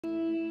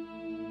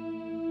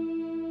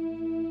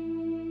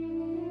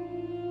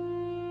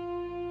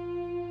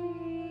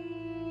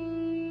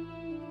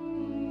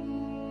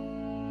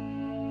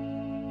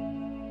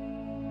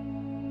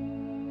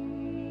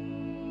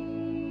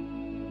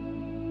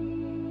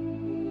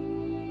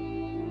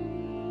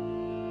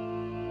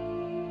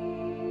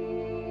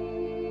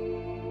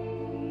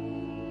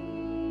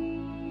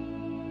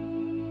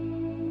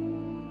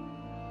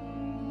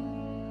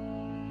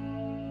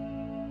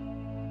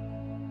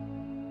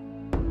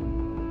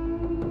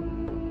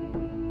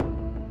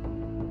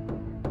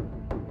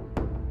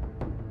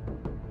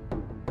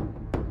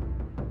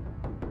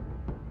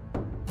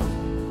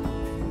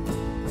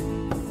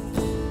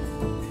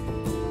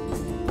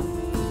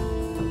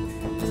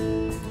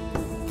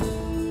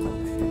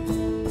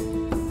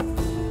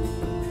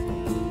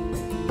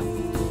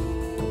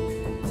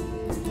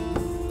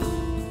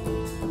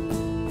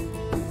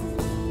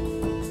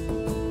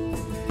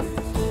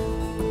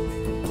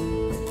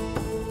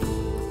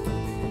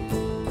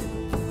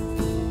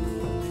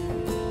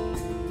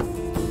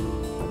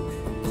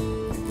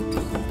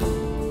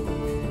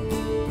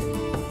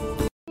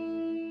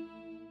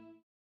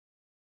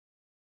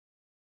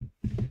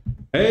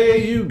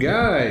Hey, you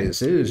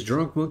guys, it is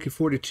Drunk Monkey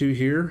 42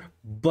 here,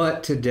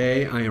 but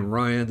today I am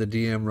Ryan, the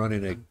DM,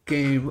 running a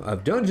game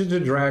of Dungeons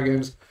and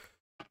Dragons,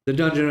 the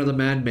Dungeon of the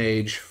Mad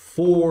Mage,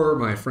 for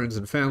my friends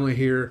and family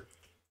here.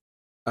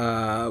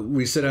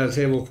 We sit at a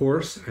table, of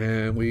course,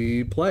 and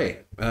we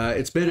play.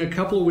 It's been a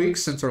couple of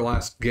weeks since our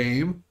last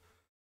game,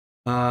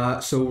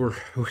 so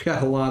we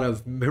got a lot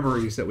of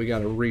memories that we got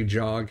to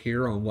re-jog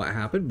here on what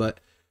happened, but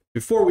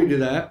before we do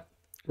that,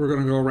 we're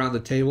going to go around the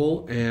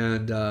table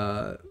and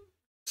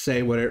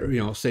say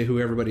whatever, say who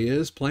everybody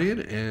is playing,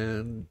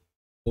 and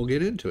we'll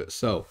get into it.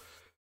 So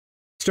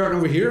starting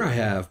over here, I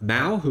have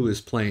Riley, who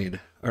is playing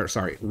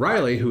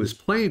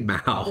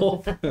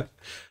Mal.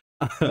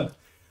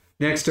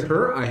 Next to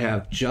her, I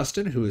have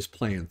Justin, who is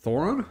playing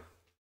Thoron.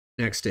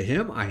 Next to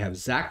him, I have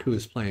Zach, who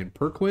is playing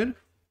Priqrin,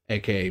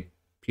 aka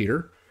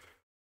Peter.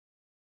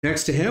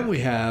 Next to him, we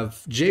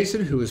have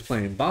Jason, who is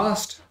playing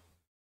Bahst,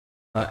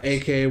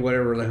 aka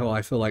whatever the hell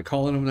I feel like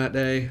calling him that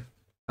day.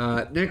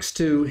 Next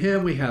to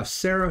him, we have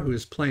Sarah, who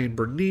is playing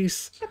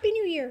Bernnice. Happy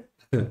New Year.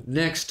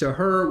 Next to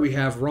her, we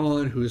have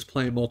Ron, who is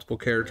playing multiple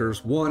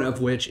characters, one of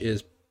which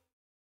is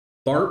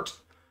Bart,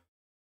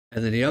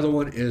 and then the other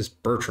one is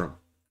Bertram.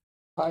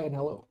 Hi and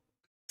hello.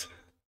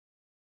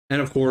 And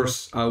of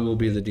course, I will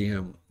be the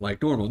DM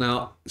like normal.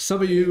 Now,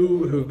 some of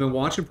you who've been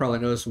watching probably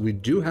noticed we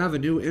do have a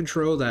new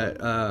intro that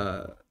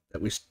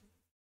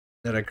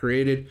I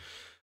created.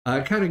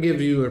 Kind of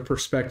give you a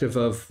perspective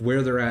of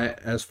where they're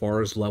at as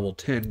far as level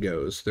 10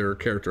 goes, their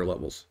character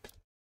levels.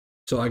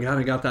 So I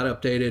kind of got that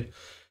updated.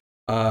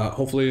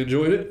 Hopefully you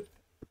enjoyed it.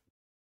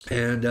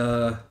 And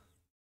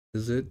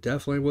because it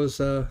definitely was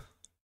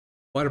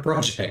quite a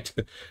project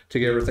to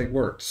get everything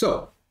worked.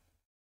 So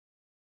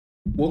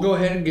we'll go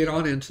ahead and get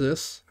on into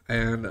this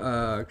and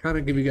kind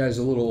of give you guys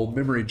a little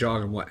memory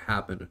jog on what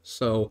happened.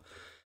 So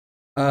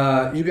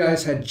you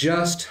guys had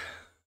just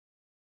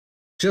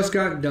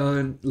gotten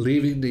done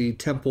leaving the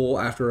temple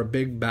after a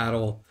big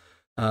battle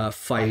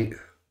fight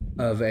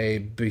of a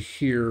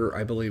Bahir,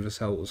 I believe is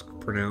how it was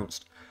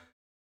pronounced,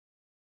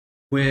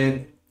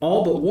 when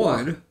all but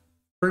one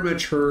pretty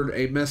much heard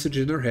a message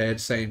in their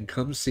head saying,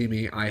 "Come see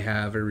me, I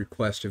have a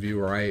request of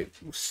you," or "I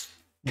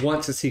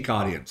want to seek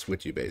audience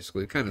with you,"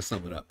 basically. Kind of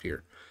sum it up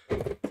here.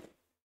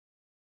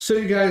 So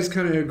you guys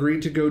kind of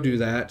agreed to go do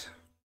that.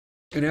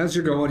 And as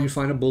you're going, you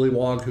find a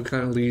bullywog who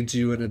kind of leads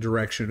you in a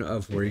direction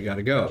of where you got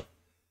to go.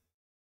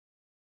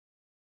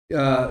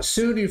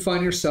 Soon you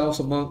find yourselves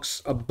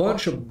amongst a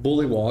bunch of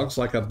bullywogs,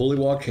 like a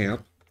bullywog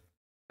camp,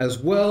 as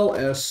well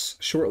as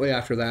shortly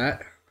after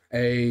that,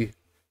 a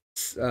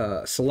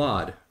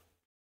Salad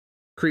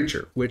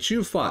creature, which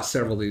you've fought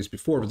several of these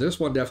before, but this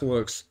one definitely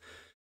looks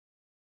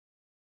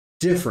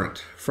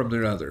different from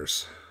the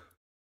others.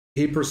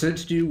 He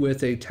presented you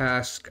with a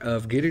task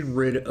of getting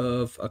rid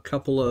of a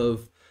couple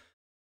of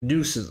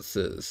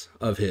nuisances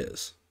of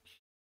his.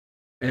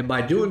 And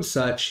by doing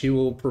such, he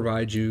will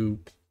provide you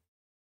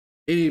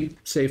any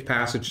safe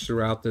passage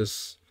throughout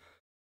this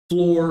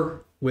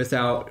floor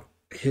without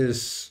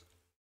his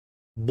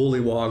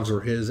bullywogs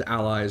or his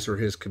allies or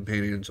his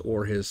companions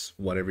or his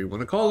whatever you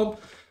want to call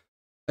them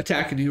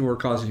attacking you or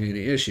causing you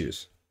any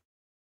issues.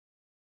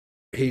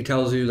 He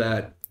tells you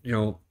that,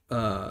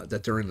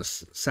 that they're in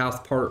the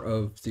south part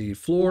of the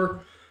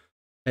floor.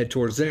 Head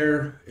towards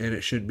there, and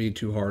it shouldn't be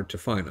too hard to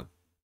find them.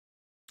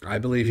 I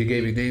believe he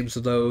gave you names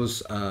of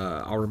those.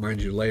 I'll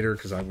remind you later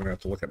because I'm going to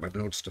have to look at my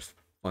notes to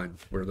find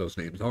where those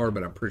names are,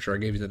 but I'm pretty sure I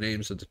gave you the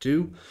names of the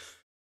two.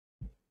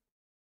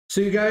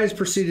 So you guys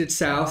proceeded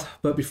south,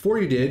 but before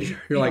you did,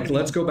 you're like,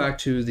 let's go back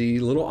to the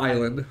little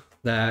island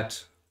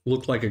that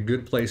looked like a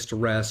good place to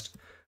rest,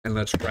 and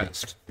let's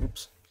rest.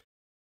 Oops.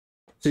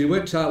 So you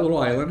went to that little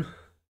island.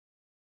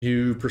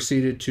 You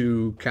proceeded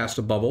to cast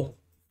a bubble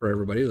for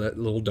everybody, that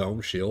little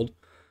dome shield,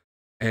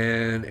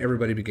 and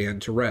everybody began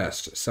to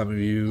rest. Some of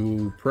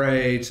you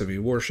prayed, some of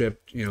you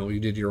worshiped, you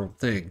did your own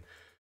thing.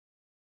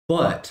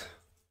 But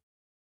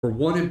for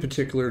one in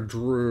particular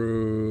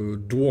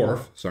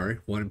dwarf.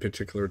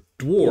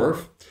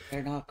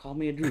 Better not call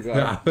me a Druid.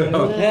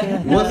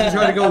 Wasn't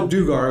trying to go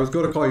Dugar. I was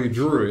going to call you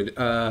Druid.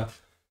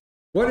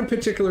 One in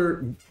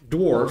particular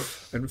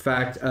dwarf, in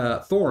fact,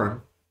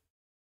 Thoron,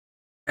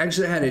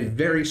 actually had a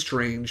very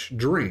strange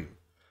dream.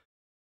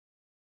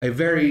 A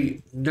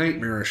very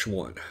nightmarish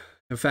one.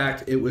 In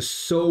fact, it was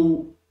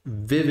so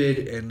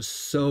vivid and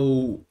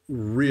so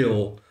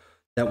real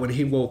that when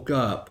he woke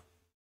up,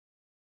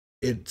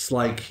 it's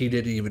like he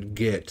didn't even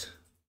get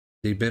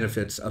the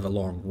benefits of a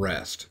long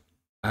rest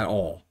at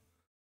all.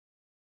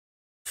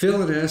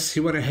 Feeling this,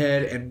 he went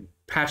ahead and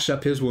patched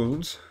up his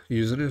wounds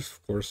using his,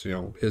 of course,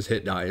 his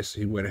hit dice.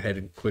 He went ahead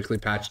and quickly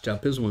patched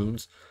up his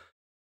wounds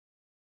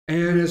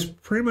and is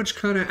pretty much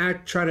kind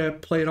of try to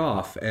play it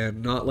off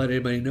and not let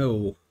anybody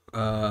know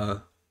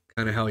kind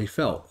of how he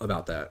felt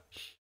about that.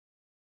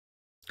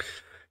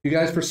 You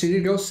guys proceeded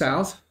to go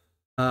south.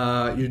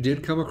 You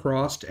did come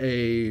across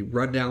a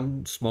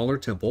rundown, smaller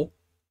temple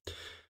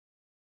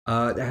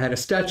that had a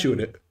statue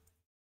in it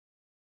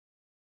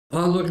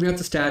On looking at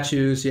the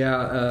statues,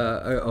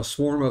 yeah, a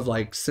swarm of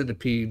like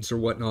centipedes or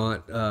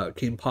whatnot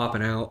came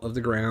popping out of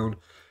the ground.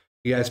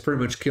 You guys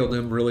pretty much killed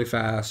them really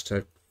fast.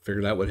 I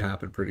figured that would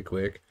happen pretty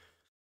quick.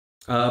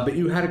 But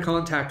you had a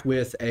contact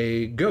with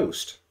a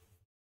ghost.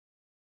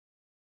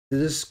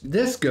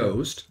 This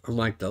ghost,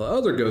 unlike the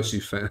other ghosts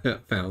you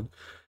found,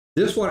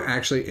 this one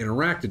actually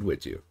interacted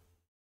with you.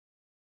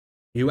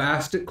 You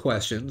asked it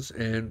questions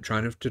and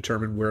trying to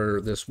determine where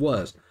this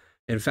was.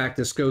 In fact,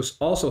 this ghost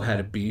also had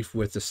a beef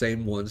with the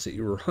same ones that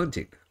you were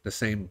hunting, the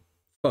same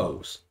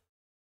foes.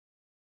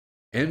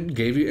 And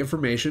gave you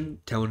information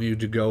telling you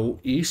to go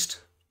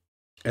east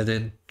and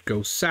then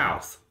go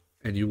south,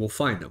 and you will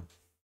find them.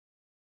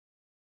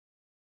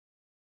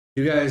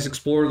 You guys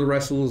explore the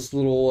rest of this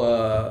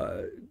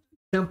little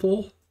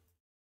temple,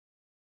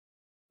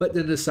 but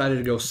then decided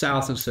to go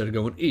south instead of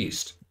going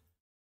east.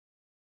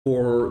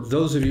 For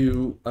those of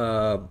you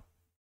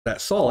that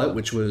saw it,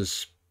 which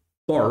was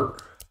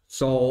Bart,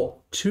 saw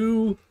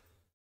two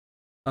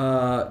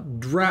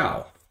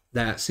Drow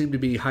that seemed to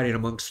be hiding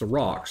amongst the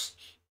rocks.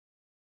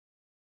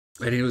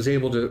 And he was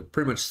able to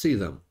pretty much see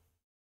them.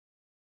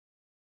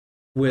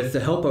 With the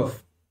help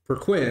of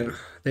Priqrin,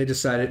 they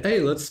decided, hey,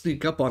 let's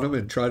sneak up on them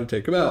and try to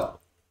take them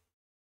out.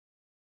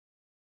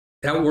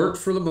 That worked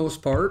for the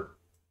most part,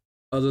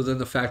 other than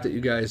the fact that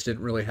you guys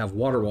didn't really have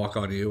water walk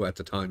on you at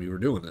the time you were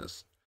doing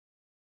this.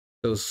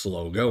 It was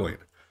slow going.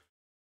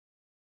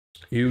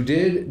 You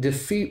did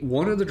defeat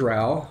one of the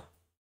Drow,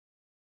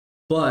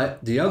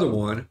 but the other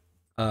one,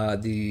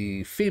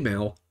 the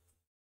female,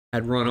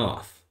 had run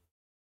off,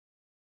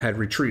 had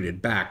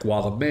retreated back,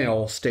 while the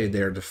male stayed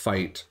there to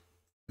fight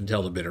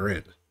until the bitter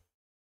end.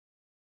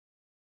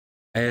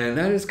 And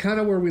that is kind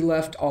of where we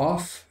left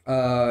off.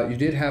 You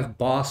did have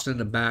Bahst in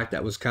the back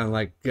that was kind of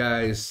like,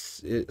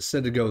 guys, it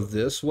said to go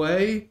this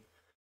way.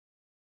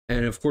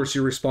 And of course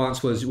your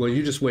response was, well,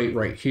 you just wait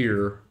right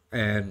here.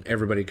 And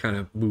everybody kind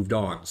of moved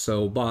on.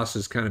 So Bahst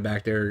is kind of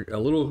back there a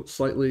little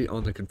slightly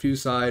on the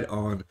confused side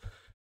on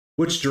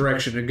which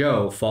direction to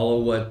go. Follow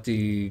what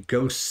the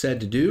ghost said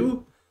to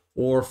do,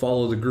 or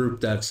follow the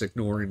group that's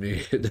ignoring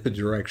the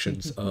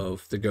directions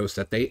of the ghost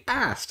that they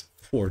asked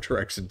for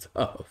directions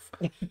of.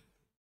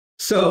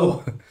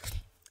 So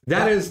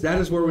that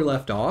is where we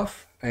left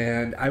off.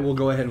 And I will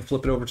go ahead and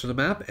flip it over to the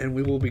map and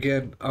we will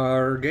begin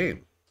our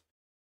game.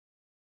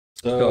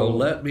 So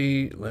let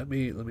me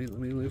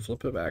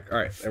flip it back. All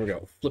right, there we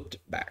go. Flipped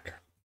it back.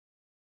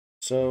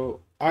 So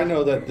I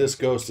know that this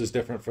ghost is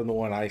different from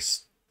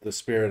the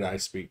spirit I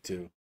speak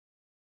to.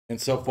 And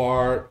so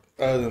far,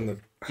 other than the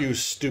few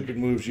stupid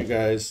moves you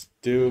guys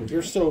do,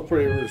 you're still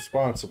pretty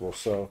responsible.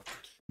 So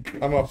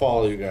I'm gonna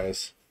follow you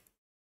guys.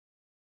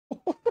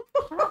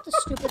 Not the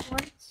stupid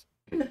ones.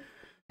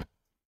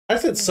 I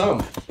said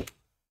some.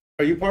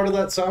 Are you part of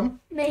that some?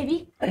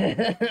 Maybe.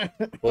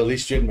 Well, at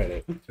least you admit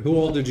it. Who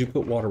all did you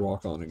put water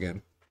walk on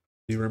again?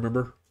 Do you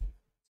remember?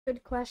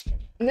 Good question.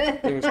 There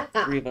was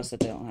 3 of us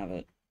that don't have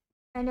it.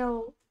 I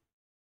know.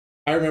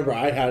 I remember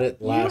I had it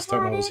last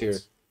time I was here.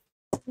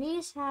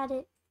 Niece had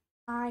it.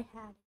 I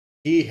had it.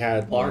 He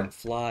had one. Bart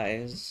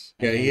flies.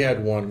 Yeah, he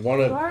had one.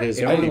 One of his.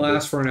 It only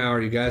lasts for an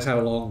hour. You guys had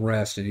a long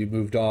rest and you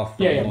moved off.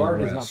 Yeah,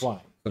 Bart is not flying.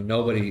 So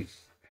nobody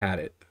had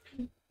it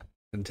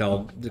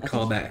until the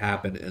combat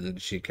happened and then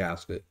she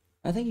cast it.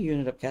 I think you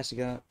ended up casting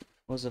out.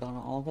 Was it on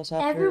all of us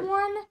after?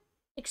 Everyone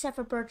except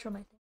for Bertram, I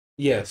think.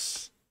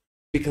 Yes,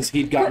 because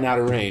he'd gotten out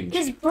of range.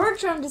 Because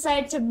Bertram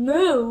decided to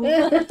move.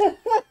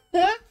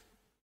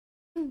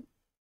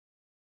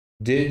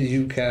 Did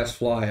you cast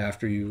fly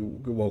after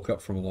you woke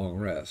up from a long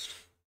rest?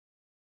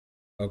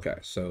 Okay,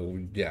 so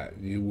yeah,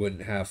 you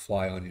wouldn't have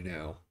fly on you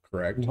now,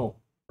 correct? No.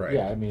 Right.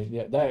 Yeah, I mean,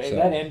 yeah,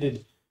 that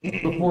ended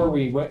before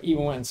we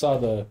even went and saw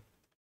the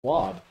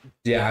blob.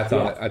 Yeah, I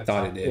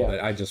thought it did, Yeah.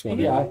 but I just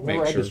wanted Yeah, I to remember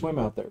make I had sure. to swim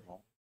out there.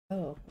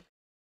 Oh.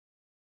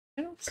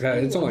 I don't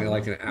It's only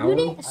like an hour. You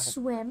didn't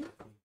swim.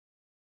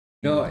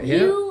 No, yeah.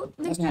 You,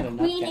 Doesn't have Mr. enough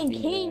Queen and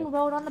caffeine King there.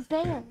 rode on the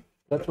bear.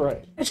 That's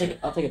right.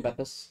 I'll take a bet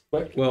this.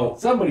 But Well,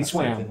 somebody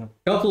swam.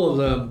 a couple of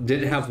them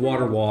didn't have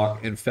water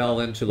walk and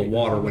fell into the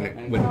water when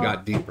it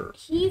got deeper.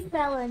 He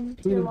fell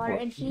into the water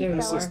and he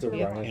There's fell Sister into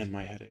the water. Ryan. And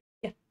my headache.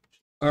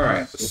 All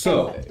right,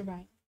 so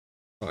Right.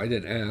 I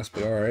didn't ask,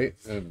 but all right.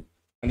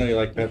 I know you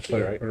like Pepsi,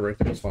 Put right? it right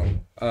there. It's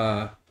fine.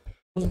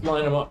 Let's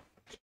line them up.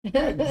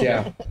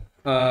 Yeah.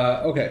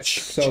 Okay.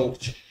 So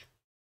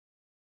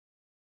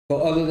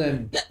other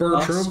than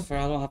Bertram,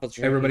 I don't have a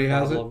drinking everybody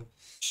has it? problem.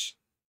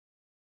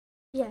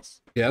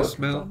 Yes. yes,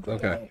 Mel.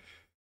 Okay.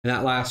 And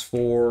that lasts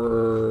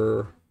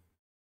for.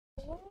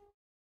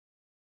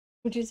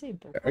 Would you say?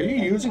 Are you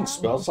using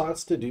spell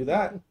slots to do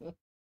that?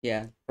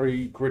 Yeah. Or are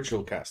you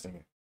ritual casting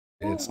it?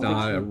 It's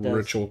not a Does-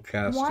 ritual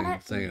casting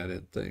What? thing. I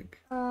didn't think.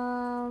 I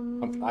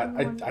don't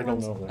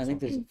know. I think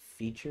there's a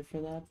feature for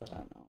that, but I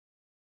don't know.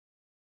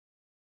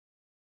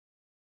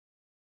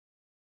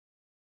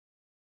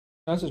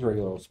 That's just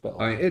regular old spell.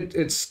 I mean,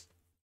 it's.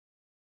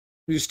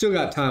 You still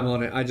got time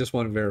on it. I just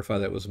want to verify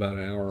that it was about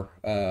an hour,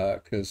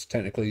 because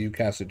technically you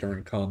cast it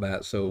during combat,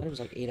 I so thought it was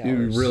like 8 you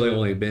hours. really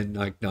only been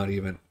like not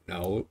even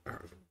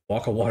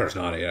Walk of Water's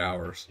not 8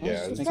 hours. Yeah,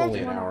 It it's says only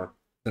an 1 hour.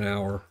 It's an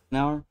hour. An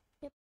hour?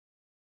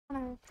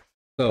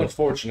 So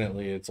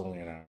Unfortunately, it's only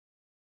an hour.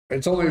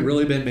 it's only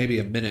really been maybe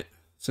a minute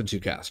since you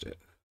cast it.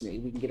 Maybe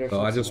we can get So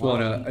I ourselves just a lot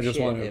wanna- of I just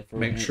shit wanna if we're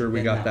make in- sure we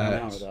in got that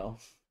that. 1 hour, though.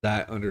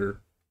 That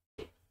under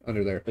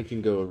there. I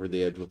can go over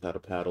the edge without a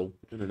paddle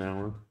in an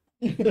hour.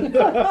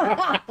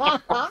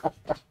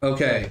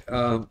 Okay.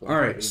 All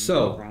right.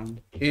 So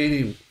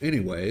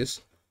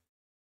anyways.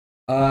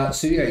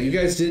 So yeah, you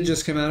guys did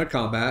just come out of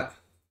combat.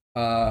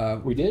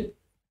 We did?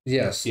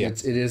 Yes, Yeah.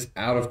 it is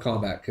out of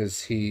combat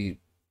because the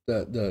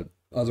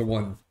other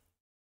one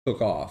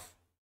took off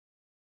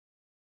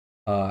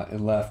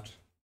and left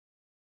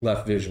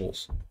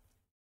visuals.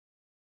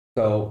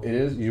 So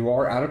you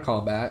are out of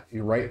combat.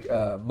 You're right.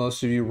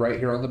 Most of you right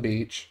here on the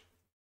beach.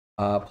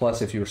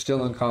 Plus, if you were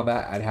still in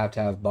combat, I'd have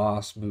to have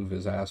Bahst move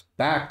his ass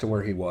back to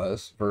where he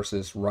was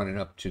versus running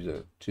up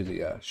to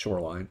the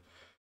shoreline.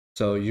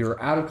 So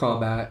you're out of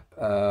combat.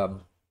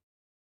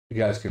 You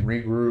guys can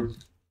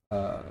regroup.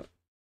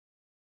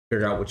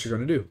 Figure out what you're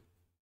going to do.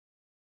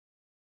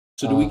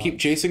 So do we keep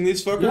chasing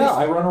these fuckers? Yeah,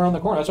 I run around the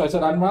corner. That's why I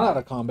said I'm out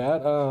of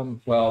combat.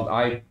 Well,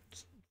 I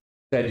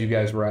said you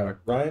guys were out of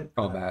Ryan,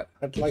 combat.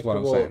 I'd That's like to what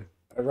I'm roll. saying.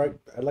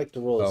 I'd like to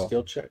roll a Oh.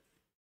 skill check.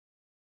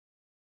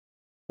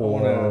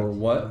 Or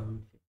what?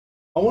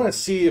 I want to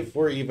see if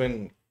we're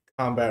even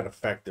combat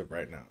effective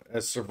right now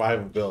as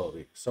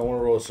survivability. So I want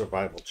to roll a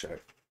survival check.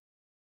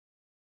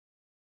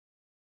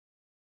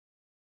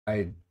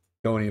 I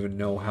don't even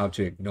know how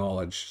to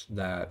acknowledge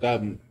that. I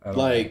don't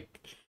Like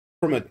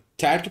from a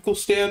tactical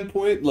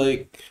standpoint,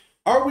 like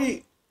Are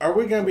we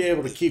going to be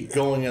able to keep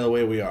going in the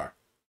way we are?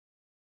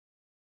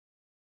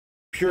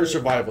 Pure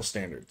survival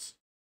standards.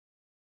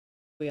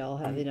 We all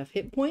have enough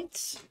hit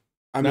points.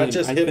 I Not mean,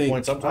 just I hit think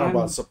points. I'm talking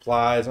about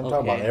supplies. I'm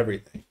talking about Okay.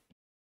 everything.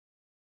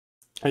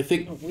 I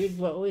think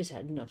We've always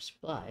had enough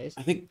supplies.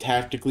 I think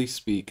tactically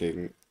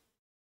speaking,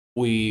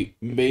 we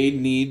may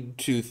need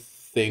to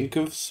think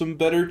of some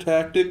better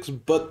tactics,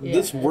 but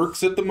this Yes.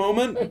 works at the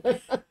moment.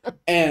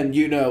 And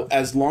you know,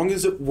 as long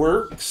as it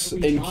works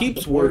and Talk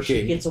keeps before she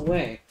working, gets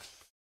away.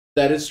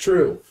 that is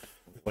true.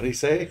 What do you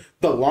say?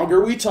 The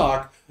longer we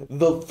talk,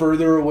 the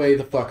further away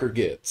the fucker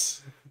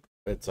gets.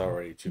 It's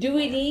already too Do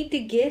we far. need to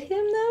get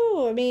him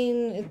though? I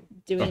mean,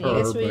 do we? A I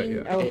guess her, we. but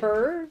yeah. Oh,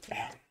 her.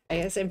 I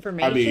guess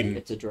information.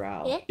 It's a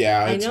drow. Yeah.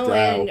 Yeah, I it's know, Drow.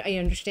 and I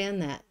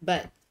understand that,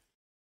 but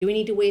do we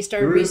need to waste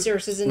our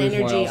resources and Bruce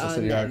energy Wells said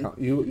on you're out of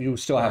them? you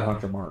still have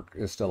hunter mark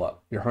is still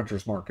up. Your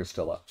hunter's mark is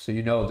still up, so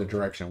you know the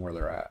direction where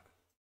they're at.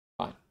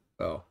 Fine.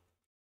 So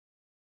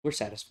We're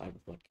satisfied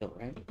with what kill,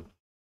 right?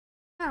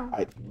 No.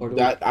 Or do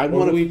I or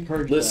want do we to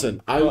purge listen.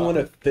 them? I want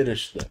to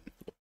finish them.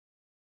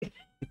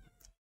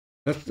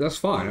 that's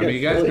fine. I Yeah, mean,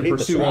 you guys really can hate the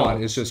pursue drow.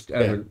 on. It's just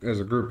as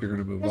a group, you're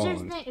going to move Because here's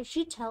the on. thing, if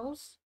she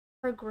tells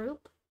her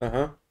group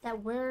Uh-huh.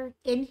 that we're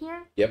in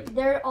here, Yep.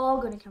 they're all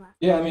going to come out.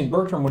 Yeah, I mean,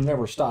 Bertram would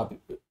never stop.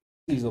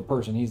 He's the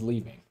person. He's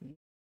leaving.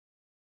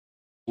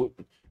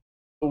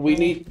 We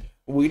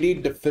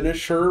need to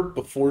finish her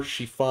before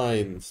she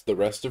finds the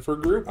rest of her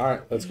group. All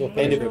right, let's go. And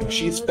finish if it.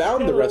 she's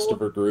found the rest of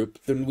her group,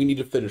 then we need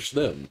to finish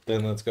them.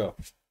 Then let's go.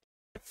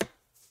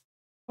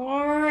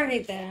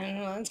 Alright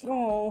then, let's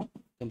go.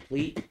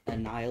 Complete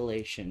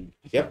annihilation.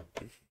 Yep.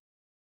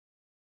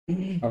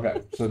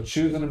 Okay, so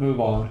choosing to move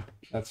on.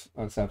 That's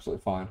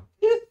absolutely fine.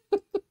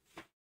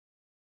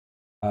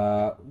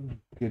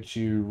 Get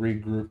you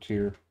regrouped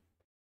here.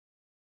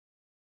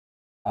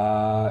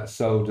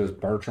 So does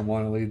Bertram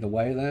want to lead the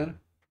way then,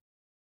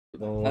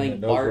 The I one that think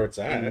knows where Bart it's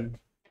at. and-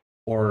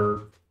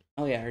 or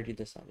Oh yeah, I already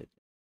decided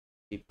to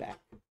be back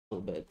a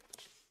little bit.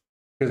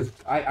 because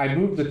I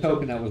moved the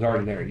token that was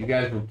already there. You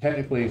guys were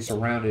technically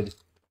surrounded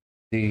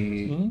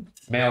the Mhm.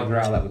 male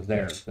drow that was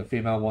there. The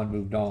female one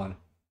moved on.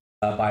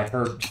 By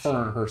her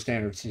turn, her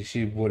standards,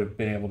 she would have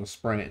been able to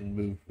sprint and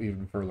move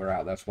even further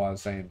out. That's why I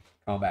was saying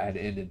combat had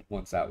ended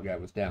once that guy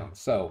was down.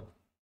 So,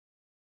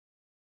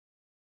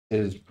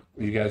 is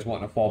you guys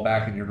wanting to fall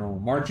back in your normal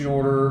marching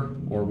order,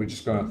 or are we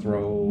just going to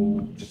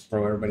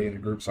throw everybody in a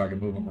group so I can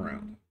move them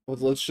around? Well,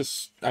 let's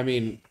just. I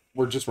mean,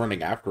 we're just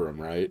running after him,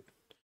 right?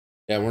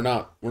 Yeah, we're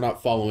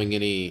not following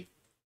any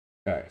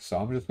Okay, so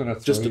I'm just going to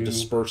just a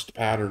dispersed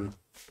pattern.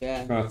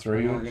 Yeah. I'm going to throw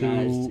you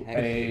Organized into heck.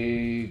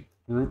 a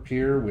group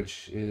here,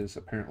 which is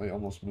apparently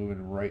almost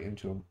moving right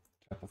into a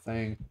type of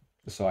thing,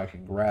 just so I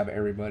can grab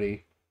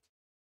everybody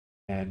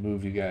and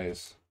move you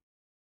guys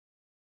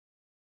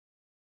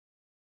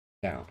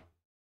down,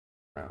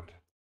 around,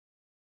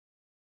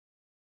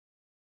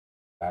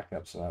 back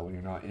up, so that way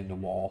you're not in the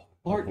wall.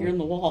 Bart, you're in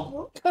the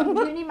wall.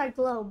 You need my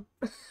globe.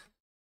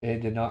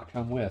 It did not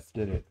come with,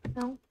 did it?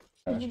 No.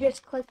 Okay. Did you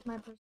just click my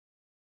person?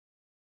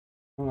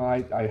 Well,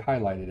 I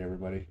highlighted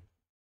everybody.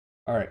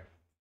 All right.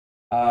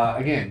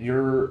 Again,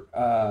 your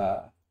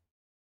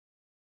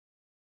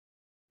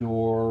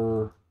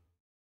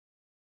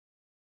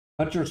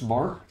hunter's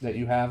mark that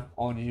you have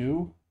on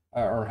you,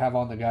 or have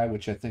on the guy,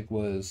 which I think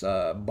was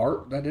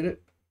Bart that did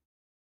it.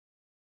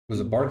 Was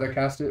it Bart that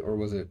cast it, or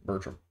was it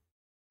Bertram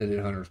that did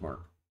hunter's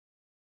mark?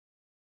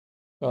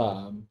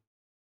 Um,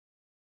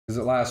 Does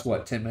it last,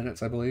 what, 10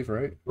 minutes, I believe,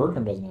 right?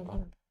 Bertram doesn't have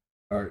 100.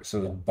 All right,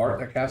 so Bart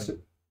that cast it?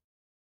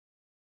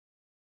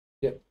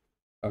 Yep.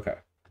 Okay.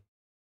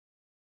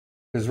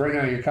 Because right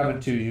now you're coming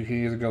to, you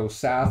can either go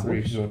south or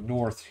you can go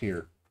north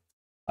here.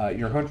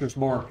 Your hunter's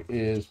mark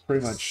is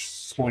pretty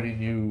much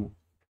pointing you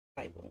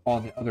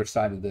on the other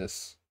side of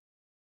this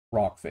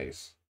rock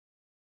face.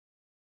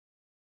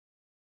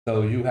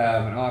 So you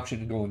have an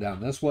option of going down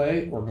this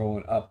way or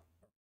going up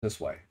this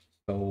way.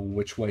 So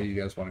which way do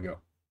you guys want to go?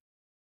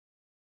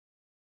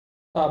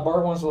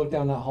 Bart wants to look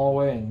down that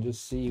hallway and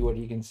just see what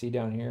he can see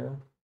down here.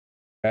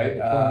 Okay. It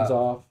turns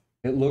off.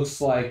 It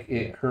looks like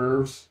it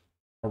curves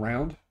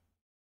around.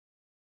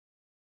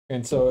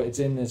 And so it's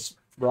in this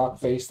rock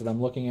face that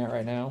I'm looking at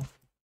right now.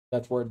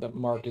 That's where the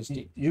mark is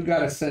deep. You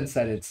got a sense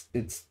that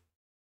it's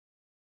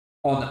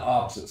on the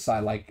opposite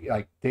side.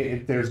 Like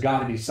there's got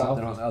to be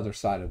something on the other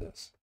side of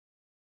this.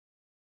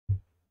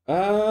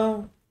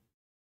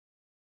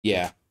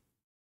 Yeah.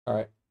 All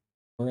right.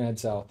 We're going to head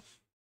south.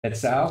 Head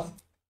south?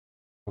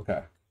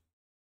 Okay.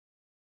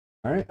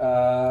 All right.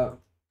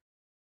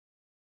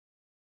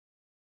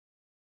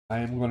 I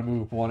am going to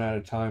move one at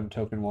a time,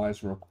 token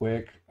wise, real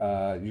quick.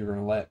 You're going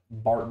to let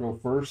Bart go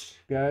first,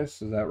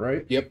 guys. Is that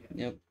right? Yep.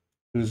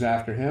 Who's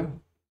after him?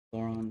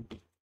 Thoron.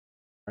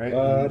 Right.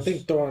 I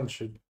think Thoron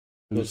should.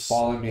 Who's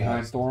falling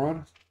behind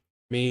Thoron?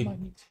 Me.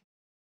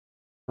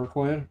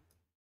 Priqrin.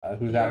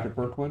 Who's after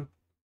Priqrin?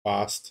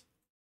 Bahst.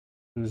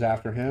 Who's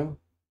after him?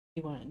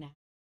 You want it now?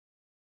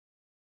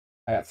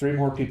 I got 3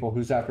 more people.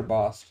 Who's after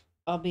Bahst?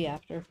 I'll be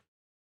after.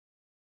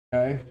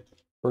 Okay.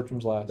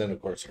 Bertram's last. Then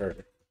of course her.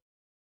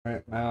 All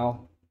right,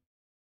 Mal.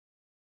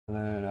 And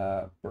then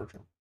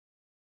Bertram.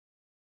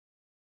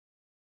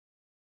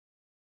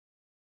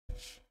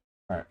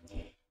 All right.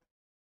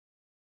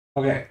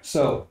 Okay,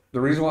 so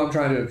the reason why I'm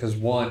trying to, because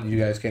one, you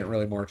guys can't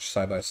really march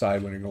side by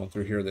side when you're going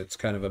through here. That's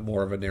kind of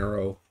more of a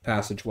narrow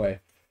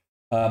passageway.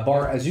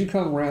 Bart, as you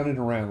come round and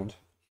around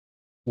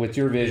with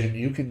your vision,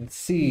 you can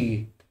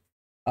see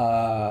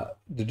the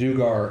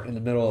Dugar in the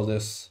middle of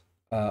this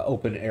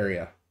open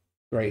area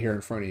right here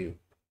in front of you.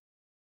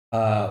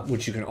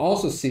 What you can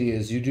also see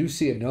is you do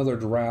see another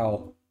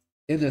Drow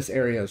in this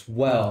area as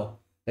well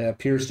that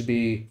appears to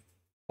be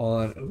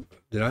on.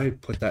 Did I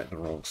put that in the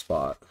wrong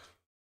spot? I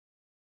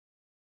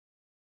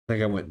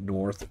think I went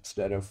north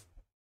instead of.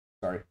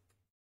 Sorry.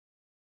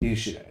 This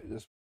should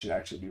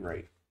actually be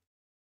right.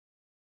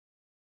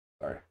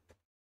 Sorry.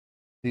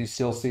 Do you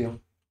still see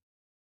him?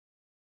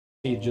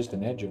 See just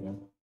an edge of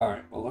him. All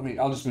right. Well,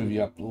 I'll just move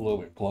you up a little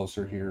bit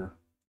closer here.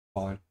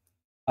 Fine.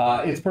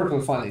 It's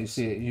perfectly fine that you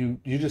see it.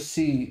 You just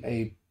see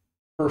a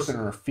person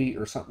or a feet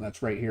or something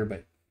that's right here,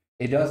 but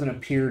it doesn't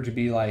appear to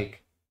be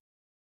like.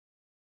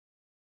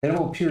 They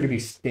don't appear to be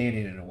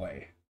standing in a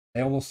way.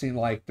 They almost seem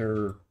like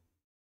they're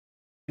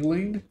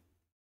dangling.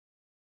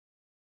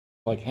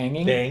 Like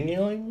hanging?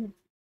 Dangling?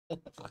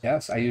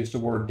 Yes, I used the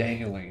word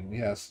dangling.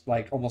 Yes,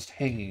 like almost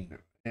hanging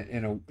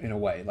in a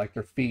way. Like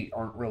their feet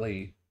aren't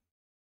really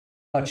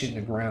touching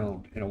the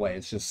ground in a way.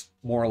 It's just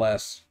more or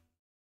less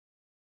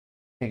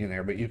hanging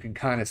there, but you can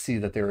kind of see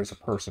that there is a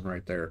person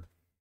right there.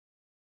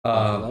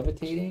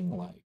 Levitating?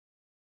 Like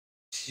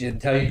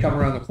Until you come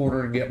around the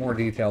corner and get more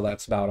detail,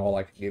 that's about all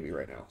I can give you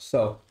right now.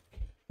 So,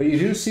 but you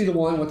do see the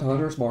one with the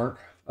hunter's mark,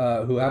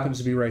 who happens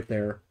to be right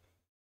there.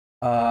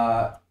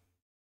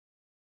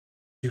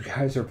 You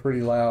guys are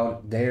pretty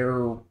loud.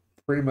 They're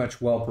pretty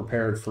much well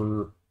prepared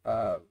for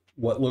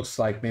what looks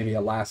like maybe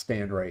a last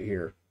stand right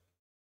here,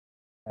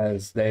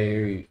 as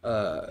they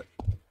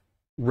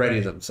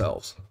ready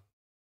themselves.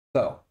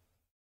 So,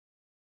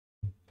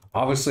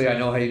 obviously, I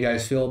know how you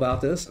guys feel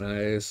about this, and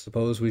I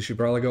suppose we should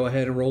probably go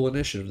ahead and roll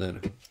initiative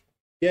then.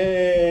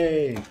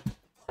 Yay!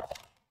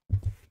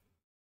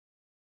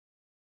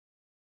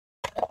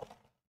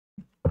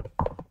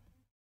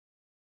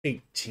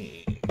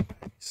 $18.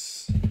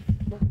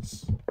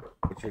 Nice.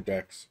 What's your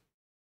dex?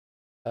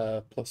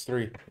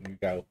 +3. You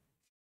go.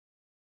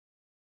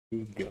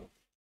 You go.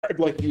 I'd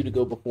like you to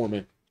go before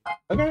me.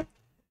 Okay. Is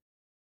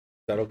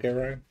that okay,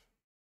 Ryan?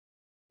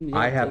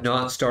 I have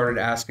not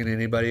started asking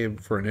anybody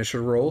for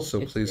initiative rolls,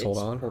 so please hold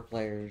on. Per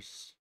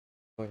player's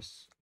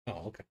choice.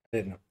 Oh, okay. I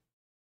didn't know.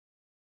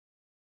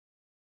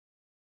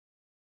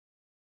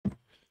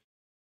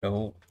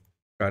 Don't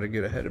try to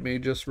get ahead of me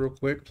just real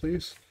quick,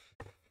 please.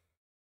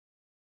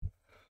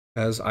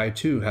 As I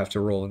too have to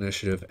roll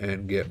initiative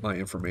and get my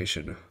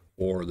information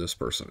for this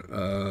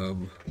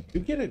person. You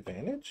get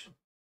advantage?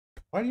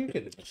 Why do you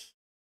get it?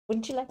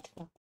 Wouldn't you like to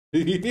know?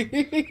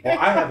 Well,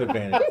 I have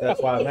advantage.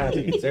 That's why I'm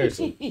asking.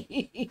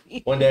 Seriously.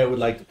 One day I would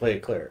like to play a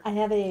cleric. I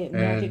have a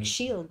magic And-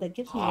 shield that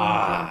gives me an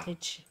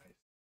advantage.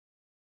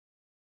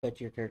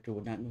 But your character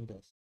would not know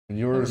this. And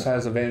yours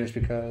has advantage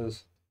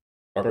because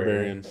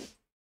Barbarian.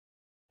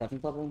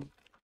 7th level?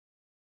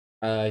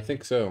 I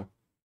think so.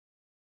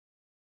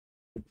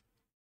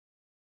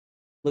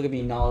 Look at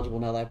me, knowledgeable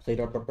now that I played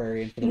our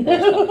Barbarian for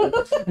the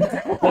first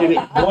time. Played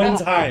it one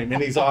time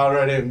and he's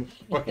already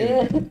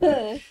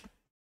fucking.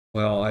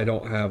 well, I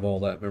don't have all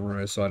that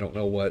memorized, so I don't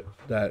know what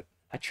that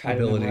I tried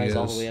to ability memorize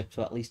all the is- way up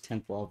to at least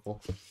 10th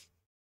level.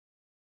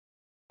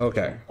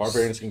 Okay.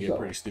 Barbarians can get So,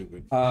 pretty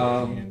stupid.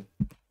 Um,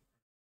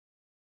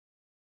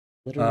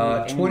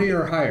 Literally 20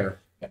 or higher.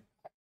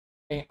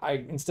 I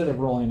instead of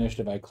rolling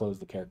initiative, I close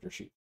the character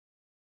sheet.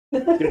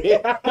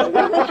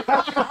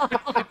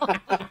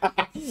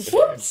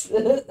 Whoops.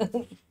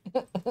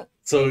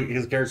 So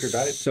his character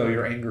died. So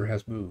your anger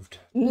has moved.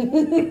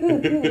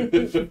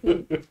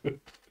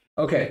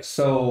 Okay,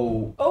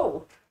 so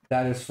Oh.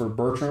 that is for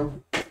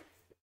Bertram.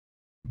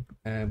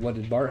 And what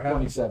did Bart have?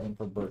 27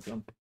 for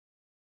Bertram.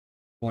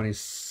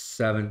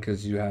 27,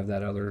 because you have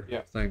that other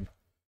Yeah. thing.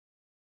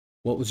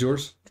 What was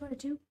yours?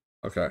 22.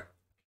 Okay.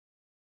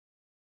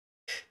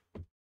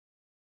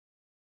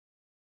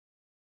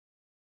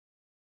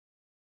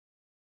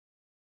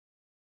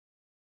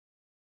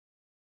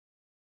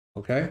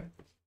 Okay.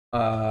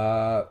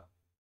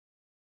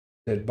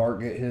 Did Bart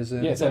get his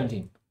in? Yeah,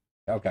 17.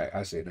 Okay,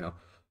 I see now.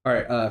 All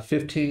right,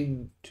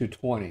 15 to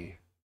 20.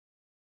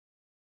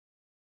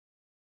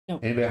 No.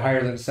 Anybody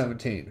higher than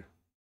 17?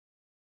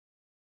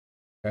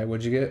 Okay,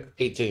 what'd you get?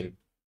 18.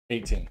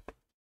 18.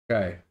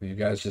 Okay, you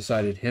guys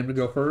decided him to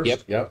go first?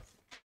 Yep. Yep.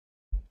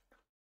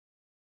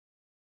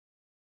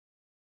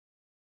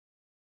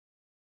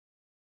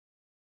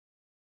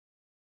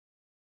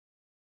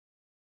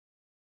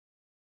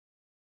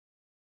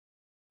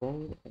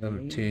 Roll a-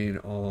 17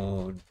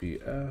 on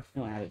BF.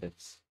 No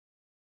additives.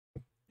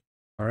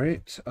 All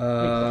right.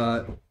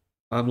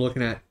 I'm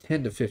looking at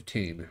 10 to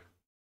 15.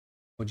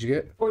 What'd you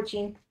get?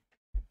 14.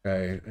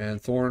 Okay,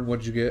 and Thoron,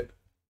 what'd you get?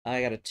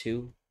 I got a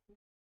 2.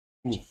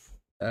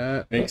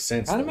 Makes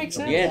sense. Kinda though. makes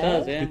sense. Yeah, it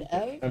does,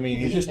 yeah. I mean,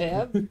 he's just.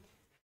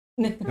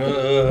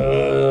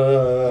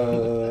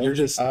 You're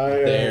just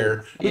Iron.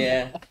 there.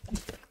 Yeah.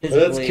 Let's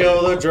Physically.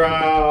 kill the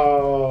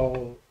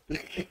drow.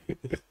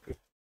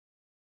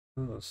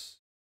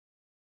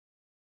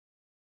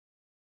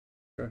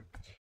 Okay.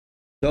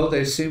 Though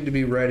they seem to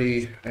be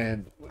ready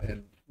and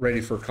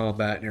ready for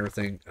combat and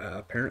everything,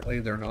 apparently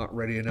they're not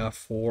ready enough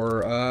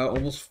for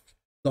almost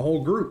the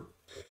whole group.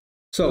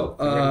 So,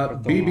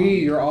 Ready for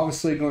BB, you're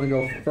obviously going to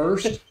go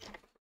first.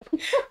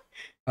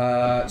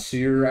 So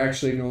you're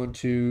actually going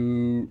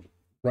to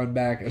run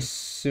back,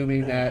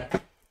 assuming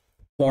that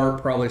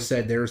Bart probably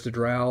said there's the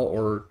drow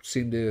or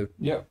seemed to.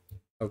 Yep.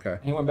 Okay.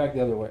 He went back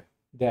the other way.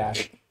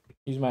 Dash.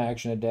 Use my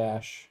action to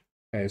dash.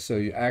 Okay, so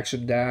you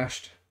action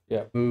dashed.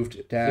 Yep.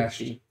 Moved, dashed.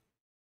 60.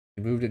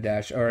 You moved a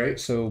dash. All right,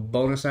 so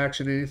bonus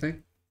action,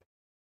 anything?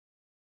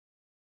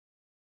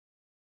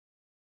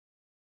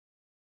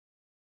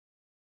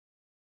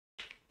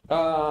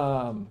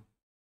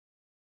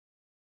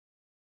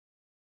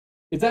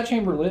 Is that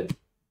chamber lit?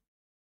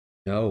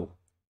 No.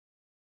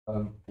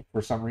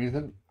 For some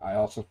reason, I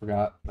also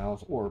forgot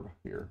Mal's orb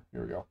here.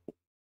 Here we go.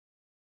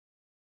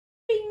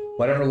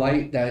 Whatever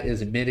light that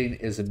is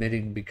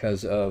emitting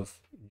because of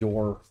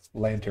your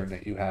lantern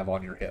that you have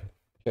on your hip.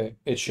 Okay,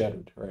 it's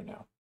shuttered right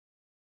now.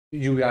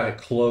 You got it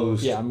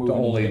closed Yeah, I'm to moving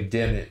only it.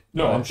 dim it.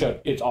 No, I'm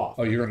shut. It's off.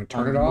 Oh, you're going to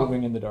turn I'm it off?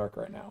 moving in the dark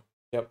right now.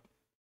 Yep.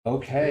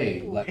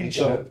 Okay, let me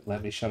So-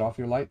 shut off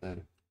your light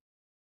then.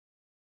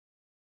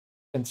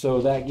 And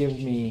so that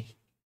gives me.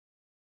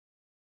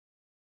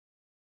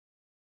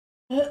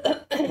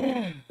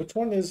 Which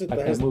one is it I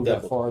that has can move the that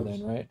devil? far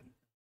then, right?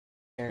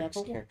 Eric's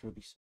Devil? character would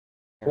be.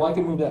 Well, I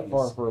can move that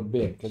far for a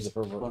bit because of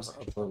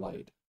her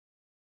light.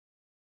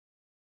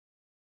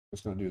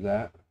 Just going to do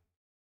that.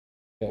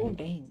 Okay. Oh,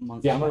 dang.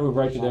 Monk Yeah, I'm gonna move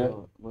right to there.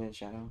 shadow, with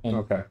shadow. And,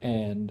 Okay.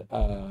 And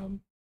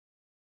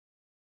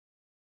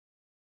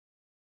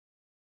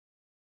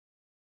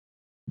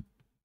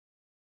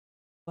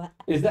What?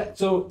 is that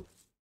so?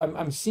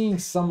 I'm seeing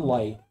some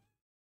light.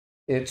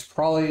 It's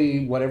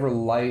probably whatever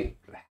light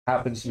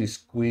happens to be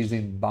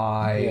squeezing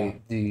by Yeah.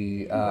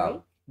 the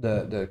Right.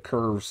 the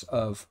curves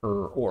of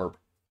her orb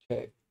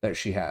Okay. that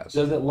she has.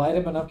 Does it light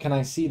up enough? Can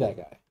I see that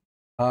guy?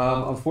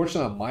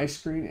 Unfortunately, on my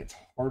screen, it's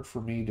hard for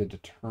me to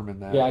determine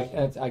that.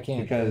 Yeah, I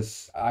can't.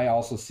 Because I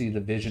also see the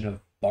vision of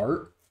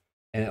Bart,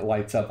 and it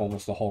lights up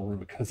almost the whole room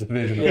because of the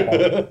vision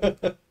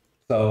of Bart.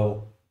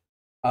 So,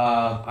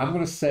 I'm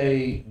going to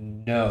say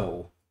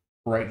no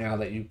right now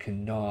that you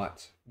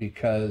cannot,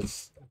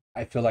 because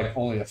I feel like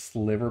only a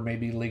sliver may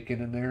be leaking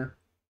in there.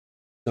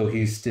 So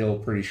he's still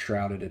pretty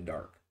shrouded in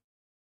dark.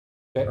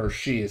 Okay. Or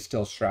she is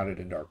still shrouded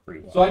in dark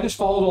pretty well. So I just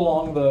followed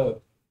along the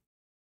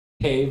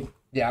cave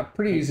Yeah,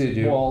 pretty easy to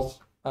do. walls,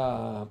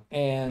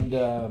 and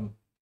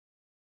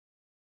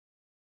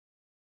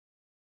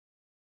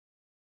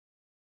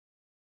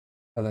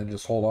And then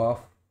just hold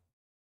off.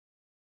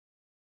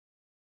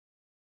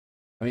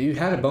 I mean, you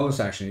had a bonus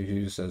action you could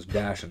use as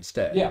dash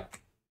instead. yeah.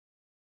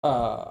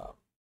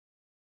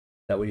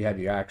 That way you had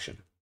your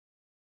action.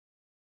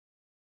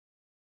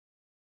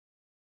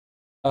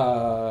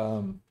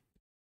 I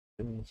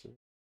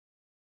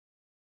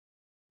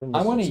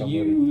want to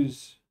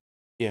use.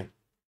 Yeah.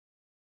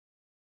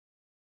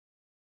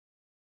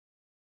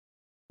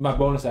 My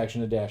bonus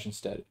action to dash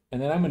instead,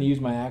 and then I'm going to use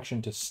my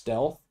action to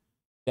stealth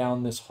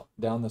down this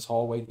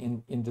hallway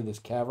into this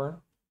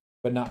cavern,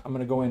 but not. I'm going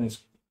to go in as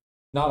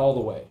not all the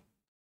way.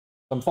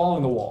 I'm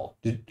following the wall.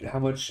 How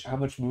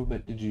much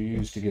movement did you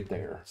use to get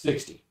there?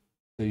 60.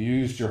 So you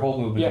used your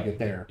whole movement Yeah. to get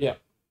there.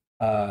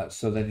 Yeah.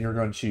 So then you're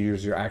going to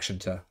use your action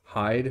to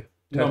hide.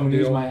 No, I'm gonna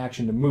use my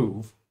action to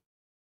move.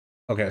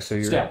 Okay, so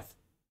you're Stealth.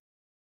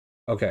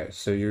 okay.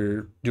 So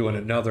you're doing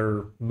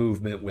another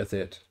movement with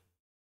it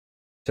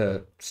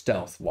to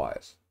stealth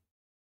wise.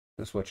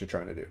 That's what you're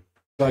trying to do.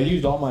 So I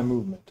used all my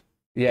movement.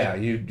 Yeah,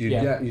 you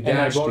Yeah. you And my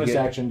dash to bonus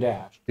get, action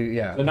dash.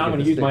 yeah. So now I'm to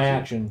gonna get use the my stick.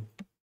 action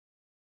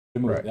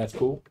to move. Right. That's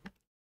cool.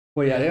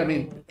 Well, yeah, I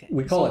mean, Okay.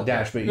 we call it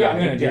dash, but Yeah, I'm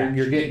yeah, gonna dash.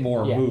 you're getting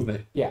more Yeah.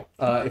 movement. Yeah.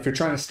 If you're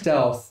trying to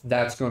stealth,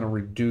 that's going to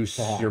reduce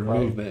To half, your right.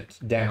 movement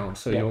down,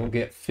 so Yeah. you'll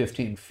get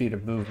 15 feet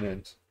of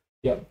movement.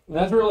 Yep. And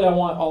that's really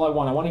all I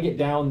want. I want to get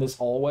down this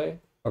hallway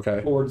Okay.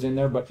 towards in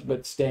there,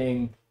 but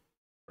staying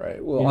Right.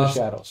 in Well, the I'm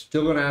shadows.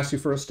 still going to ask you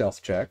for a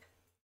stealth check.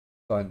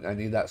 So I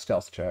need that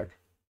stealth check.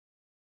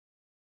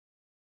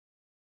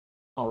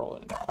 I'll roll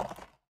it.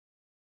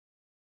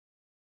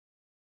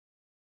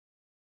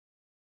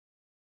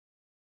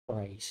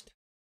 Christ.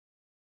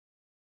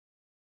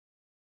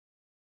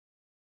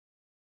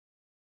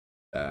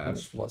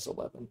 That's Plus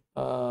 11.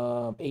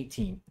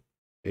 18.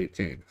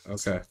 18.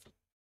 Okay.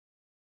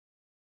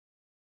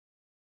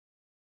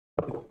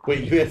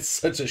 Wait, you had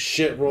such a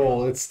shit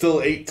roll. It's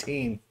still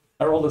 18.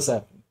 I rolled a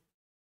 7.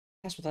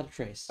 Pass without a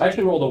trace. I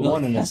actually rolled a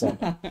 1 and a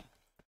 7.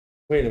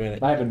 Wait a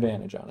minute. I have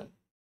advantage on it.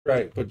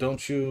 Right, but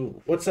don't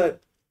you... What's that?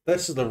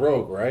 That's the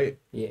rogue, right?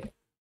 Yeah.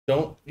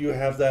 Don't you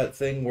have that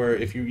thing where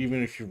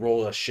even if you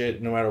roll a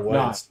shit, no matter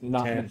what, it's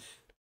 10?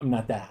 I'm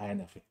not that high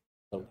enough.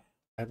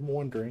 I'm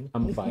wondering.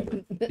 I'm a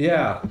fighter.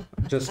 Yeah.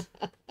 Just.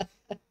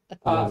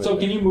 So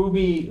can you move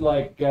me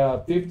like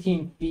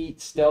 15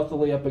 feet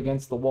stealthily up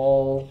against the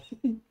wall?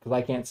 Because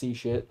I can't see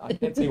shit. I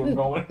can't see where I'm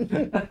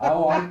going.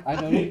 Oh,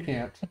 I know you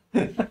can't.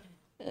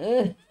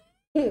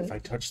 If I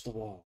touch the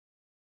wall.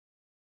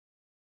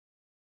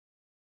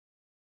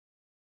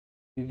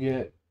 You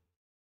get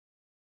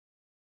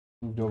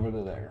moved over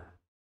to there.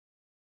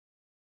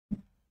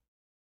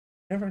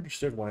 Never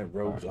understood why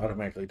rogues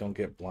automatically don't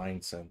get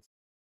blind sense.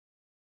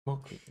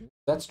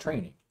 That's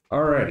training.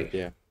 Alrighty.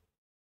 Yeah.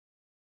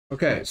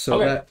 Okay, so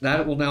Okay.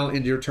 that will now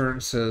end your turn.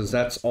 Says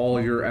that's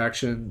all your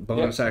action,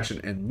 bonus action,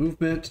 and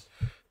movement.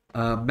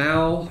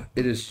 Mal,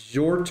 it is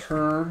your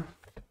turn,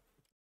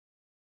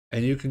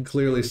 and you can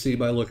clearly see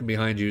by looking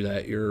behind you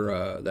that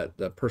that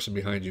the person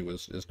behind you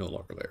is no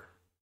longer there.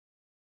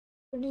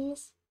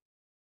 Bernnice.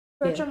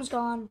 Bertram's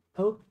gone.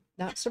 Oh,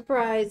 not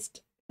surprised.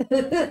 Go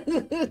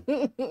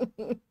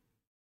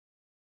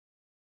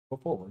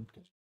forward.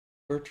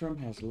 Bertram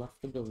has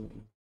left the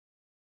building.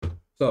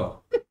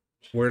 So,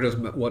 what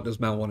does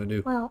Mal want to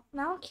do? Well,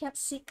 now I can't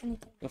see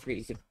anything. Don't forget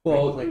you can.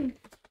 Well, right-click.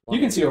 You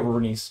can see over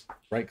Bernnice.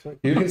 Right click?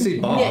 you can see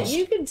Yeah, Bahst.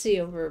 you can see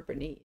over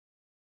Bernnice.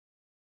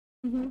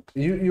 Mm-hmm.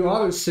 You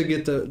obviously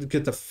get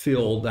the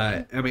feel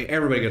that, I mean,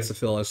 everybody gets the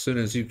feel as soon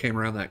as you came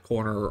around that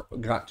corner,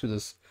 got to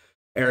this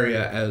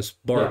area, as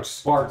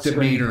Bart's Bart's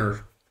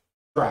demeanor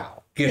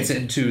Drow. gets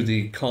into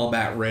the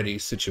combat ready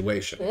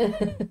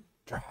situation.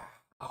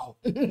 Drow.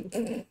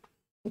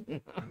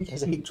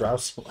 Doesn't he drow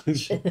so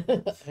much?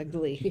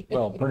 Ugly.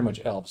 Well, pretty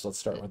much elves. Let's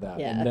start with that.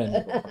 Yeah. And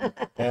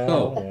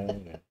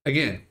then Yeah.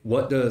 Again,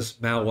 what does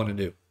Mal want to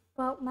do?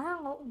 Well,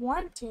 Mal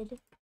wanted to do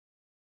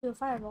a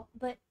fireball,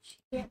 but she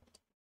can't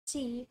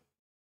see.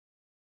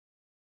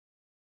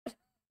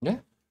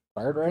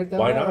 fired right at that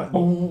Why wall. not?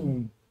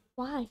 Boom.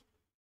 Why?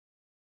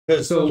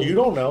 Because So- you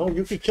don't know.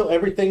 You could kill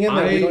everything in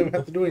there. We don't even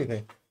have to do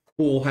anything.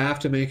 We'll have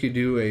to make you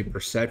do a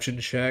perception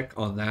check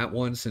on that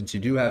one, since you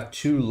do have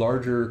two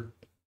larger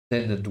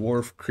than the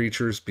dwarf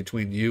creatures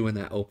between you and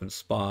that open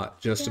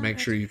spot, just to make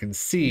sure you can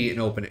see an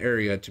open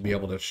area to be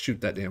able to shoot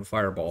that damn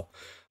fireball.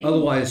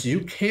 Otherwise, you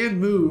can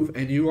move,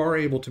 and you are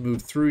able to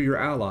move through your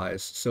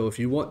allies. So if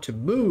you want to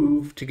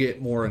move to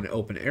get more in an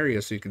open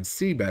area so you can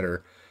see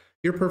better,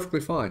 you're perfectly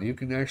fine. You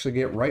can actually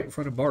get right in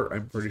front of Bart,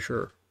 I'm pretty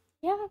sure.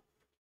 Yeah,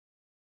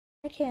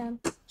 I can.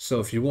 So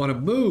if you want to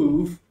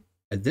move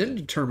and then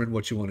determine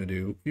what you want to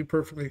do, you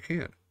perfectly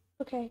can.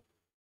 Okay.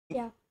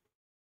 Yeah.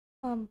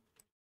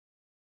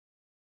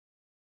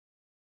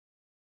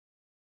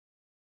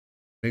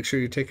 Make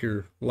sure you take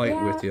your light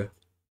Yeah. with you.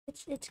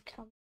 It's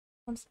come.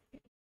 1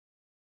 second.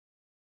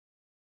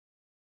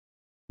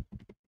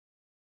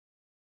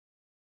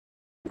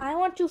 I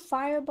want to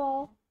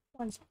fireball.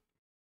 1 second.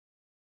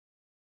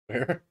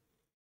 Where?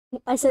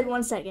 I said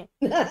 1 second.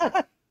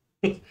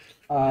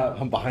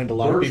 I'm behind a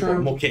lot of people.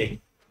 Bertram. I'm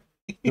okay.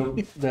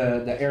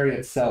 The area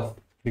itself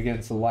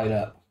begins to light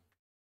up.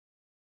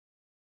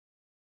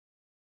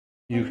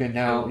 You can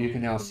now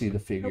see the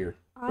figure.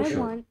 I sure.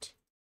 want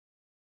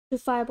to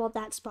fireball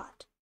that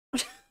spot.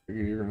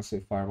 You're gonna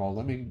say fireball.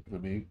 Let me.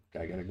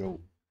 I gotta go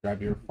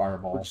grab your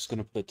fireball. We're just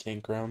gonna put a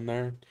tank around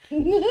there. I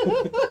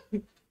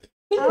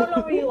don't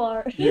know where you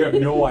are. You have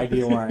no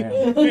idea where I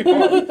am.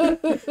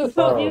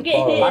 So if you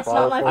get hit, it's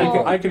not my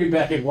fault. I could be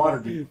back in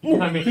Waterdeep.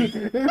 I mean,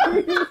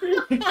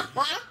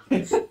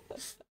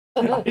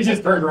 he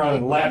just turned around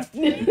and left.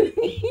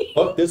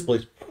 Fuck this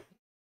place.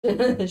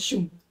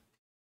 Shoom.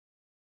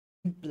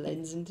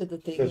 Blends into the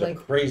thing There's a like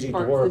crazy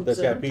parts dwarf that's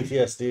got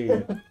themselves.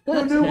 PTSD.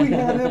 I knew we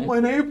had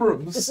M1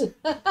 Abrams.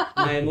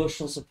 My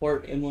emotional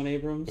support, M1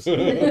 Abrams.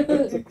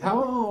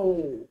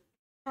 How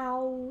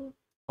How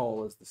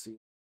tall is the sea?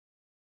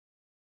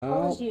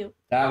 old was you?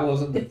 That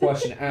wasn't the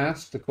question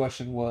asked. The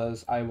question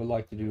was, I would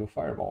like to do a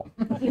fireball.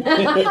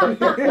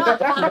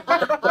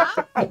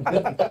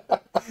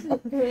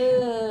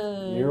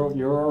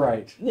 You're all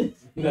right.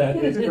 That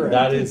is correct.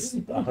 That is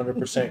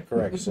 100%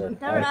 correct, sir.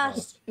 Never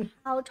asked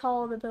how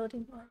tall the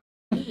building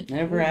was.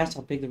 Never asked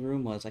how big the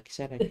room was. Like I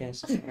said, I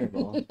cast a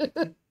fireball.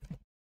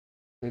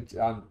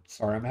 I'm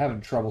sorry, I'm having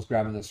troubles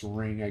grabbing this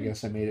ring. I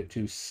guess I made it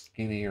too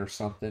skinny or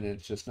something.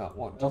 It's just not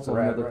wanting to Also,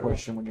 grab another right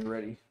question when you're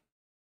ready.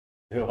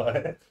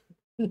 What?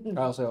 I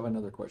also have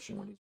another question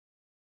when he's.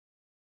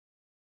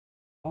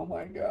 Oh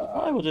my god.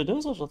 Why would you do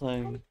such a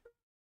thing?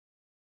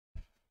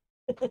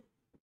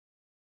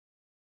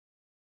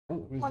 Oh,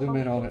 let me zoom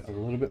in on it a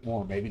little bit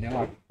more. Maybe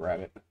now I can grab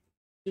it.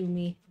 Do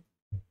me.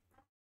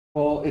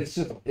 Well, it's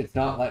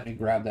not letting me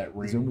grab that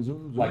ring Zoom,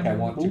 zoom, like I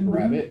want to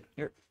grab it.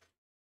 Here.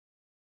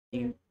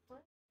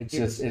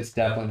 It's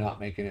definitely not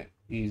making it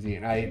easy,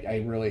 and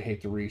I really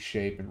hate to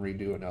reshape and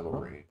redo another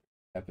ring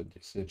type of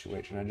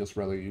situation. I just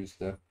rather use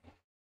the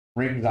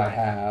rings I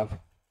have.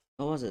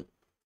 What was it?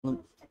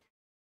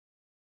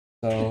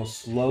 So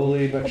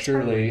slowly but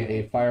surely,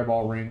 a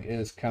fireball ring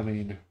is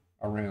coming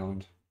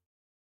around.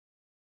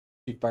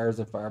 She fires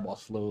a fireball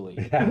slowly.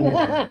 It's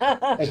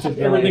a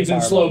Everything's in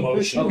fireball. slow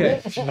motion.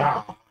 Okay.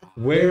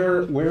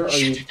 Where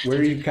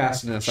are you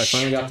casting this? I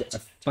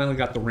finally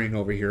got the ring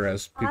over here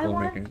as people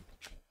are making.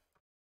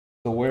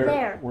 So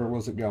There. where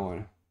was it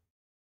going?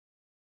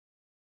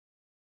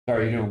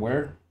 Sorry, you doing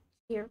where?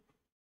 Here.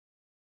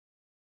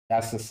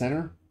 That's the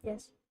center?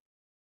 Yes.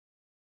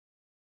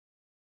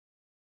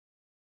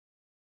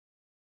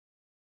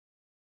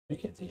 You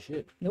can't see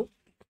shit.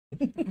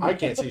 I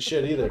can't see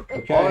shit either.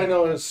 Okay. All I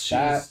know is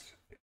she's...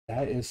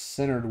 That is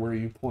centered where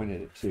you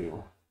pointed it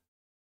to.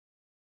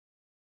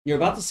 You're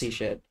about to see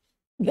shit.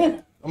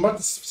 I'm about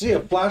to see a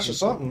flash of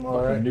something.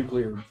 All right.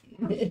 Nuclear,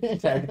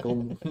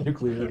 tactical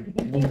nuclear.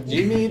 Do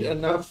you need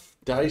enough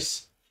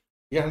dice?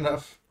 You got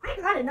enough? I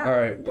got enough. All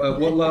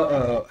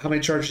right. How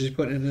many charges you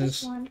put in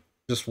this? One.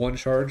 Just one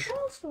charge?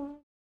 Just one.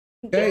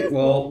 Okay,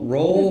 well,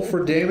 roll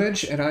for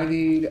damage, and I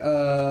need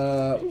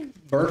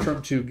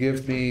Bertram to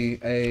give me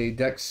a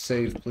dex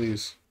save,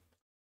 please.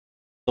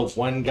 The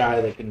one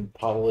guy that can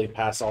probably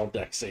pass all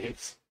deck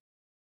saves.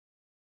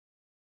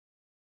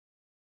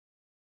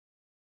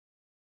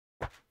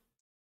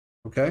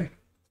 Okay.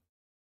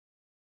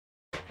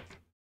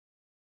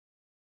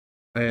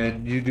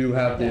 And you do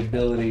have the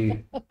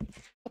ability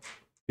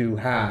to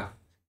half,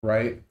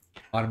 right?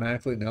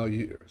 Automatically? No,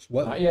 you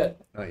what? Not yet.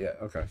 Not yet.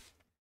 Okay.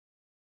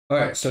 All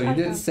right. So you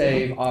did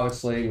save,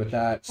 obviously, with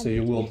that. So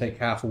you will take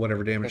half of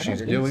whatever damage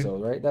she's I think doing. So,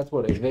 right? That's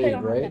what I evade, don't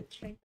have right? that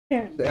strength. I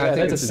Yeah,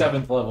 think that's a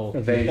 7th level.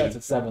 Evasion. That's a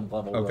 7th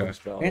level Okay. rogue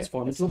spell.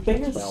 Transform into a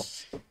penis.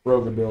 Spell.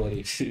 Rogue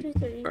ability. 2,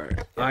 3. All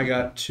right. I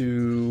got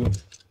to.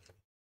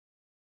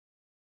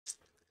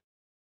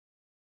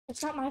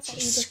 It's not my fault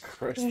Jesus either.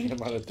 Christ, the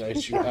amount of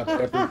dice you have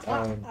every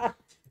time. I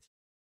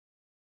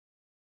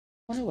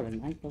wonder what a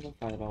 9th level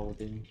fireball will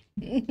do.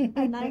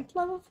 A 9th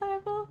level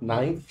fireball?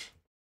 Ninth?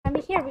 I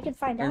mean, here, we can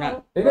find Or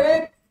out.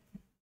 not.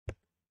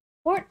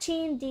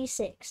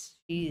 14d6.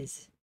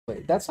 Jeez.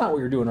 Wait, that's not what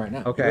you're doing right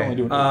now. You're Okay. only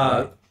doing 8,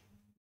 right?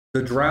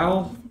 The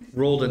Drow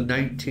rolled a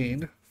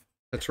 19.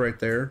 That's right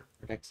there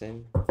Protect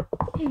save.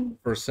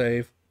 for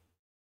save.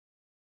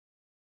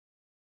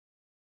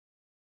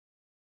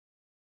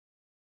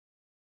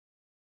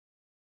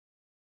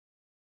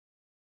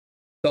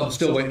 So I'm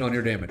still waiting on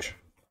your damage.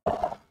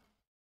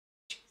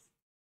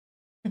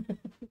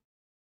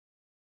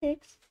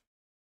 6.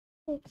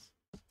 6.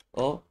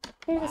 Oh,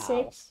 Here's a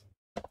 6.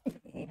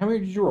 How many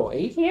did you roll?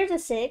 8? Here's a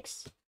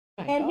 6.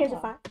 And here's a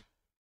 5.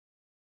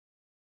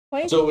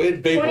 20, So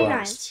it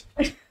vaporized.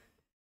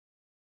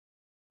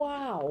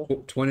 Wow.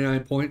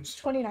 29 points.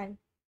 29.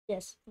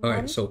 Yes. All 1,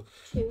 right, so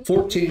 2,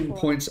 14 4.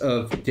 points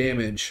of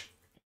damage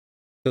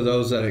to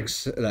those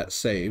that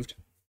saved.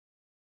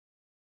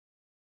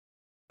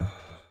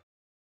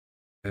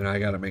 And I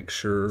got to make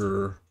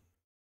sure.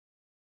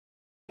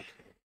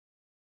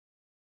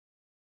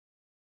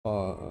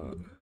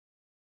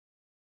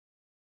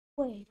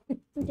 Wait.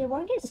 Did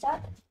one get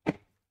stuck?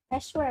 I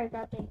swear I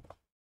grabbed it.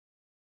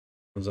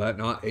 Was that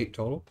not 8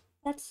 total?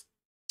 That's.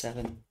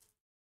 7.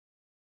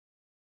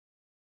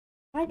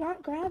 I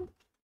not grab?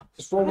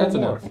 Just roll That's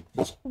one more.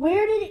 enough.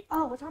 Where did it?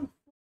 Oh, it's on.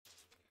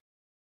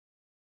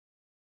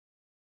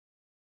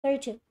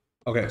 32.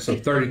 Okay, so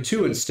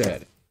 32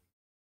 instead.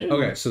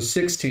 Okay, so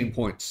 16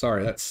 points.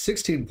 Sorry, that's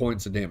 16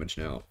 points of damage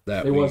now.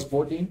 It was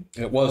 14?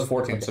 It was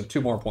 14, so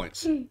 2 more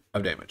points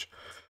of damage.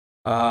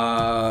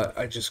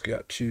 I just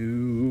got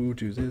to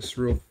do this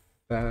real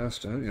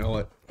fast. You know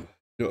what?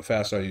 Do it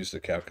fast. I'll use the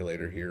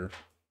calculator here.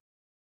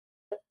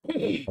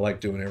 I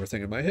like doing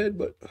everything in my head,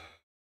 but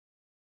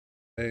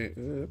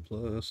 8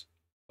 plus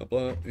blah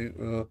blah.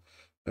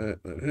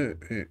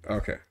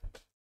 Okay.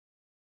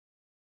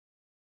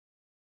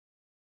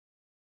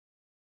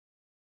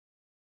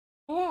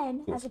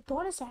 And as a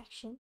bonus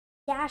action,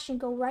 dash and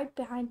go right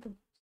behind them.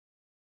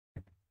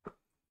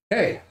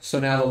 Okay, so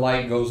now the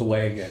light goes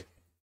away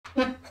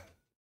again.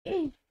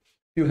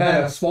 You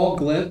had a small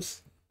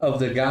glimpse of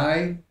the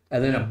guy,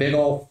 and then a big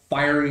old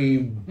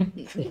fiery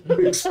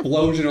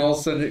explosion all of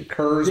a sudden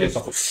occurs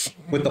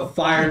with the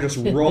fire just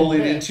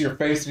rolling into your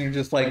face, and you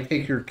just like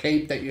take your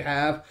cape that you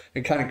have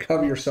and kind of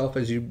cover yourself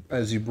as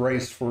you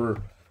brace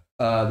for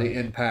the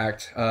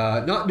impact.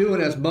 Not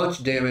doing as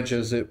much damage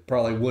as it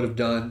probably would have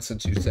done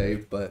since you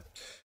saved, but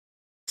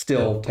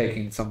still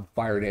taking some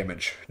fire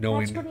damage,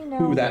 knowing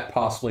who that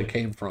possibly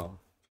came from.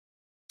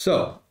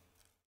 So,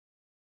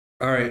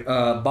 all right,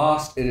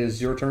 Bahst, it is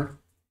your turn.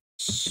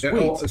 Sweet.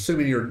 Oh,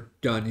 assuming you're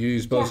done, you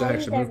use both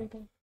action move.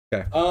 Everything.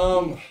 Okay.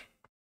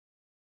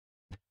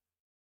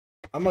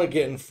 I'm gonna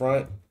get in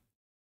front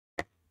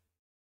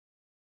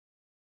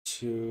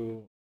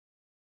to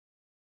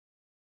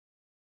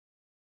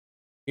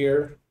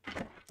here.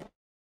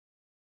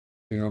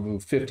 You're gonna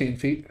move 15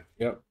 feet.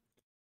 Yep.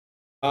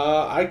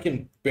 I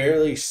can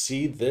barely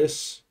see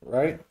this,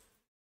 right?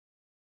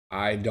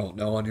 I don't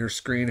know on your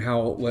screen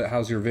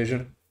how's your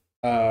vision.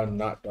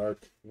 Not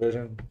dark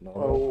vision. No.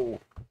 Oh,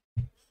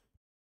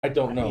 I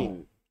don't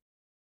know.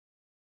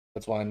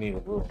 That's why I need a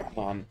rule.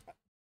 on.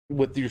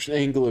 With your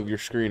angle of your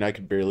screen, I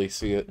could barely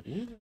see it.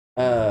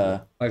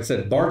 Like I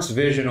said, Bart's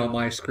vision on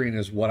my screen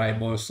is what I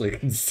mostly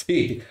can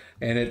see,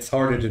 and it's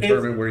hard to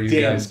determine where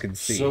you guys can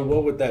see. So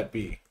what would that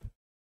be?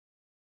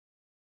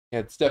 Yeah,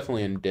 it's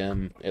definitely in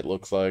dim, it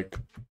looks like.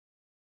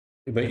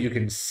 But you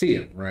can see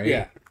him, right?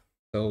 Yeah.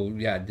 So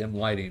yeah, dim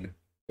lighting.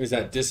 Is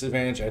that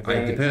disadvantage? It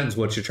depends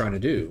what you're trying to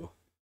do.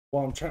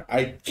 Well, I'm trying.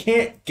 I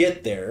can't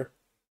get there.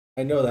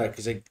 I know that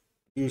because I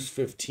used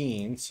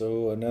 15.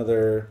 So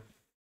another.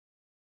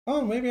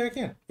 Oh, maybe I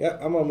can. Yeah,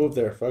 I'm gonna move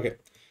there. Fuck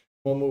it.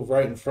 I'm gonna move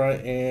right in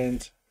front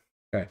and.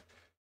 Okay.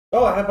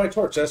 Oh, I have my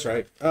torch. That's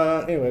right.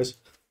 Anyways,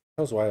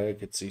 that was why I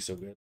could see so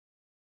good.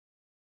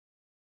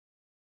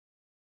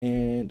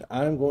 And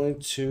I'm going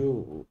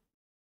to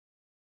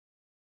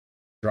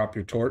Drop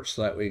your torch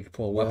so that way you can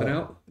pull a weapon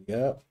out.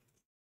 Yep.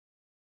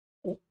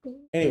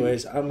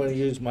 Anyways, I'm going to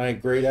use my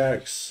great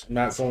axe. I'm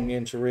not going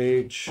into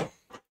rage.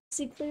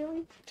 See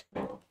clearly?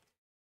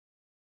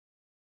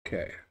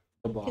 Okay.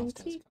 The boss.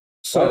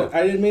 So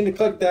I didn't mean to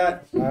click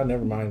that.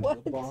 Never mind.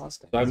 The boss.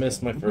 So I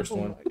missed my first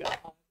one.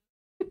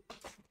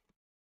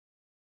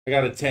 I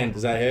got a 10.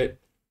 Does that hit?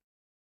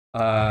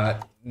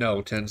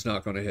 No, 10's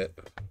not going to hit.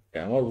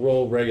 Yeah, I'm going to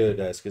roll regular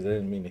dice because I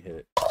didn't mean to hit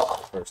it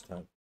the first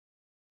time.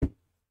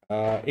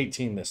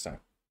 18 this time.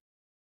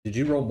 Did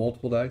you roll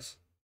multiple dice?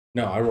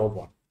 No, I rolled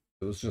one.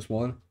 It was just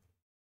one?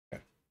 I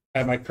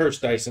have my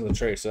cursed dice in the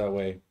tray so that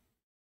way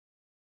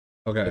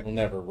Okay. it'll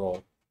never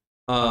roll.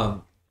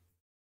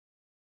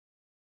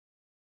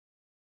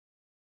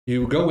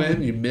 You go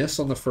in, you miss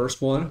on the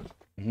first one.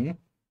 Mm-hmm.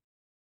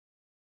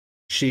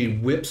 She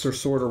whips her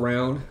sword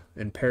around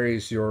and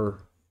parries your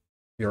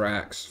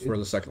axe for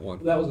the second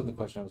one. That wasn't the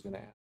question I was going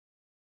to ask.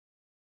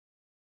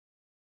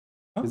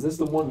 Is this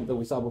the one that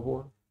we saw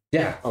before?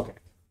 Yeah, Okay.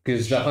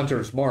 because the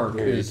hunter's mark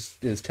is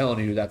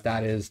telling you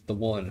that is the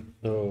one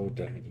So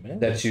did I miss?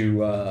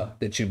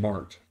 that you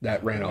marked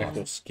that ran off.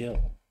 Active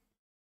skill.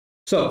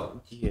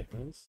 So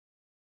Yes.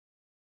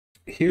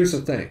 here's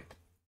the thing: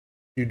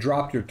 you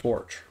drop your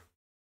torch,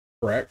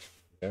 correct?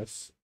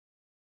 Yes.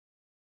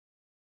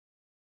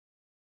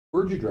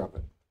 Where'd you drop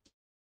it?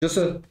 Just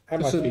a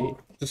At my feet.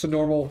 just a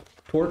normal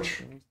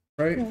torch,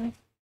 right? Yeah.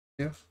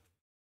 Yeah.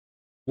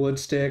 Wood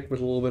stick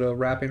with a little bit of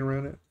wrapping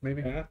around it,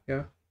 maybe. Yeah.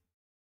 Yeah.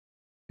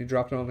 You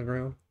dropped it on the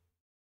ground.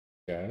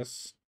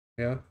 Yes.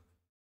 Yeah.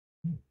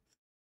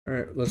 All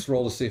right, let's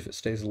roll to see if it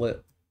stays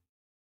lit.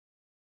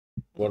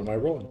 What am I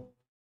rolling?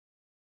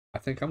 I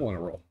think I'm going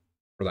to roll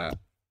for that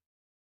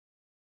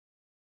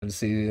and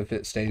see if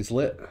it stays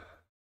lit.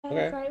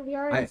 Okay. Right, we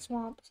are in the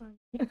swamp. So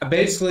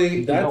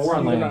Basically, That's we're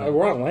on land.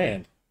 We're on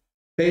land.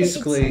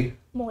 basically,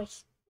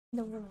 moist.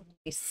 The world.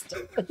 Moist.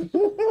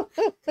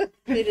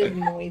 It is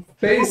moist.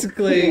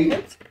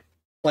 basically,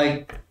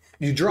 like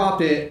you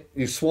dropped it,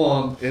 you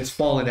swung, it's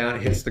falling down,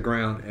 it hits the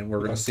ground, and we're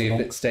going to see if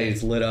it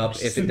stays lit up.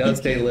 If it does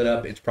stay lit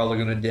up, it's probably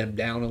going to dim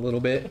down a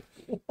little bit,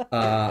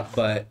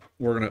 but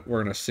we're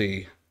gonna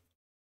see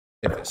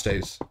if it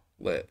stays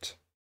lit.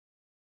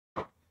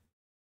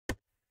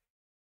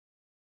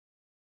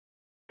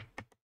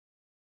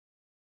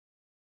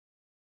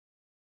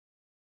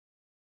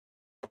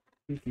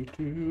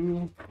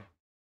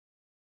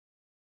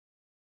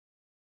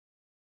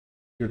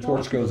 Your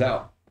torch goes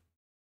out.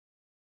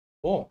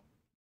 Cool.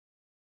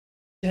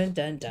 Dun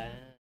dun dun.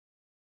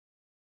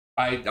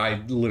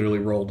 I literally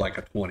rolled like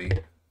a 20.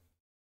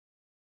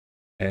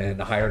 And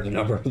the higher the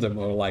number, the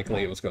more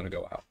likely it was going to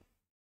go out.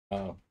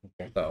 Oh,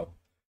 okay. So,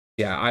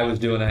 yeah, I was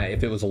doing that.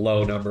 If it was a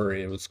low number,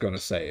 it was going to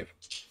save.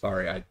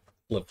 Sorry, I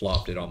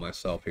flip-flopped it on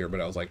myself here,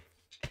 but I was like,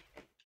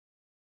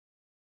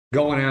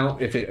 going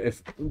out,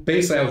 if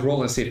basically I was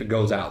rolling to see if it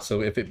goes out.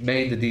 So if it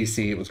made the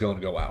DC, it was going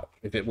to go out.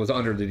 If it was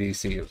under the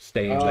DC, it was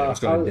staying, but it was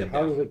going to dim How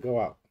down. does it go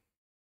out?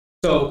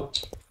 So,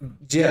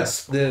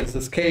 yes,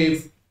 this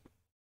cave,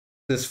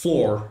 this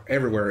floor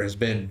everywhere has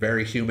been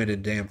very humid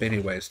and damp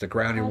anyways. The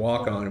ground you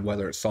walk on, and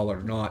whether it's solid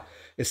or not,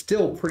 is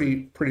still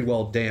pretty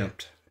well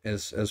damped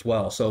as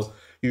well. So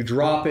you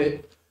drop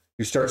it,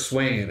 you start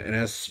swinging, and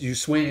as you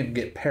swing and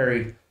get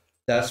parried,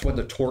 that's when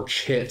the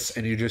torch hits,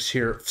 and you just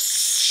hear it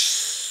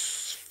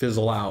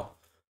fizzle out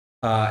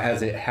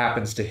as it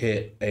happens to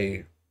hit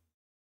a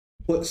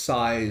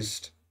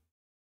foot-sized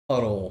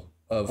puddle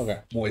of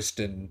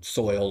moistened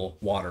soil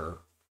water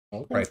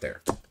right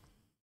there.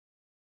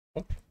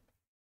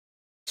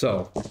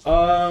 So,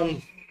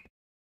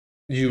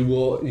 you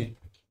will.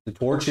 The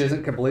torch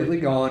isn't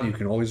completely gone. You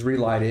can always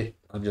relight it.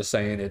 I'm just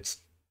saying it's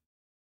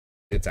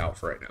out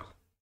for right now.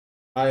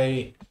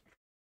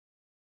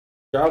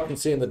 Drow can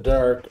see in the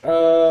dark.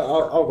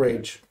 I'll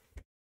rage.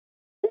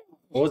 I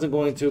wasn't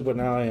going to, but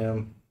now I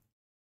am.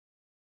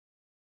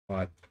 Well,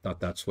 I thought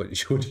that's what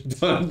you would have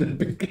done to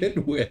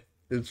begin with.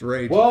 It's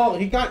rage. Well,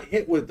 he got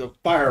hit with the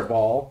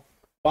fireball.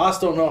 Boss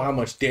don't know how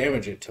much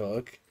damage it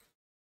took.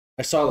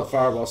 I saw the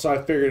fireball, so I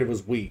figured it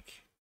was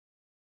weak.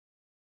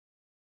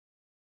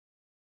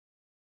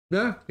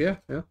 Yeah.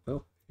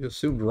 Well, you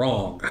assumed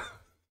wrong.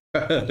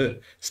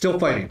 Still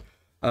fighting.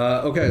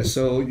 Okay,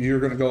 so you're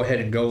going to go ahead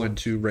and go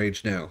into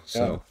rage now.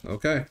 So,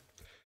 okay.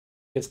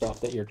 Pissed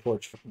off that your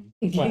torch.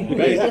 God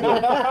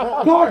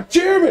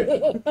damn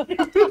it!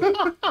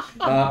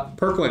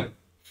 Perklin.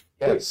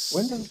 Yes.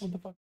 When does what the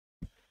fuck?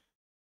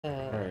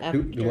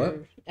 Do what?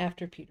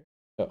 After Peter.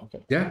 Oh,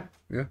 okay. Yeah.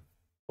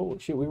 Holy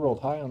shit, we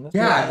rolled high on this.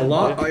 Yeah,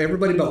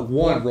 everybody but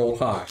one rolled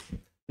high.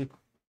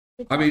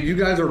 I mean, you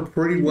guys are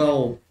pretty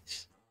well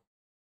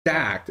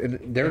stacked,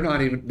 and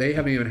they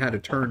haven't even had a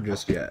turn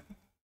just yet.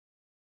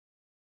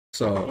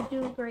 So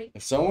You're doing great.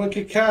 If someone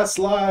could cast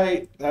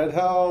light, that'd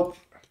help.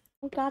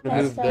 We got that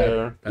Move stuff.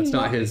 there. that's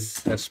not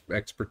his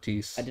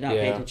expertise. I did not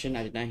pay Yeah. attention.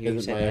 I did not hear you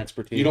Isn't say my that.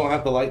 expertise. You don't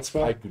have the light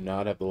spell? I do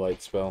not have the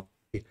light spell.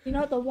 You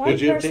know, the one Could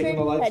you have person taken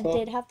the light that spell?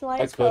 did have the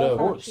light I spell could've. is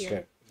not Horse.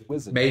 here.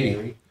 Wizard.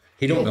 Maybe.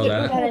 He don't know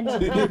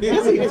that.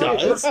 Yes, he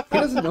does. He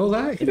doesn't know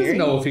that. He doesn't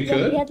know if he Yeah,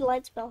 he could. had the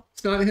light spell.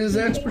 It's not his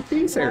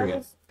expertise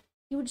area.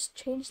 You would just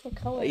change the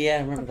color. Yeah,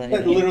 I remember that.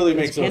 That literally It's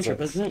makes no cantrip,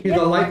 sense. isn't it? He's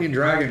a lightning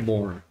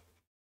dragonborn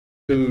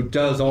who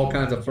does all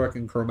kinds of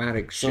fucking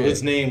chromatic So shit.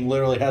 his name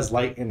literally has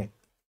light in it.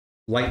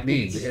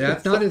 Lightning.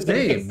 That's not his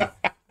name.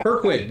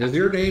 Perquid, does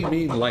your name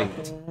mean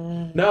light?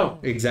 No,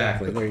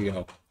 Exactly. There you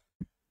go.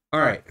 All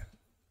right.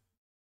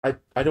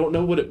 I don't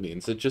know what it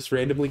means. It just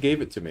randomly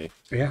gave it to me.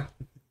 Yeah.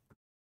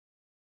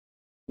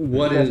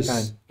 What Best is?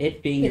 kind.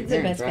 It being your It's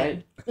the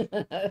parents, best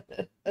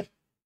right?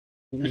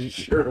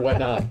 Sure, why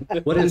not?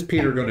 What is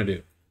Peter going to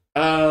do?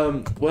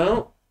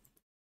 Well,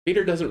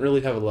 Peter doesn't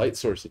really have a light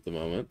source at the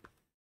moment,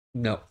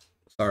 No.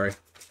 Sorry.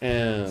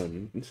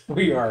 and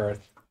We are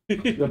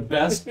the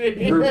best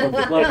group of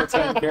level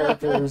 10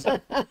 characters.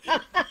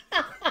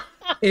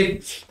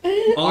 If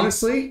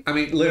honestly, I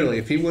mean, literally,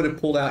 if he would have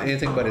pulled out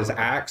anything but his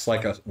axe,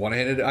 like a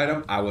one-handed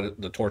item,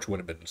 the torch would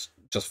have been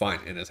just fine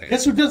in his hand.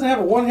 Guess who doesn't have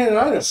a one-handed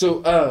item?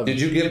 so Did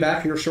you give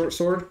back your short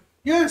sword?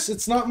 Yes,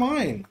 it's not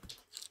mine.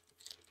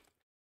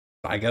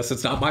 I guess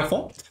it's not my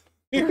fault.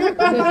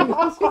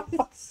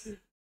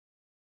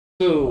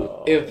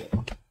 so if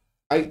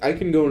I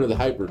can go into the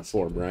hybrid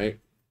form, right?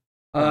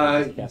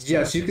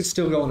 Yes, you could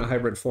still go in a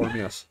hybrid form.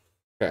 Yes,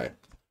 Okay,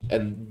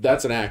 and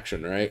that's an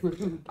action, right?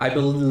 I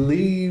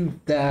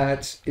believe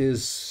that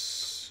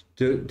is.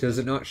 Does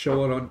it not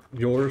show it on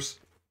yours?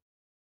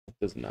 It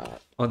does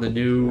not. On the Let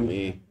new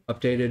me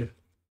updated?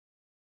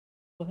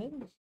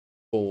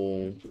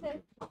 pull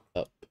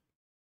up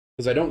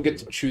because I don't get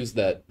to choose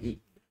that.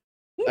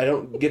 I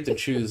don't get to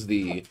choose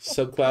the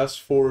subclass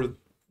for the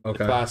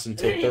Okay. class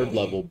until 3rd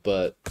level,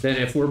 but Then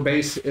if we're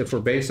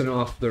basing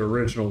off the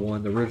original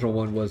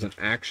one was an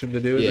action to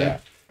do it. yeah.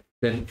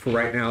 Then for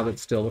right now, that's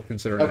still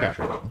considered an Okay.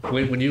 action.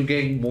 When you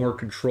gain more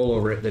control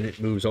over it, then it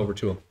moves over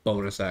to a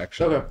bonus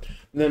action. Okay.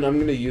 Then I'm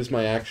going to use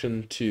my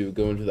action to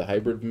go into the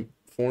hybrid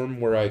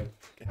form where I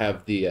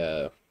have the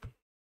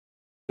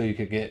So you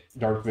could get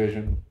dark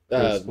vision.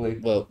 Basically.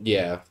 well,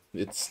 yeah,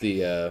 it's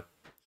the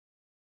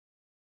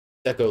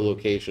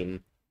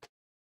echolocation,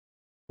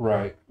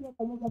 Right.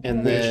 and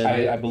Which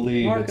then I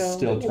believe Marco. it's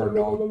still turned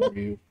on for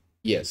you.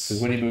 yes,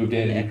 Because when he moved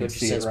in, you Yeah, could which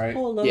see it, says right?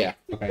 polo. yeah,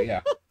 Okay,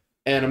 yeah.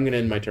 and I'm going to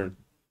end my turn.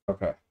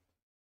 Okay.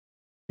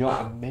 You know,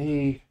 I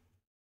may.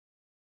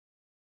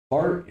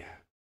 Bart,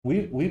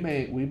 we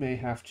may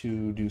have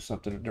to do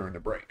something during the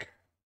break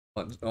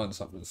on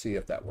something to see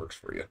if that works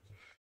for you.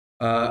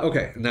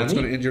 Okay, and that's For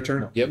me? going to end your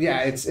turn. Yep.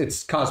 Yeah,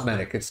 it's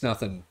cosmetic. It's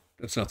nothing.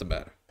 It's nothing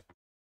bad.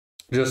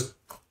 Just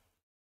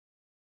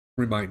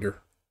reminder.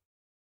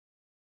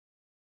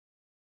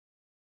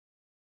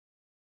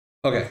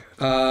 Okay,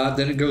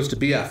 then it goes to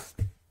BF.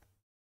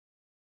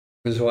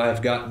 This is who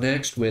I've got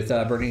next with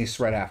Bernnice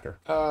right after.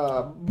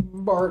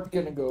 Bart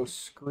gonna go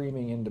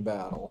screaming into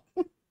battle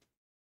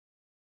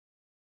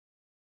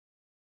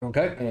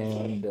Okay.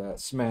 and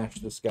smash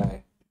this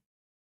guy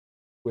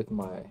with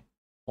my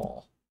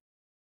maul.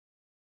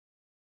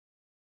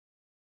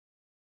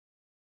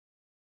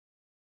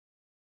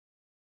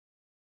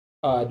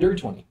 Dirty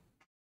 20.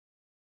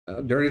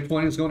 Dirty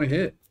 20 is going to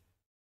hit.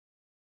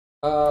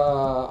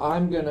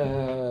 I'm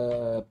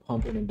gonna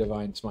pump in a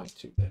divine smite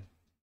too. Then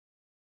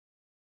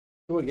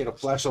You want to get a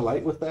flash of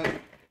light with that?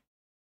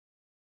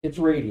 it's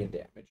radiant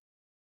damage.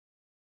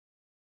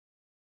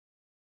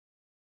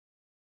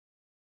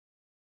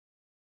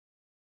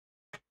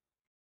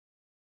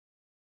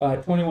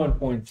 21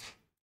 points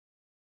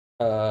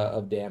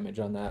of damage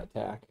on that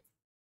attack,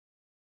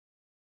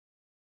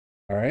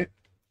 All right.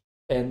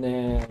 and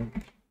then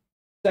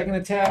second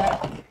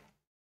attack.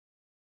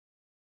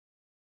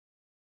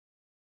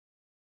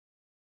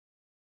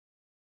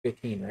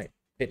 15, right?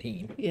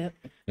 15. Yep.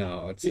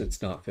 No,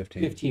 it's not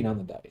 15. 15 on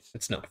the dice.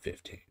 It's not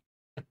 15.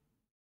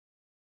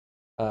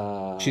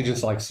 Uh, She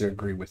just likes to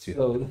agree with you.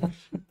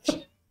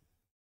 So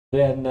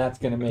then that's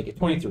gonna make it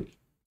 23.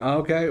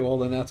 Okay, well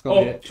then that's gonna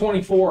Oh, hit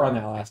 24 on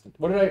that last.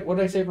 What did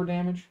I say for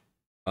damage?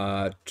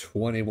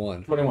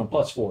 21. 21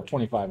 plus 4,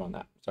 25 on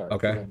that. Sorry.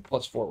 Okay.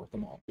 Plus 4 with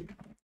them all.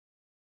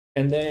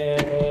 And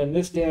then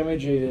this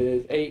damage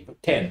is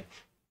 8, 10.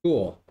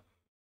 Cool.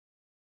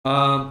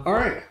 All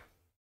right.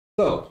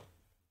 So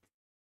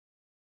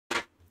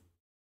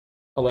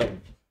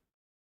 11.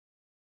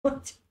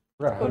 What?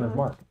 Right, 100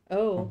 mark.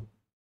 Oh.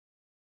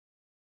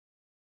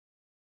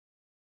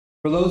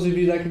 for those of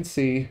you that can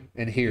see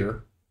and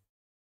hear,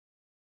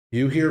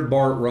 you hear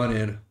Bart run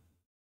in.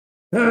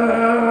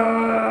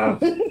 Boom!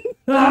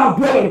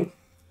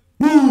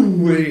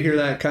 When you hear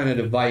that kind of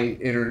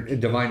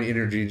divine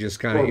energy just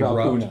kind of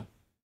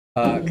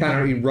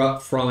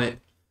erupt from it.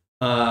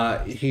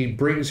 He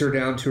brings her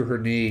down to her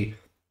knee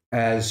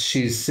as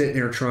she's sitting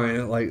there trying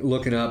to, like,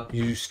 looking up.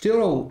 You still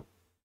don't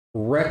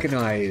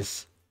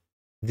recognize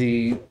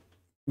the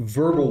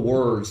verbal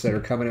words that are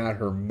coming out of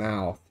her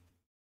mouth.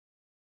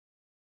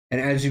 And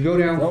as you go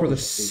down for the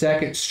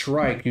second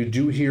strike, you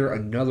do hear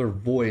another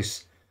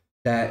voice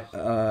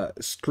that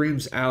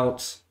screams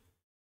out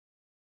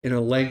in a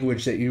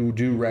language that you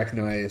do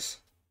recognize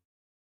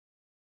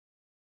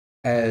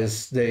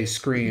as they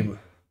scream,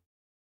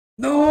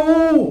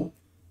 "No!"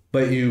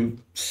 But you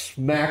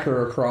smack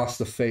her across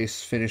the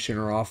face, finishing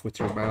her off with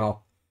your mouth.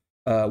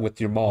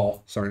 With your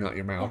maul. Sorry, not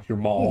your mouth. Your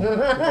maul.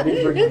 I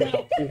didn't bring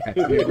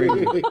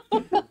it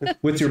out.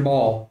 With your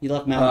maul. You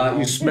left Mount.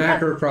 You smack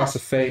her across the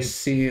face,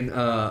 seeing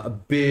a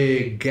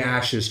big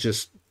gashes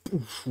just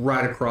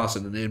right across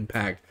it, an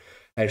impact,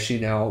 as she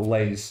now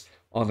lays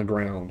on the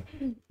ground,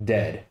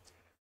 dead.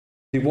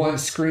 The one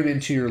screaming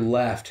to your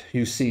left,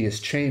 you see, is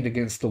chained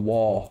against the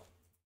wall.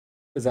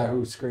 Is that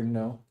who screamed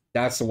no?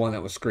 That's the one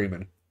that was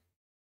screaming.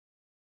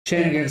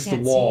 Chained against the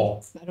Can't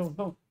wall. see. I don't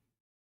know.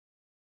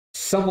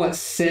 Somewhat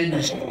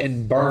singed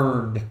and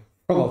burned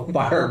from a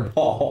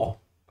fireball.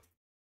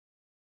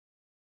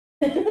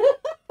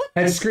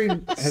 Has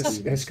screamed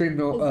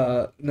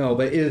no,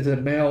 but it is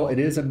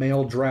a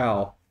male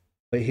drow,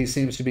 but he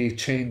seems to be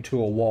chained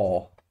to a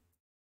wall.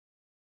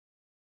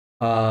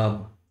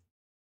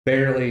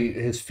 Barely,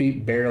 his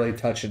feet barely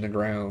touching the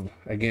ground.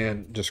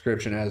 Again,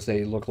 description as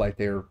they look like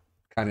they're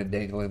kind of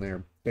dangling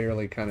there,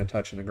 barely kind of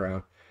touching the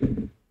ground.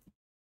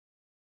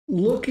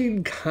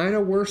 Looking kind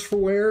of worse for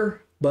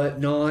wear, but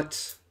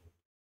not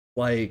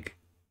like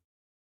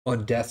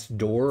on death's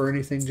door or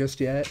anything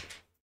just yet.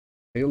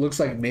 It looks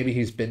like maybe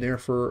he's been there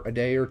for a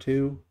day or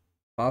two,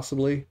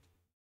 possibly.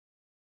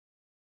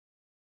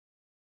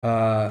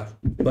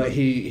 But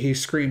he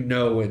screamed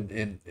no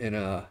in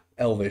a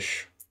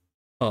elvish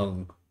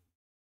tongue.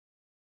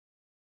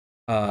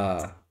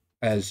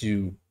 As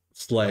you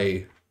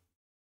slay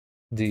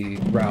the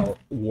Drow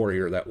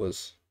warrior that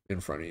was in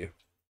front of you.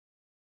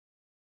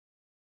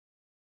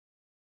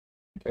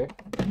 Okay.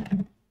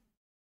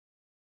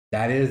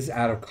 That is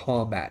out of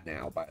combat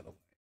now, by the way.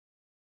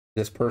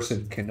 This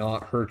person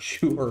cannot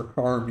hurt you or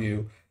harm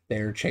you. They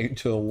are chained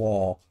to a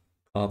wall.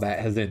 Combat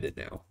has ended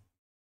now.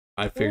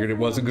 I figured it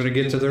wasn't going to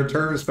get to their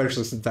turn,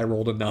 especially since I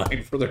rolled a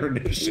 9 for their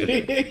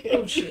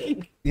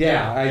initiative.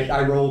 Yeah,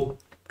 I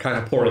rolled kind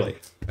of poorly.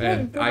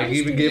 And I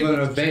even gave them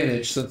an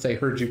advantage since they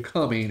heard you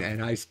coming,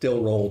 and I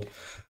still rolled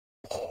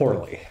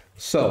poorly.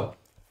 So,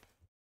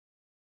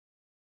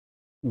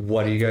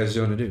 what are you guys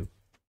going to do?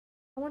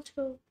 I want to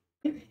go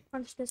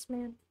punch this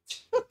man.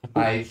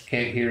 I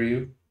can't hear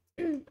you.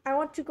 I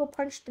want to go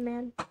punch the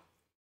man.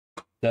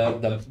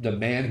 The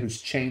man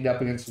who's chained up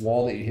against the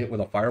wall that you hit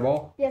with a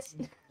fireball? Yes.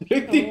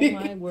 Oh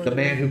my word. The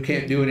man who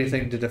can't do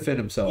anything to defend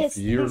himself. Yes,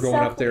 You're going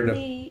up there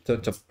exactly.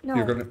 to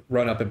you're going to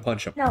run up and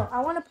punch him. No,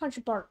 I want to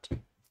punch Bart.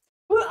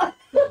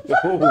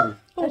 Oh,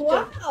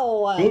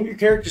 Wow. move your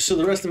character so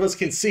the rest of us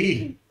can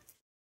see.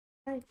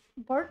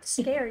 Bart's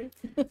scary.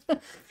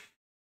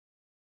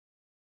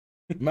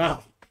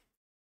 Mouth.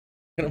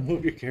 Gonna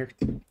move your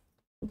character.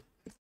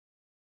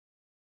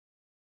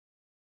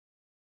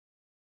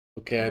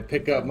 Okay, I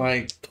pick up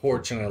my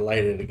torch and I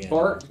light it again.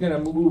 Bart's gonna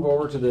move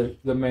over to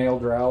the male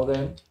drow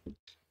then,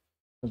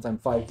 since I'm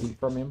 5 feet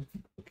from him,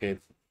 Okay.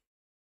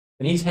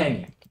 and he's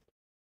hanging,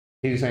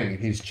 He's hanging.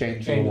 He's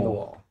chained to the chained to the wall.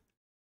 wall.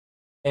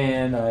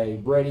 And I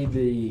readied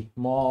the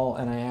maul,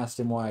 and I asked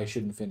him why I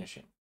shouldn't finish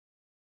him.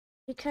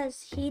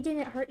 Because he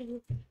didn't hurt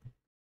you.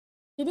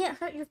 He didn't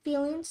hurt your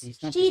feelings.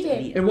 He's not She just did.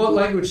 idiot. In what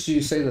language do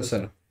you say this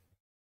in?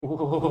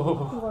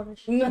 Whoa.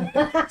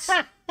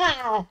 Dwarvish.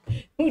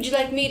 Would you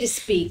like me to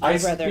speak, I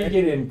brother? speak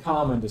it in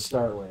common to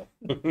start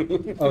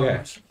with.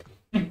 Okay.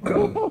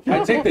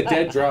 I take the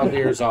dead drow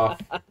ears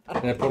off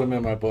and I put them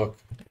in my book.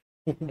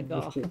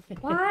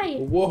 Why?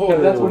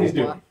 Whoa. That's what he's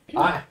doing.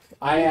 I asked.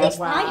 I have the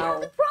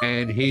problem.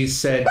 And he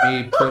said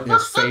me putting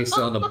his face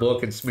on the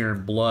book and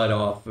smearing blood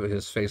off of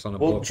his face on the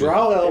Well, book.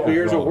 drow elf Yeah,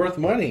 ears are wrong. worth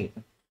money.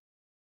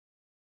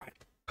 I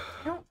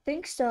don't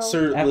think so.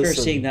 Sir, After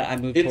listen, seeing that, I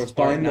moved it's towards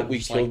fine Barton. that I'm we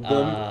just killed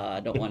them, I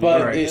don't want but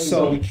to. Right, it,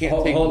 so we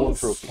can't take hold, more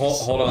trophies.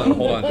 hold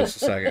on just a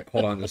second.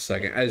 Hold on just a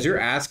second. As you're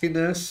asking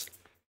this,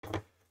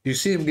 you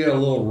see him get a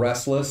little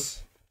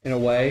restless in a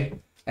way,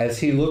 as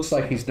he looks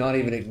like he's not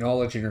even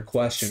acknowledging your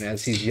question,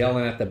 as he's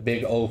yelling at the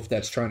big oaf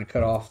that's trying to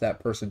cut off that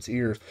person's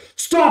ears.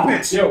 Stop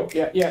it! Yo,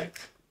 yeah.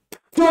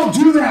 Don't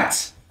do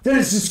that! That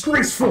is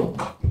disgraceful!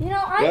 You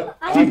know, Yep,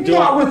 I I'm doing-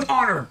 Not with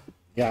honor!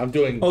 Yeah, I'm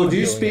doing. Oh, I'm do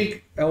you doing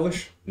speak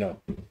Elvish? it. No.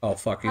 Oh,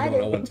 fuck, you I don't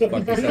know do. what the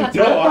fuck you said.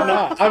 No, I'm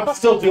not. I'm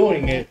still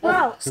doing it.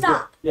 Bro,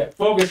 stop. Yeah,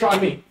 focus on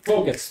me.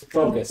 Focus.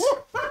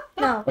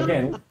 No.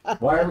 Again,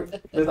 why are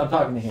we... I'm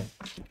talking to him.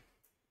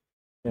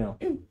 You know,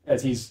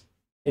 as he's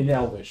in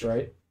Elvish,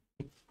 right?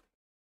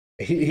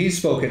 He's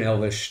spoken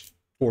Elvish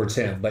towards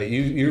him, but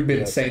you've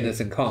been saying this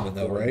in common,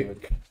 though, right?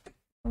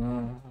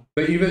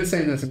 But you've been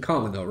saying this in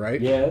common, though,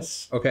 right?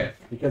 Yes, Okay.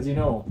 because you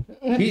know.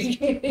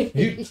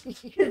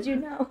 Because you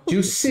know.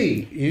 You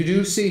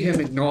do see him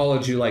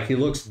acknowledge you, like he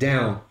looks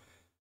down,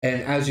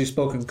 and as you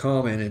spoke in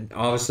common, and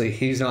obviously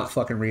he's not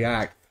fucking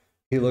react.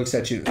 He looks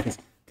at you and says,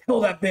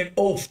 "Tell that big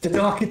oaf to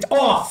knock it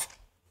off."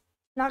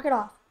 Knock it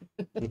off.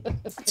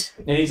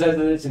 And he says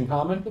that it's in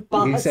common.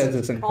 He says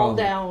it's in Calm common.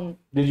 down.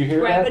 Did you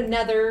hear Grab that?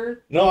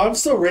 another. No, I'm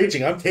still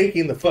raging. I'm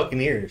taking the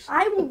fucking ears.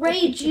 I will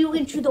rage you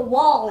into the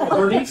wall.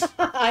 Bernice?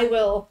 I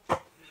will.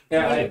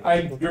 Yeah,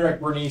 I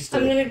direct Bernice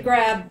I'm to.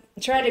 gonna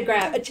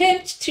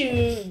attempt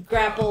to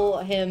grapple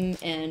him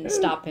and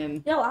stop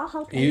him. Yo, I'll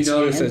help You you.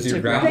 notice as you're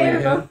grappling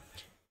Bear him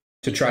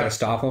to try to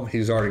stop him,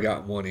 he's already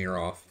got one ear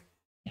off.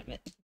 Damn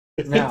it.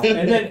 Now,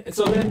 and then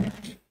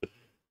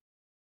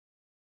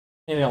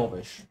in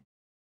Elvish.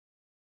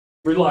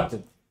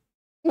 Reluctant.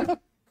 I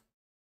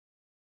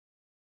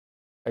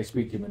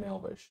speak to him in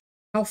Elvish.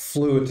 How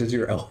fluent is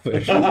your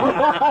Elvish?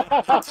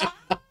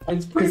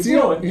 It's pretty Because you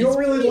fluent. don't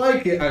really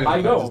like it. I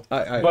know,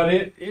 I but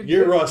it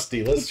You're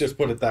rusty. Let's just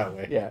put it that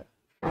way. yeah,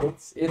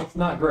 it's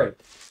not great.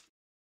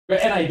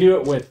 And I do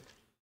it with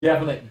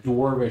definite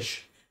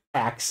dwarvish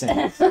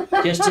accent.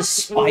 Just to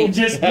spite.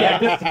 Just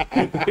yeah.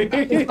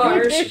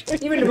 Harsh.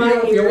 Even to You my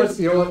know, ears.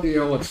 you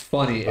know what's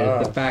funny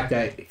is the fact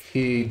that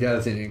he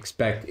doesn't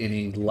expect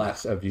any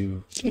less of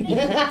you.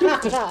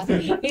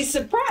 He's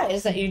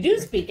surprised that you do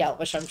speak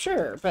Elvish, I'm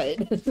sure, but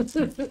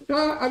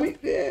I mean,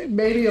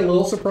 maybe a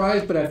little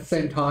surprised, but at the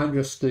same time,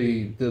 just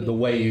the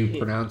way you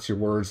pronounce your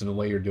words and the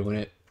way you're doing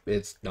it,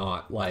 it's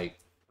not like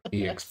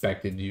he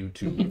expected you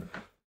to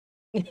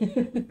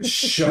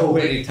show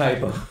any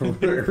type of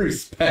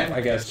respect, I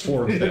guess,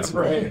 for him. That's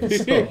right.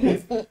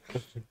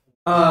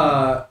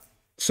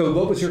 So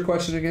what was your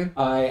question again?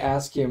 I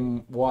ask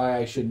him why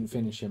I shouldn't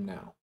finish him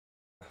now.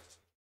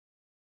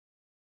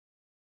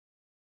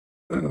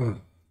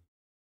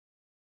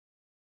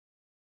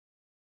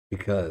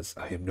 Because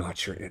I am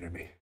not your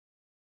enemy.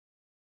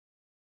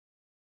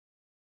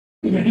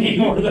 Any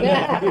more than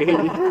that.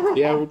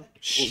 Yeah,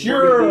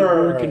 Sure.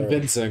 we're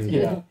convincing.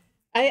 Yeah.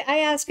 I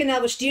ask in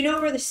Elvish, do you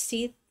know where the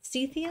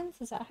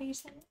Sethians? Is that how you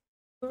say it?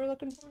 Who we're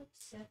looking for?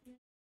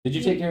 Did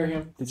you take care of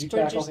him? Did you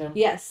tackle him?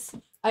 Yes.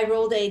 I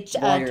rolled a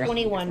While you're up on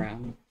the 21.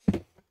 ground.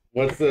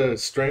 What's the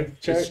strength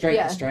check? Strength,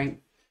 Yeah.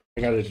 strength.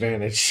 I got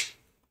advantage.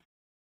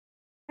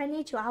 I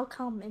need to. I'll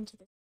come into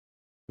the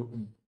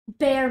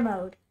bear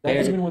mode.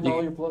 That's even with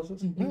all your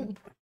pluses?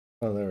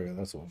 Oh, there we go.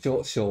 That's the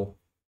one. She'll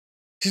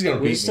She's gonna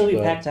Would you beat still me. be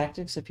but- pack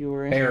tactics if you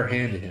were in?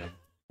 bare-handed him.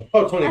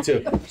 Oh,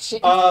 22.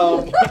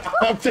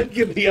 I'm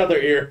thinking the other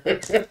ear.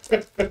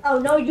 Oh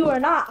no, you are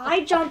not.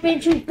 I jump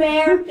into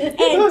bear and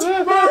tackle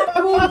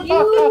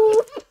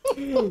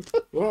you.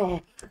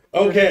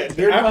 Okay,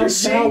 Here after comes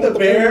seeing now the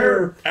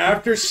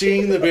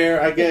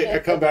bear, I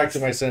come back to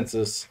my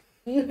senses,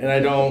 and I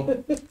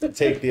don't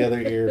take the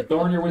other ear.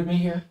 Thorn, you're with me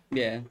here?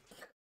 Yeah.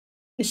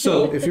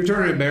 So if you're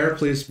turning a bear,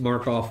 please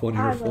mark off one of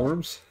I your will.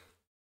 forms.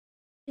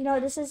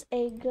 forms. This is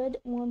a good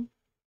one.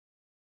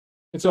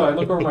 And so I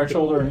look over my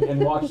shoulder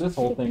and watch this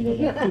whole thing go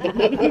down.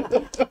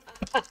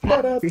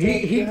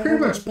 He pretty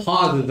much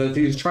pauses as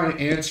he's trying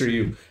to answer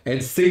you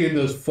and seeing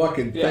this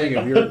fucking thing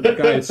of your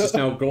guys just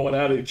now going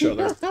at each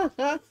other.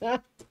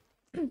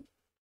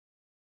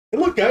 Hey,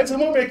 look, guys, I'm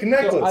gonna make a So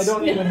necklace. I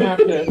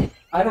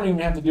don't even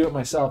have to do it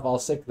myself. I'll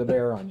sick the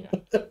bear on you.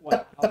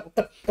 Wow.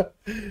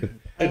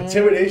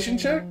 Intimidation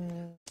check?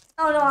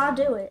 Oh no, I'll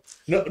do it.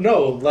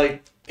 No,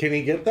 like, can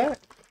he get that?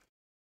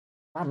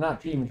 I'm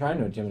not even trying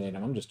to intimidate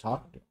him. I'm just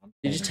talking to him.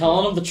 You're just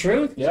telling them the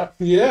truth? Yep.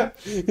 Yeah.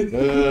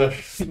 Uh,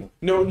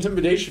 No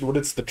intimidation when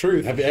it's the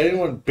truth. have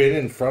anyone been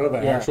in front of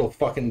an Yeah. actual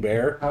fucking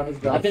bear? How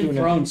does I've been Dotuna-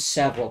 thrown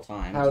several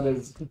times. How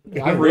does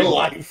In I've real ridden,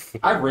 life?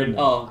 I've ridden.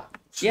 Oh,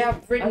 Yeah,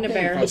 I've ridden a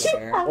bear.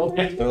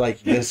 Okay. They're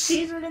like this.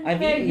 He's ridden the I've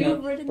bear. eaten You've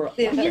them ridden. for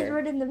He's bear.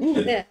 ridden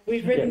the. Yeah,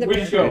 we've written the We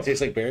bear. just go. It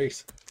tastes like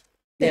berries.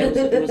 Yeah,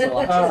 it was a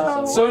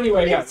lot. So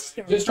anyway, guys,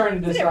 just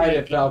trying to decide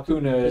if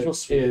Valkuna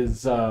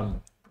is,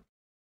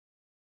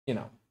 you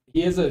know,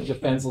 he is a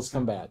defenseless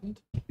combatant.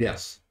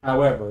 Yes.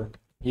 However,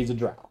 he's a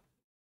drow.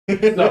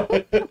 So,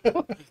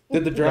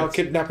 Did the drow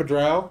kidnap a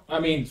drow? I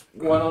mean,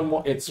 one on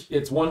one. It's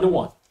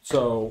 1-to-1.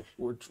 So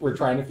we're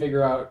trying to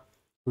figure out.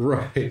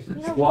 Right.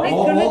 know, Well, like-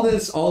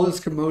 all this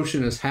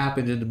commotion has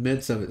happened in the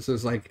midst of it. So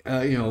it's like,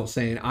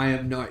 saying, "I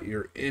am not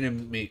your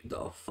enemy."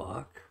 The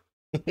fuck.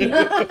 And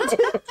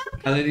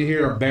then you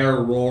hear a bear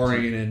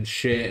roaring and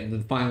shit, and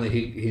then finally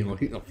he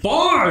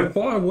fine,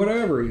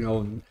 whatever,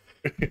 And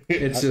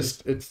it's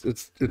just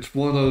it's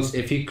one of those.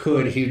 If he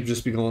could, he'd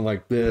just be going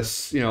like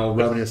this,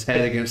 rubbing his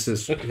head against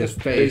his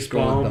face,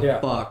 going the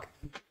fuck.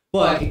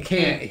 But he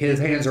can't. His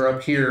hands are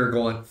up here,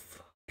 going.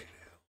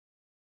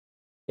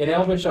 In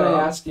Elvish,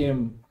 I asked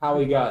him how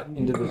he got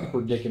into this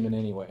predicament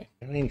anyway.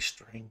 There ain't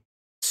string.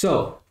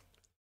 So,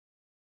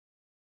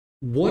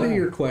 one of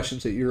your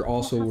questions that you're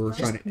also were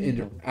trying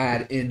to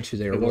add into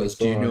there was,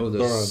 do you know the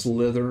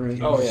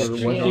Slytherin? Oh yeah, or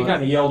he whatnot?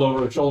 kind of yelled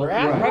over his shoulder.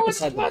 Right. Right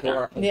beside the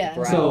door. Yeah.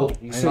 So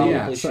Probably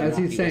so should as not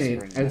he's be saying,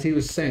 whispering as he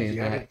was saying You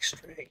got that any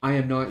string? I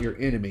am not your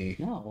enemy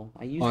No,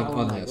 I used on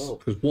all my this,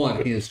 rope. because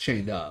one, he is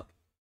chained up,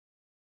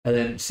 and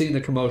then seeing the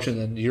commotion,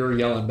 then you're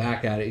yelling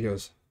back at it. He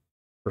goes,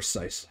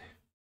 precisely.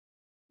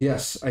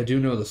 Yes, I do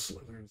know the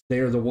Slytherins. They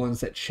are the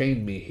ones that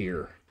chained me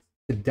here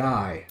to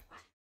die.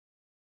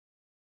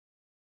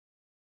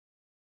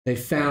 They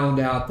found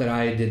out that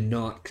I did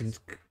not come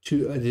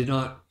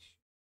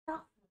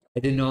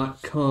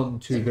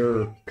to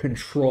their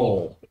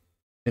control,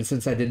 and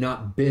since I did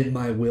not bend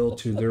my will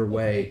to their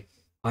way,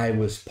 I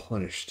was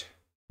punished.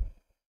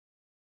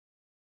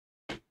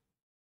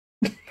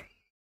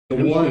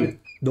 The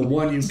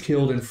one you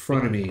killed in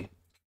front of me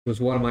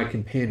was one of my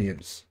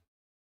companions.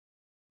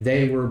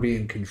 They were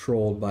being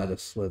controlled by the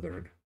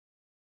Slytherin.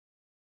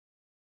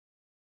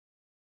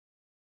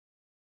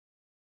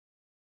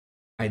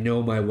 I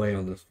know my way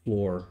on this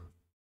floor.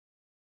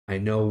 I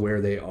know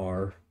where they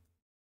are.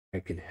 I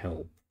can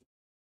help.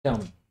 Tell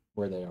me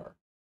where they are.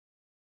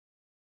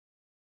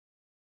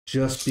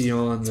 Just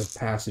beyond the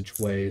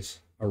passageways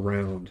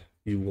around,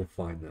 you will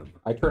find them.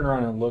 I turn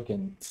around and look,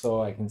 and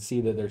so I can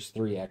see that there's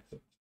 3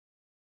 exits.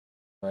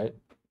 Right?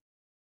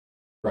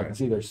 I can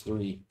see there's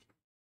 3.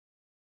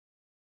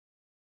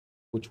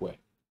 Which way?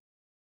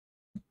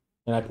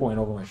 And I point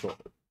over my shoulder.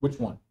 Which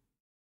one?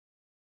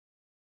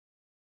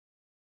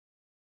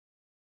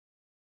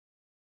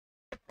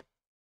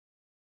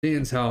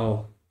 Seeing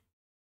how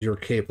you're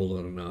capable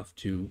enough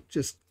to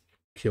just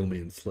kill me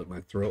and slit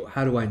my throat,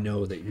 how do I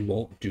know that you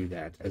won't do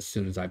that as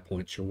soon as I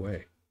point your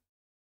way?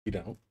 You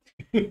don't.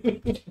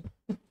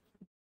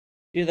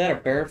 Do that or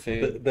bear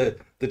food.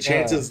 The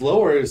chance is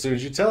lower as soon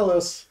as you tell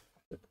us.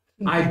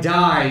 I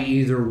die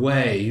either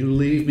way. You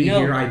leave me No.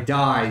 here, I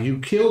die. You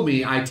kill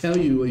me, I tell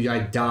you, I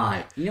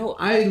die. You know,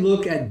 I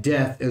look at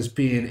death as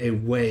being a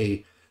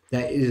way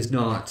that is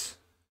not.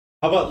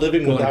 How about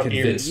living Go on, without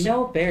convince. ears? you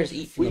know bears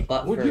eat from the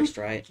butt Would you- first,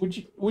 right? Would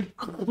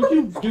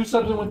you do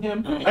something with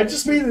him? I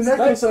just made the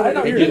necklace out I of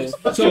know you ears.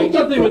 did. Do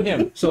something with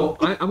him. So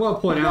I'm going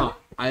to point out,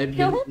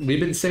 we've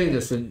been saying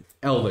this in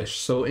Elvish,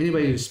 so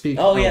anybody who speaks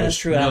Oh Elvish yeah, that's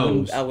true.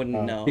 knows, I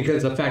wouldn't know.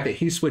 because the fact that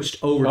he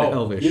switched over to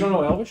Elvish. You don't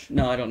know Elvish?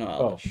 No, I don't know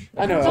Oh, Elvish.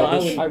 I know So I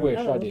Elvish. would- I wish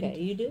Oh, I okay, didn't.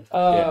 you do.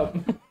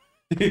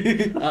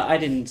 I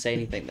didn't say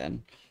anything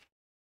then.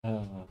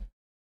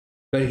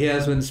 But he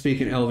has been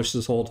speaking Elvish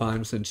this whole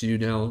time since you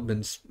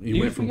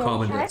went from speak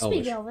common I to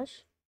speak Elvish.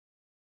 Elvish.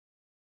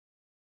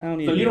 I don't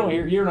So even. you don't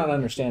hear. You're not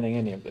understanding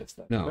any of this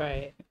then. No.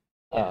 Right.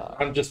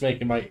 I'm just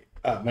making my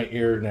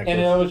ear necklace. And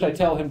in Elvish, I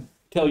tell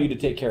you to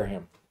take care of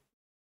him.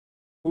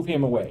 Move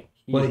him away.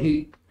 But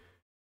A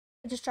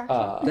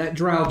distraction. that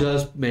drow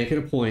does make it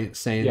a point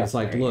saying, Yeah. it's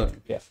like, look,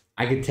 Yeah.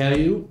 I can tell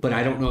you, but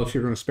I don't know if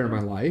you're going to spare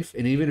my life.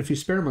 And even if you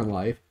spare my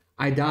life,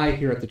 I die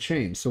here at the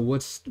chain. So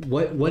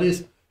what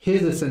is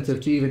his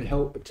incentive to even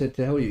help to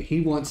tell you? He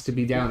wants to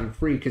be down and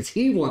free because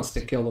he wants to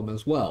kill him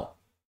as well.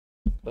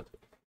 I'm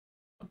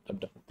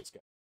done with this guy.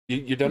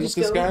 You're done with Just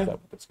this go. guy? I'm done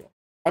with this guy.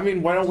 I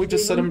mean, why don't we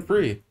just set him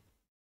free?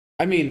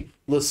 I mean,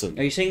 listen.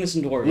 Are you saying this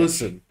in Dwarf?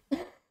 Listen.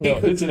 No,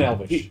 it's an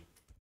Elvish.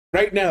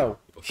 Right now,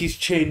 he's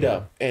chained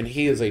up, and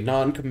he is a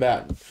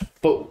non-combatant.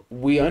 But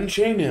we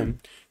unchain him.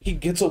 He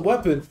gets a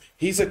weapon.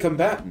 He's a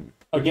combatant.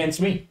 Against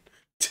me.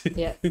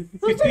 Yeah.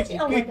 Who's that?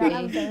 Oh my god,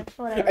 I'm done.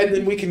 Whatever. And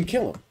then we can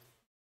kill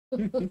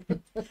him.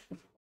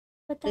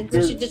 But Then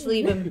that's we should just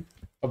leave him.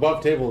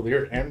 Above table,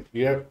 you're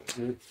clear.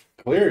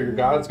 Your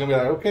god's gonna be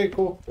like, okay,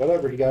 cool,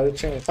 whatever. He got a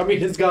chance. I mean,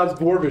 his god's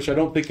dwarvish. I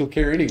don't think he'll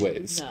care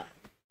anyways.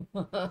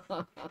 No.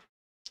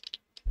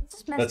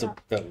 This is messed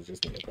up. That was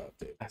just me above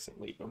table. I said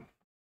leave him.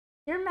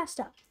 You're messed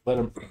up. Let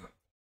him.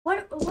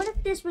 What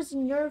if this was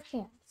in your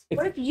hands?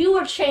 What if you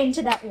were chained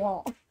to that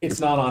wall? It's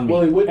not on me.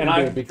 Well, he wouldn't and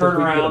I be because turn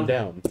we put him around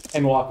down.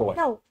 and walk away.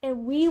 No,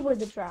 and we were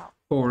the drow.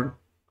 Thorn,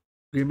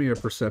 give me a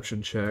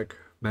perception check.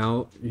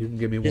 Mal, you can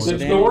give me one. Does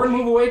Disadvantage. Thoron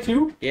move away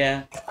too?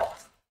 Yeah.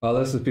 Oh,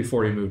 this is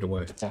before he moved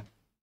away.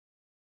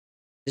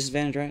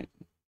 Disadvantage, right?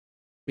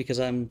 Because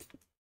I'm. Is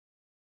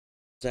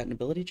that an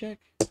ability check?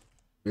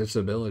 It's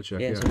an ability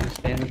check. Yeah, Yeah. so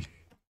disadvantage.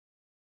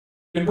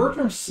 Can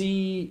Bertram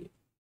see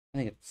I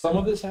think it's some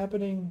of this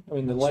happening? I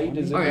mean, the light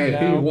is in Oh, there yeah, if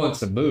he now. wants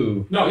to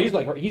move. No,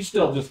 he's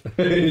still just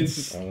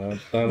It's, and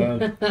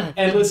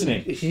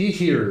listening. he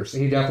hears.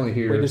 He definitely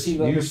hears. Wait, does he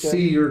You understand?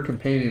 see your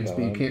companions, but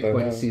you can't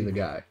quite see the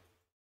guy.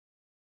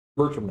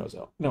 Bertram knows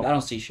Elvish. I No,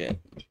 don't see shit.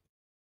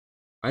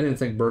 I didn't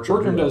think Bertram.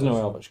 Bertram knew does know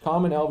Elvish. Elvish.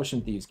 Common, Elvish,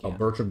 and Thieves Oh, can.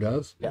 Bertram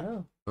does.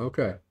 Yeah.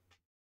 Okay.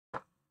 I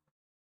All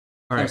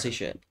don't right. see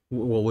shit.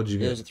 Well, what'd you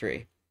It get? was a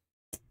 3.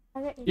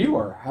 I got You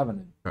are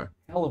having a Okay.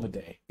 hell of a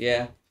day.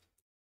 Yeah.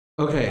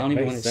 I Okay. don't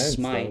even Makes want to sense,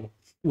 smite.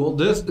 though. Well,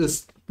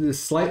 this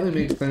slightly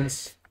makes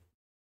sense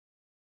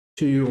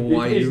to you and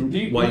why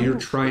you're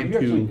trying do you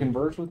actually to.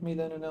 converse with me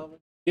then in Elvish?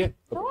 Now I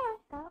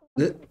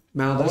this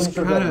wasn't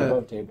sure if that was kind of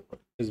above table.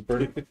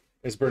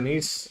 Is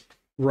Bernice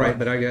right,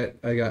 but I got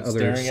others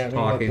staring at me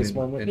at talking this and,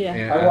 moment? and, Yeah.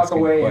 and I walk asking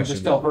away and questions.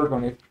 just tell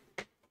Bertram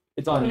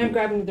it's on And I'm you.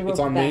 grabbing the rope It's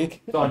on back.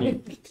 me. It's on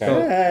you.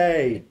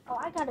 Hey, Oh,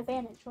 I got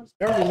advantage.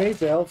 I already made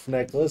the elf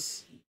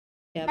necklace.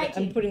 Yeah, but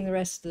I'm putting the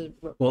rest of the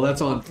rope. Well,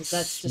 that's on because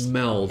that's just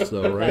smells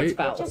though, that's right? It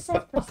foul. just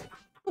says percent.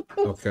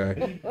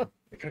 Okay.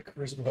 I got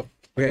charisma.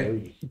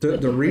 Okay.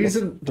 The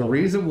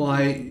reason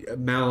why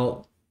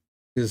Mal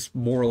is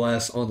more or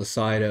less on the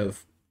side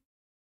of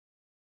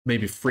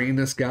maybe freeing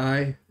this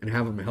guy and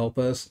have him help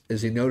us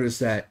is he noticed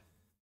that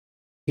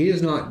he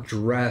is not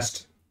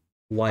dressed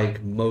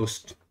like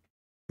most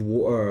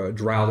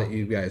drow that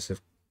you guys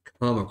have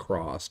come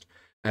across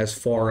as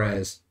far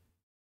as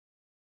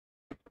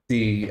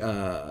the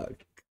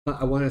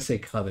I want to say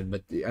coven,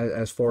 but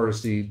as far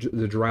as the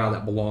drow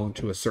that belong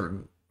to a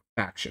certain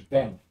faction.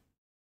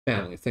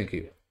 Family, thank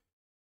you.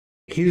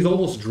 He's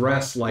almost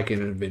dressed like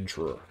an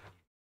adventurer.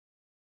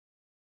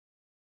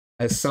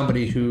 As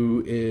somebody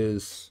who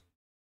is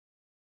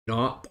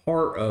not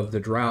part of the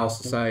drow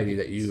society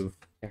that you've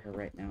At her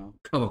right now.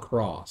 come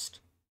across.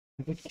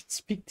 I can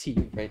speak to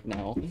you right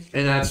now.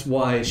 And that's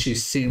why she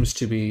seems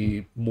to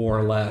be more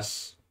or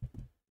less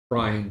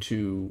trying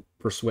to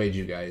persuade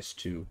you guys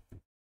to.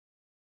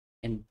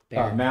 And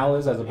bear. Mal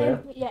is as a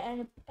bear. And, yeah,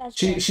 and as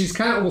She's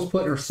kind of almost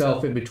putting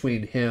herself in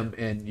between him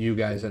and you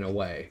guys in a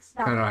way.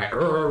 Kind of like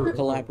 "Urgh."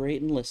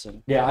 Collaborate and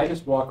listen. Yeah, I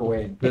just walk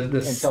away and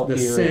tell the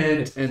Peter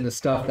scent and the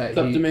stuff that It's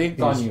up to me.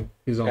 it's on you.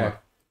 He's on. Okay.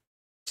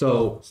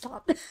 So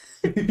stop.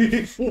 I'm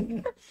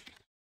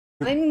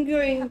going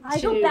to. I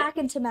go back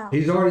into mouth.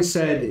 he's already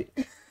said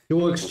he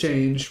will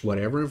exchange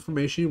whatever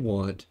information you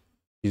want.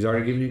 He's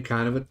already given you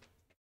kind of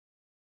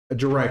a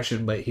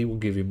direction, but he will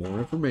give you more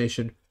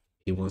information.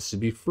 He wants to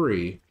be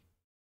free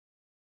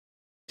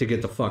to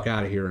get the fuck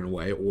out of here in a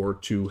way, or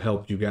to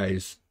help you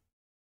guys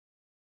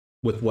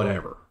with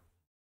whatever.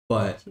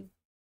 But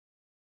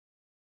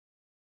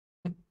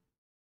if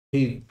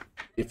you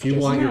It's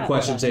want your not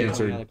questions about him coming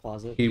answered, out of the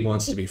closet. he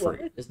wants to be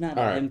free. It's not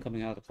All right. him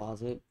coming out of the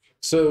closet.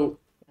 So,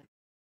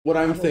 what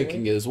I'm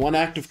thinking is one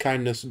act of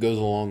kindness goes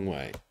a long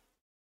way.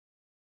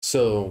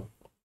 So,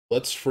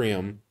 let's free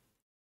him.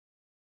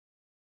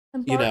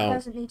 And you Bart know.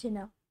 doesn't need to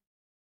know.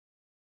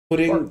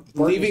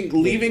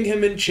 Leaving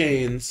him in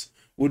chains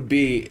would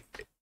be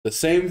the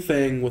same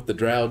thing what the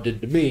drow did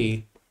to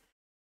me.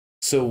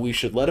 So we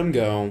should let him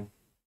go.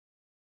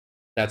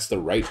 That's the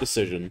right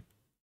decision.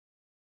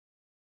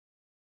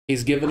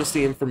 He's given us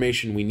the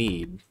information we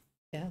need.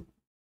 Yeah.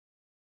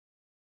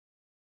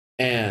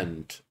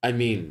 And, I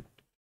mean,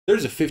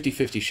 there's a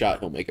 50-50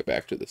 shot he'll make it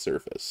back to the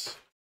surface.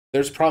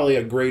 There's probably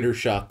a greater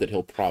shot that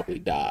he'll probably I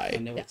die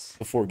know it's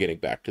before getting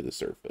back to the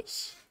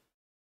surface.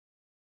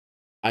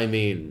 I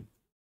mean,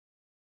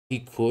 he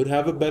could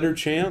have a better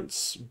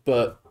chance,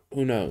 but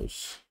who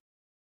knows?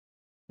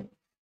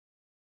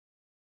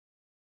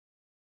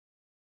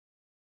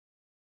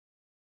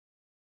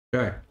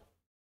 Okay.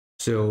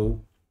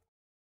 So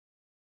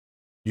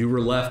you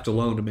were left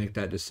alone to make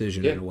that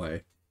decision in a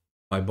way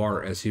by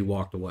Bart as he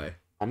walked away.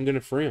 I'm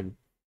gonna free him.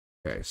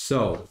 Okay,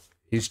 so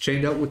he's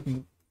chained up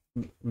with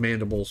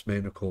manacles,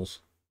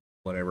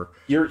 whatever.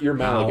 You're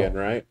Mal Ow. again,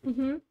 right?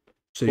 Mm-hmm.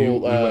 So Cool. you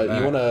went back.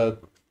 You wanna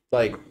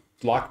like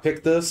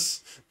lockpick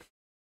this?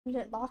 Is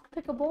it lock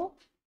pickable?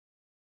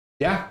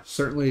 Yeah,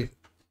 certainly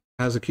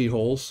has a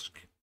keyholes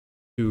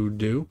to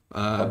do.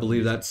 I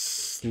believe that's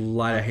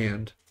sleight of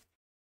hand.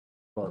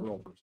 Bart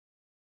roll first.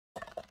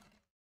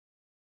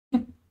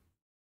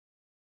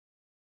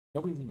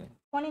 Nobody's in there.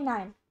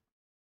 29.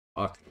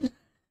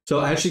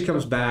 So as she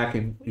comes back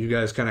and you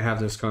guys kind of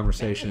have this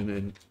conversation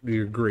and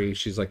you agree,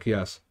 she's like,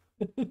 yes,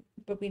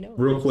 But we know.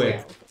 Real it's quick.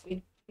 Mal,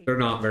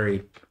 but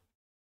we-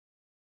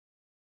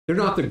 they're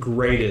not the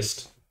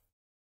greatest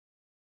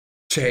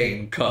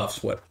chain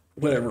cuffs,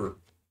 whatever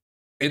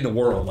in the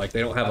world. Like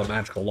they don't have a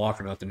magical lock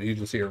or nothing. You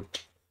just hear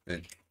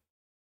and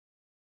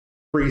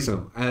frees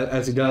him.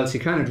 As he does, he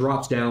kind of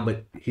drops down,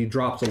 but he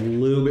drops a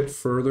little bit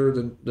further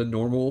than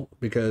normal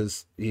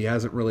because he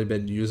hasn't really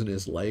been using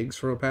his legs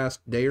for the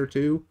past day or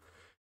two.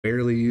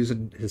 Barely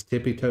using his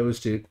tippy toes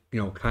to,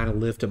 kind of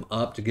lift him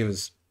up to give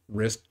his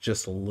wrist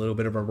just a little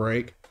bit of a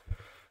break.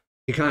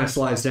 He kind of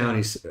slides down.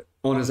 He's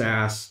on his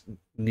ass,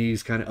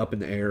 knees kind of up in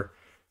the air.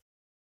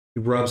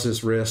 He rubs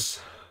his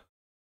wrists.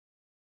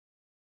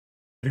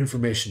 What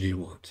information do you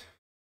want?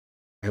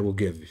 I will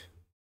give you.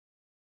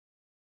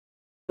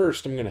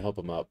 First, I'm gonna help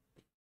him up.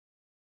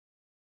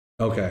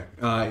 Okay.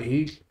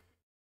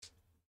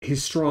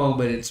 He's strong,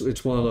 but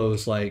it's one of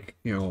those like,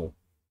 you know,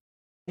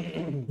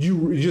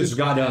 you just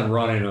got done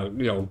running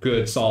a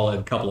good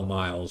solid couple of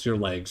miles. Your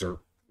legs are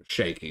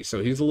shaky,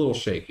 so he's a little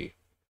shaky,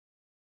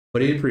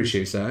 but he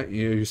appreciates that.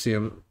 You see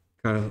him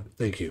kind of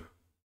thank you.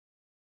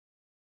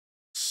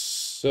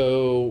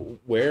 So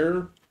what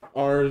are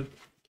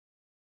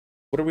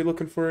we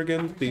looking for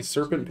again? These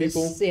serpent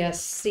people?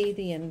 Yes,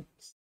 Scythian.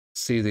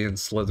 Scythian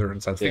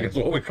Slytherins, I think is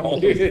what we call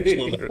them.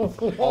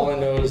 Slytherin. All I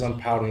know is I'm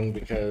pouting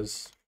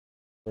because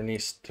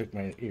Bernnice took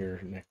my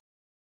ear.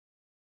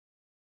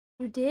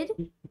 You did?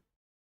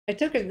 I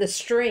took the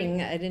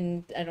string. I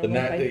don't know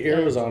if I The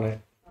ear was on it.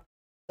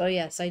 So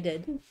yes, I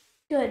did.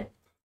 Good.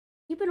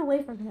 Keep it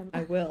away from him.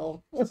 I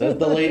will. Says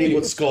the lady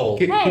with skull.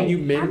 Can you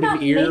I'm mend not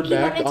an ear making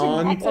back them into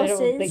on? I don't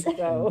think necklaces.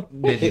 so.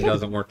 It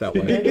doesn't work that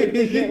way.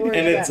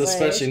 And it's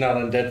especially not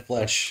on dead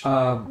flesh.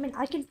 I mean,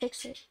 I can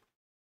fix it.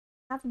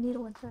 I have a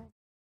needle and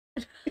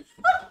thread.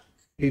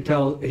 He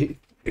tells you.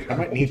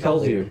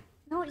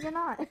 No, you're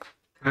not.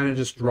 Kind of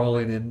just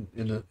rolling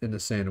in the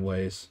sand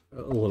ways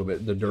a little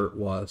bit. The dirt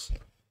was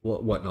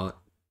whatnot.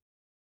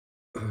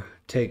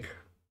 Take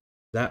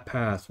that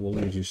path will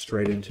lead you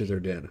straight into their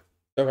den.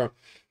 Okay.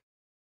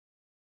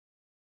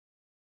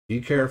 Be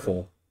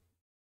careful.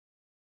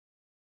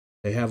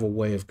 They have a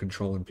way of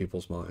controlling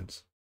people's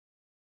minds.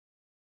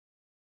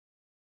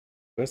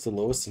 That's the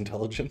lowest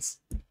intelligence.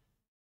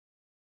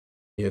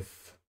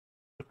 If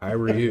I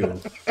were you,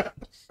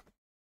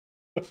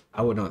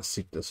 I would not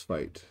seek this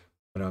fight.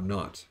 But I'm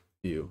not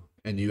you.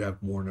 And you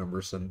have more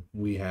numbers than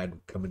we had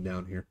coming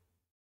down here.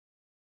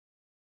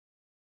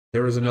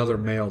 There was another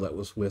male that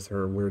was with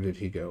her. Where did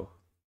he go?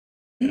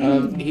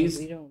 He's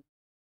We don't.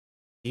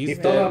 He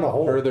fell dead down a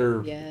hole.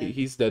 further. Yeah.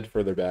 He's dead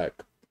further back.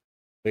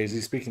 Wait, is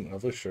he speaking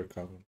Elvish or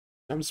common?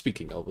 I'm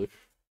speaking Elvish.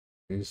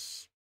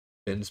 He's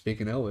been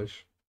speaking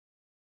Elvish.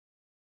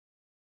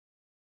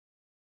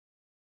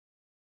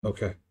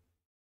 Okay.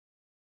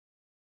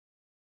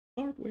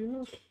 I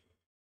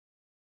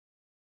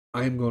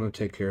am going to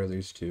take care of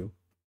these two.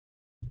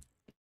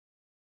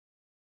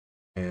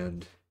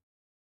 And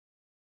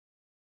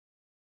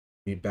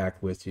be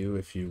back with you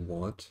if you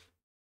want.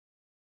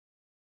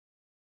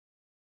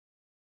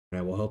 And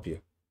I will help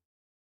you.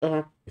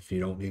 Uh-huh. If you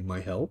don't need my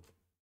help,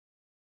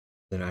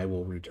 then I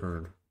will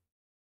return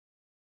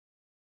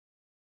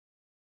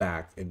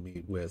back and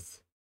meet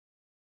with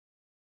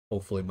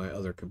hopefully my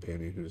other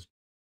companion who's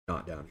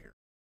not down here.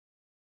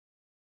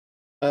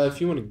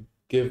 If you want to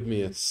give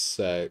me a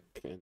sec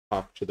and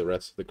talk to the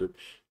rest of the group,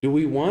 do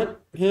we want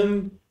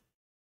him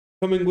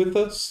coming with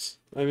us?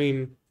 I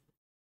mean,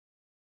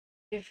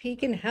 If he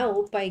can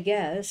help, I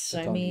guess. It's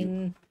I on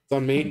mean, it's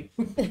on me.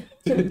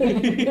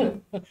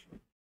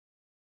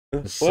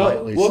 Well,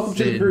 Slightly welcome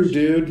to the crew, singed.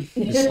 dude.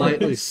 He's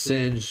slightly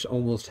singed,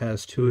 almost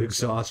has 2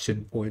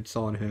 exhaustion points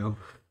on him.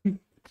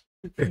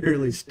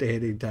 Barely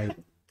standing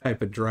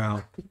type of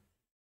drow.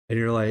 And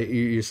you're like,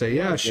 you say,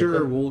 yeah,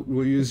 sure,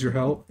 we'll use your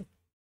help.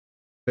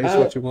 Face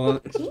what you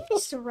want. He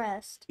needs to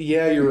rest.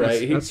 Yeah, you're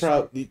right. He That's-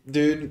 probably,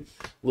 dude.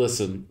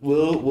 Listen,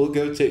 we'll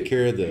go take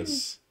care of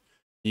this.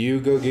 You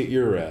go get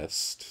your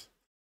rest,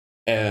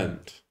 and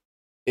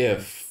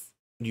if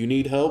you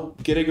need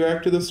help getting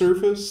back to the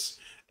surface,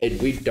 and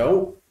we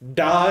don't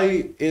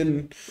die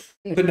in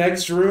the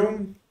next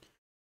room,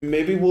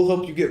 maybe we'll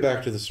help you get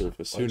back to the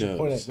surface. Why'd Who you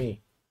point knows? at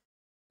me?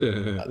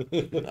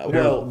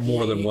 Well,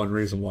 more than one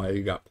reason why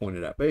you got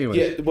pointed at. But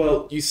anyway, yeah.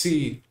 Well, you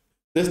see,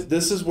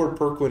 this is where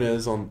Priqrin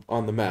is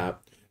on the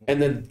map. And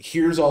then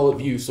here's all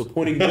of you. So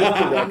pointing this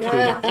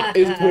direction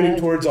is pointing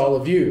towards all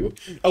of you.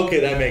 Okay,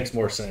 that makes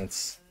more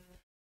sense.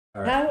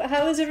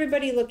 how is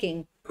everybody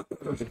looking?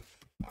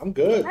 I'm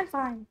good. I'm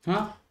fine.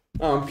 Huh?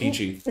 Oh, I'm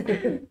peachy.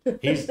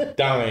 He's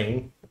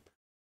dying.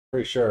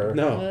 Pretty sure.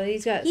 No, Well,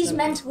 he's got He's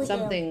mentally ill.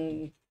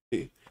 something.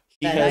 he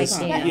that has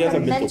I can't. he has a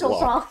mental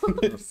block.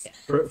 problems.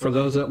 for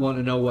those that want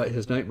to know what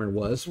his nightmare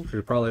was, you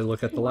should probably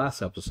look at the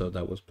last episode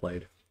that was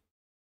played.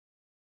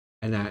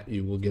 And that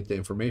you will get the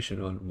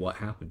information on what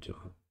happened to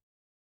him.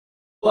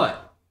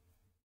 But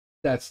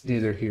that's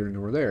neither here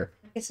nor there.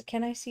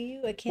 Can I see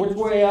you? I can't. Which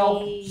way,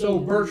 Elf? see So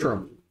you.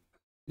 Bertram,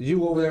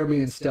 you over there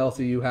being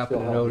stealthy, you happen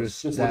to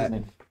notice Just that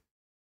listening.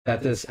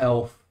 this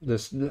elf,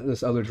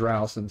 this other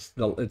drow, since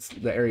the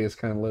area is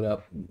kind of lit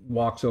up,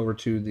 walks over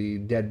to the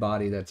dead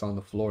body that's on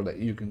the floor that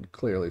you can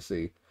clearly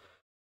see,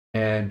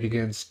 and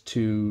begins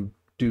to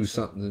do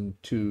something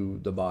to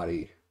the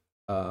body.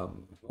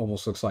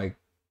 Almost looks like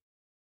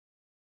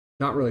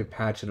not really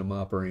patching them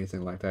up or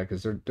anything like that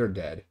because they're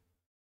dead.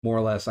 More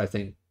or less, I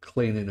think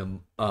cleaning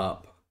them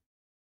up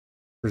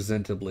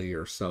presentably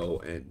or so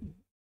and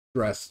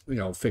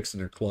fixing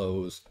their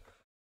clothes.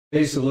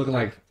 Basically looking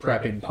like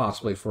prepping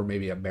possibly for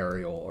maybe a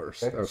burial or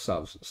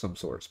some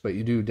sorts. But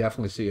you do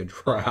definitely see a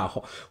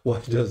drow.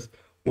 What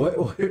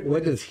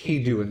What does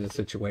he do in this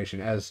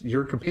situation? As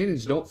your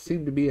companions don't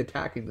seem to be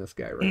attacking this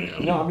guy right now.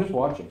 No, I'm just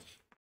watching.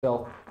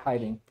 Stealth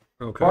hiding.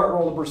 Okay. Bart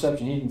rolled a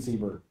perception. He didn't see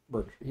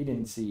he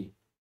didn't see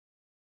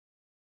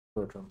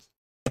Bertram.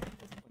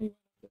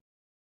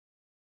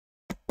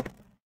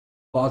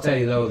 Well, I'll tell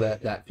you though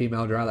that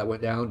female drow that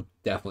went down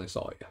definitely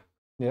saw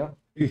Yeah.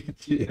 you.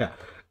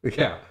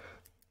 yeah.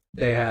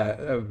 They have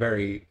a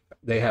very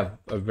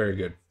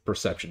good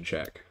perception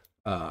check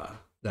that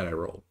I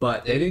rolled,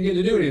 but they didn't get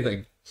to do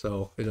anything,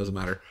 so it doesn't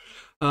matter.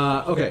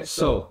 Okay,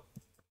 so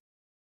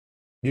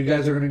you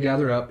guys are going to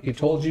gather up. He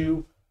told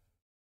you,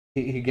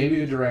 he gave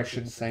you a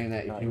direction saying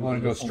that if you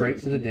want to go straight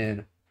to the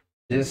den,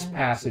 this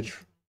passage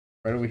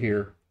right over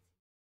here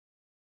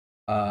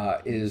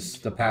is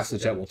the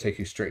passage that will take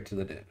you straight to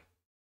the den.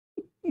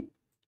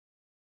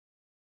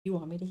 You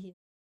want me to hear?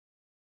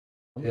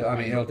 Yeah, I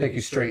mean, it'll take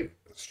you straight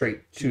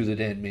to the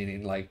den,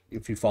 meaning like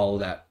if you follow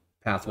that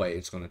pathway,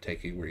 it's going to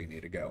take you where you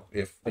need to go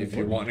if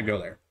you want to go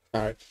there.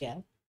 All right.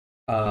 Yeah.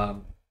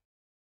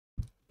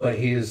 But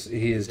he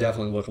is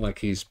definitely looking like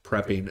he's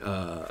prepping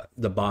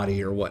the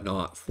body or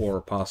whatnot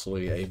for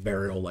possibly a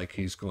burial. Like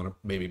he's going to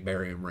maybe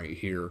bury him right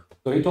here.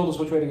 So he told us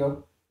which way to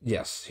go.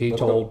 Yes, he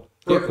Let's told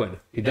go. Priqrin.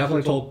 He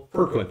definitely told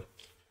Priqrin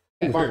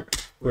Fine.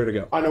 where to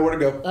go. I know where to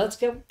go. Let's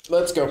go.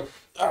 Let's go.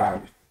 All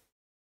right.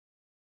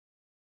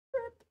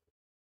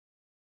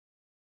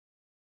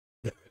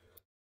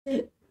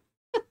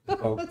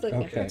 Oh, That's okay.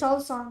 okay. It's all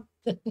the song.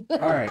 All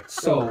right.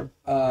 So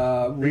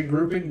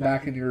regrouping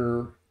back in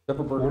your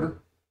Except for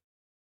order.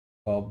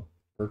 Well,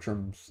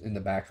 Bertram's in the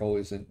back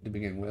always to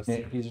begin with.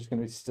 Yeah, he's just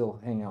gonna still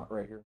hang out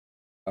right here,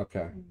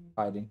 Okay.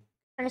 hiding.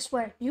 And I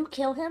swear, you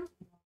kill him,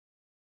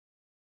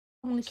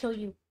 I'm gonna kill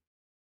you.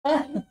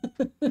 All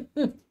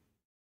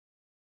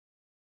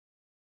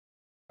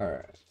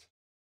right.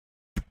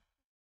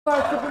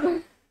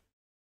 But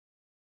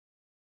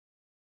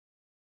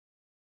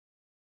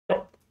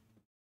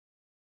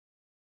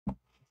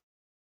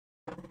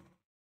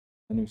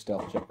A new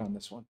stealth check on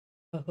this one.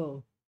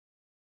 Oh.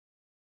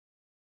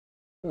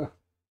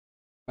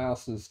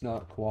 Mouse is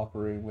not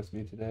cooperating with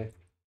me today.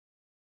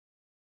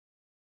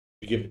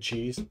 You give it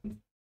cheese.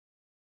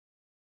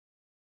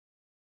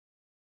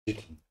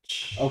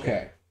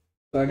 Okay.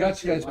 So I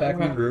got you guys back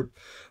in group,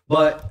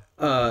 but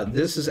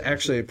this is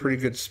actually a pretty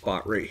good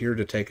spot right here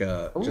to take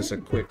just a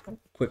quick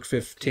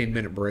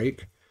 15-minute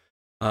break.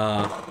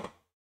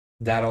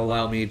 That'll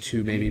allow me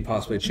to maybe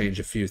possibly change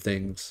a few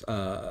things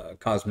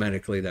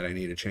cosmetically that I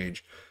need to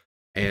change,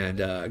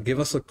 and give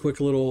us a quick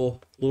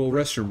little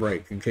restroom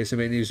break in case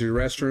anybody needs to use the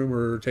restroom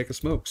or take a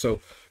smoke. So,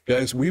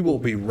 guys, we will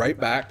be right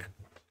back.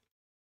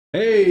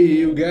 Hey,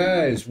 you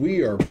guys,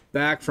 we are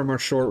back from our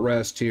short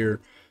rest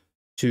here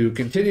to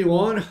continue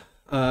on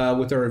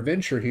with our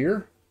adventure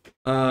here.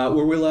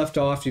 Where we left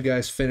off, you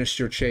guys finished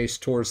your chase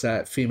towards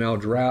that female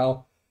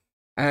drow.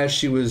 As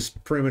she was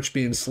pretty much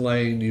being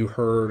slain, you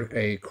heard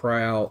a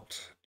cry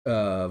out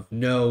of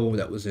no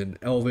that was in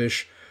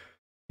Elvish.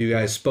 You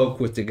guys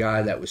spoke with the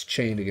guy that was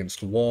chained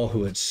against the wall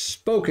who had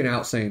spoken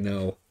out saying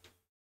no.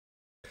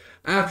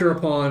 After,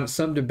 upon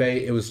some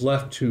debate, it was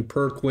left to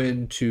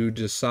Priqrin to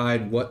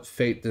decide what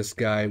fate this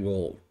guy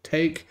will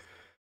take.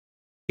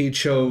 He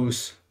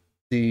chose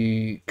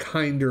the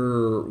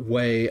kinder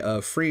way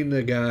of freeing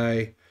the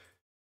guy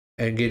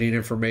and getting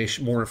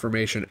more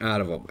information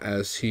out of him,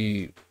 as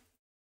he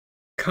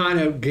kind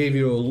of gave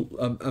you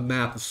a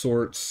map of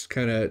sorts,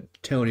 kind of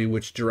telling you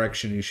which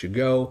direction you should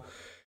go,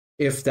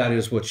 if that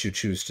is what you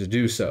choose to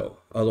do so.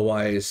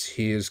 Otherwise,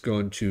 he is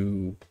going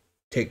to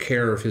take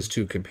care of his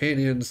two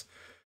companions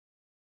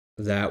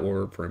that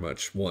were pretty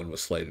much, one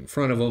was slayed in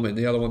front of him and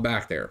the other one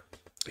back there.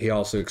 He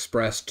also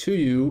expressed to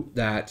you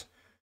that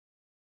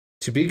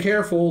to be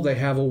careful, they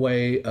have a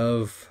way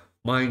of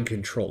mind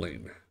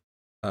controlling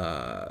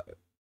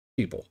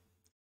people.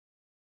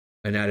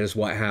 And that is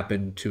what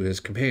happened to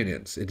his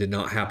companions. It did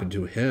not happen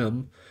to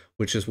him,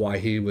 which is why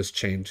he was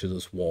chained to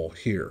this wall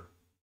here.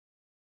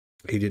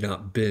 He did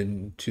not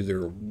bend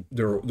to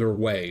their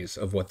ways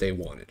of what they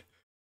wanted.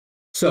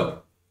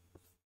 So,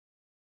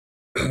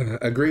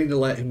 agreeing to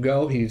let him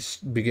go, he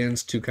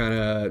begins to kind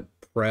of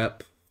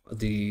prep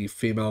the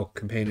female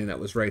companion that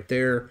was right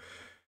there,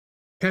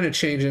 kind of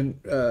changing,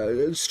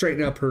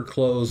 straightening up her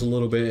clothes a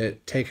little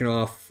bit, taking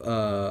off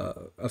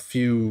a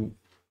few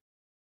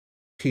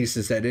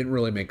pieces that didn't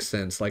really make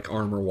sense, like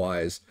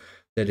armor-wise,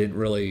 that didn't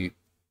really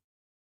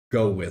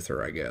go with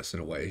her, I guess, in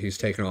a way. He's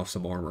taking off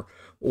some armor.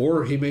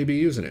 Or he may be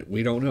using it.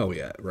 We don't know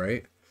yet,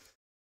 right?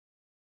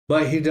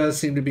 But he does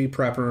seem to be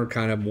prepping her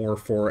kind of more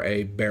for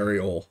a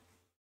burial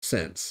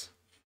sense.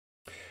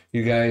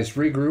 You guys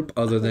regroup,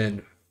 other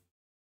than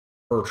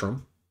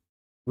Bertram.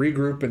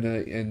 Regroup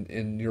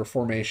in your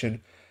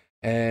formation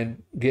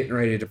and getting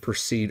ready to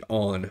proceed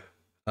on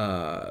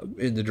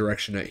in the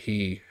direction that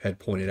he had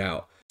pointed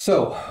out.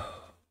 So,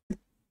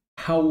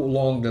 how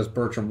long does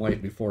Bertram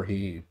wait before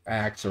he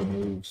acts or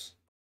moves?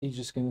 He's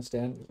just gonna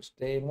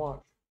stay and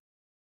watch.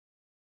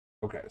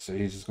 Okay, so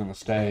he's just going to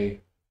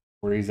stay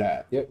where he's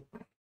at. Yep.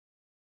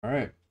 All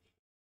right.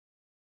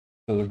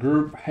 So the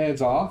group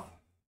heads off.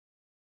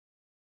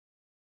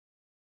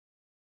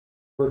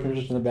 Bertram's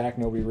just in the back.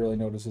 Nobody really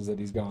notices that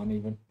he's gone,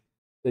 even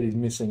that he's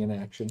missing in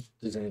action.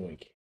 Does anyone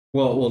care?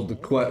 Well, the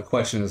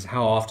question is,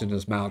 how often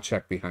does Mal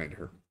check behind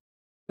her?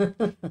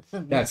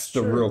 That's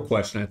the real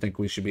question I think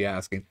we should be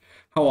asking.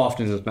 How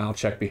often does Mal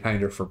check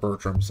behind her for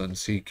Bertram,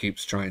 since he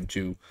keeps trying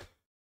to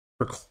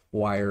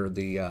require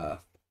the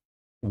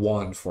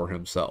wand for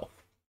himself?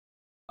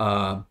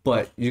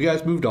 But you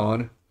guys moved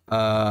on.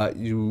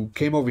 You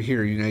came over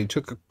here. You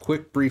took a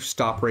quick, brief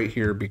stop right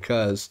here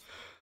because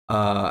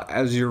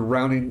as you're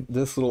rounding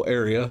this little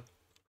area,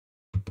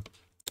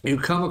 you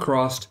come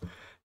across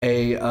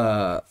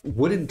a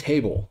wooden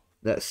table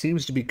that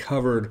seems to be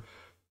covered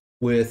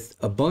with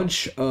a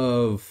bunch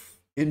of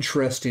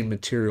interesting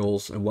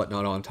materials and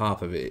whatnot on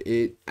top of it.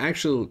 It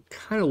actually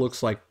kind of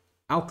looks like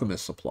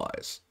alchemist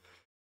supplies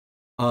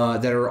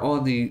that are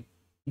on the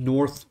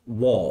north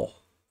wall.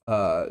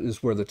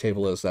 Is where the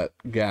table is, that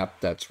gap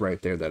that's right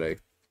there that I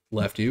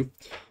left you.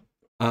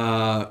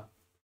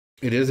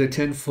 It is a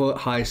 10-foot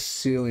high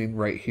ceiling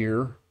right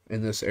here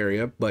in this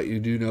area, but you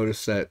do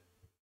notice that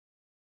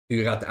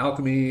you got the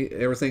alchemy,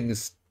 everything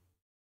is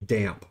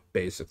damp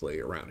basically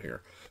around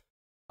here.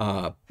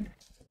 But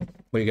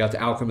you got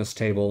the alchemist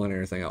table and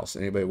everything else.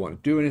 Anybody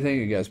want to do anything?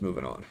 You guys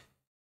moving on?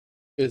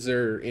 Is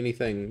there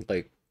anything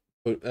like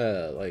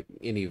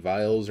any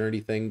vials or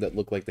anything that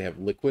look like they have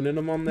liquid in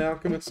them on the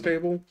alchemist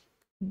table?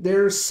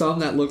 There's some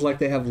that look like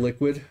they have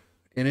liquid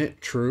in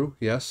it. True.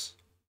 Yes.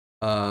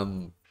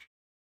 Are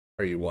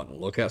you wanting to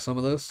look at some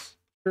of this?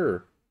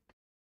 Sure.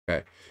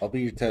 Okay. I'll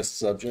be your test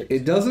subject.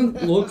 It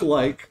doesn't look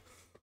like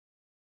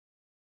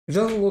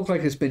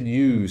it's been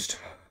used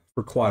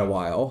for quite a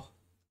while.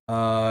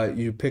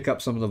 You pick up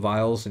some of the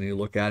vials and you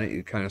look at it.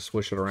 You kind of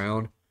swish it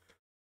around.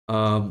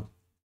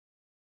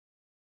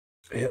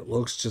 It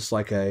looks just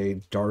like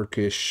a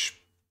darkish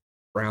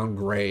brown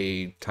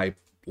gray type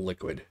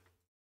liquid.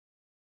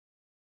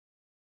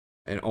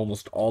 And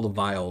almost all the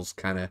vials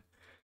kind of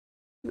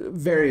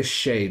various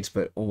shades,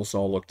 but almost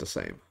all look the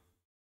same.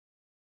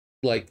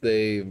 Like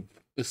they've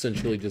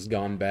essentially just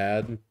gone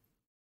bad.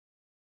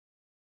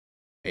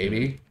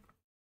 Maybe.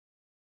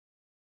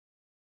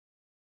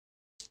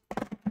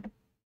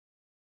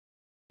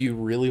 You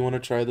really want to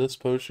try this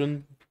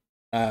potion?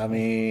 I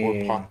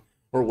mean,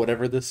 or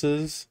whatever this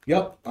is?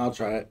 Yep, I'll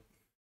try it.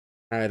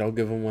 All right, I'll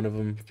give him one of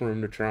them for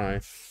him to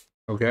try.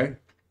 Okay.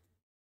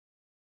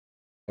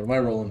 What am I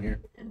rolling here?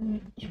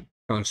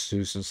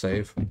 Constitution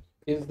save.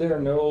 Is there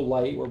no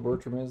light where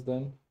Bertram is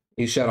then?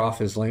 He shut off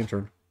his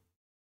lantern.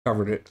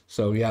 Covered it.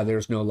 So yeah,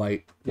 there's no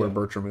light where Yeah.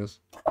 Bertram is.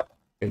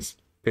 It's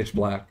pitch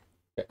black.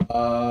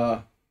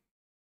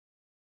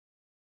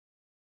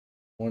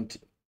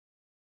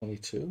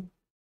 22.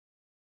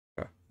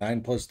 Okay.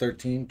 9 plus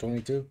 13,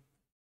 22.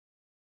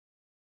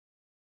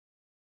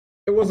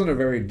 It wasn't a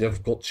very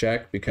difficult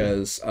check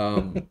because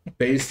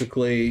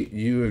basically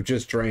you have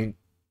just drank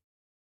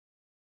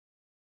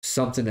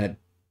something that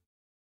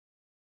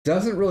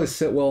doesn't really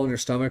sit well in your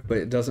stomach, but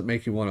it doesn't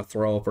make you want to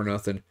throw up or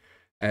nothing,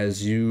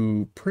 as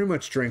you pretty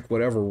much drink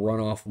whatever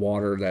runoff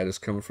water that is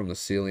coming from the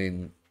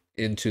ceiling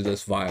into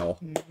this vial.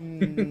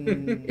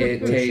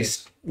 It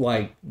tastes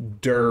like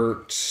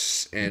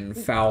dirt and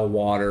foul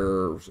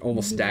water,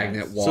 almost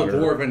stagnant water. So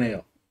dwarven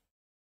ale.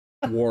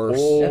 Worse.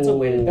 That's a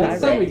way to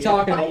That's somebody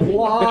talking a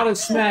lot of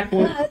smack.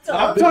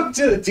 I'm talking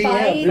to the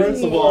DM,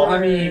 first of all. I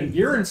mean,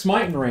 you're in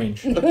smiting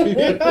range.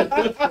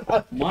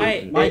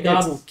 My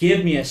god will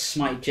give me a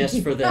smite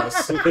just for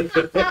this.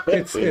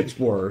 It's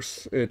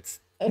worse. It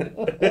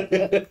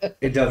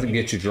doesn't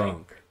get you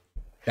drunk.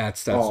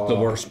 That's the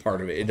worst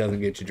part of it. It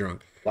doesn't get you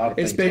drunk.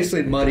 It's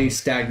basically muddy,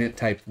 stagnant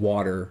type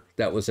water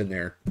that was in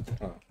there.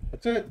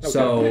 That's it. Okay.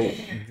 So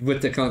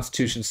with the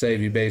Constitution save,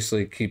 you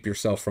basically keep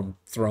yourself from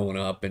throwing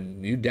up,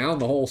 and you down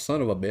the whole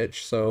son of a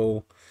bitch.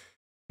 So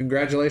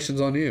congratulations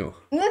on you.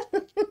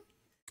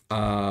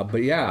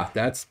 But yeah,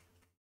 that's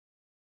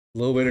a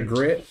little bit of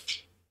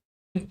grit.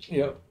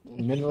 Yep.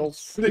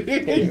 Minerals. You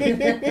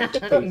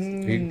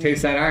can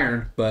taste that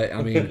iron, but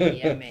I mean,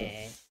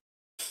 Yummy.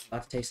 I'll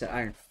have to taste that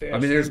iron first. I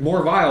mean, there's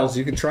more vials.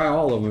 You can try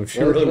all of them if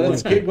you really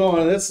Let's want. keep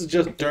going. This is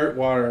just dirt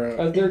water.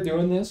 As they're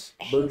doing this,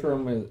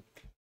 Bertram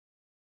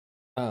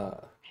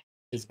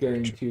is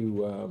going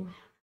to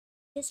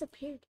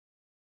Disappeared.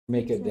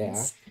 make a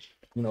dash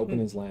and open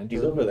his lantern.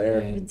 He's over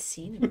there. I haven't And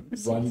seen him.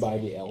 run by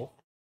the elf.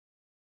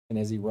 And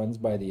as he runs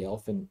by the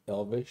elf in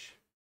Elvish,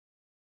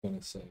 he's going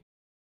to say,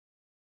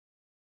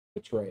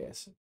 betray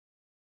us.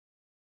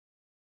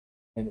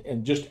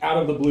 And just out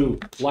of the blue,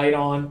 light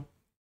on,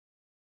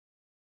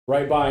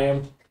 right by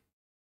him,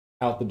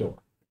 out the door.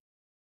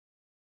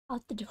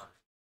 Out the door.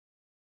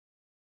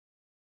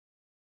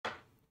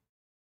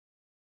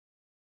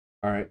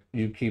 All right,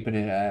 you keeping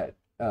it at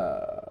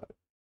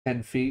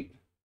 10 feet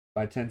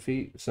by 10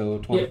 feet, so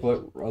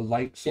 20-foot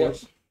light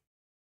source.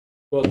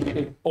 Well,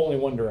 only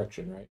one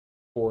direction, right?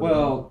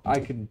 Well, I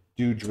can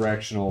do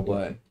directional,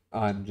 but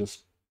I'm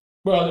just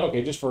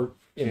okay, just for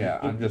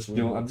I'm just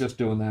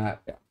doing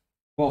that. Yeah.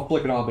 Well,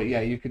 flick it on, but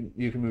yeah, you can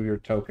move your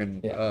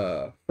token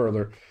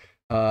further.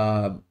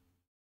 So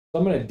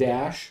I'm gonna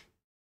dash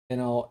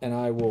and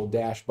I will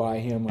dash by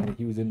him when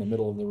he was in the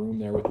middle of the room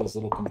there with his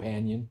little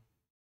companion.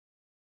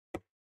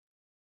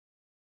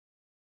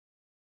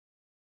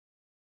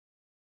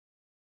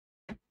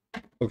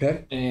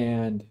 Okay.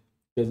 And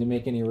does he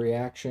make any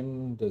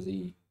reaction? Does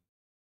he?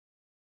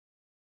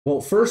 Well,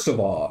 first of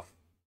all,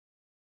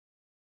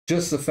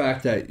 just the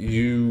fact that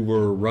you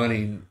were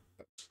running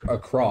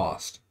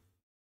across,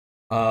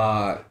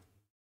 kind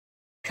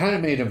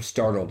of made him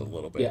startled a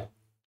little bit. Yeah.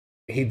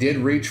 He did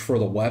reach for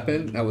the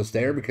weapon that was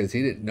there because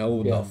he didn't know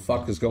what the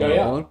fuck was going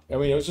on. I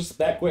mean, it was just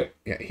that quick.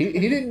 Yeah, he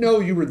didn't know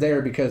you were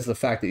there because of the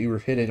fact that you were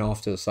hidden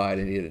off to the side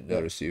and he didn't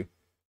notice you.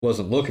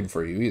 Wasn't looking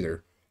for you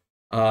either.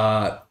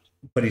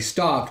 But he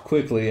stopped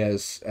quickly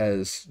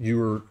as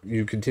you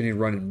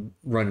continued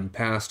running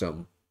past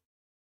him.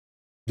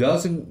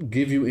 Doesn't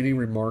give you any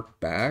remark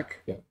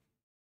back. Yeah.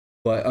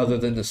 But other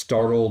than the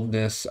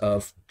startledness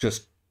of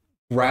just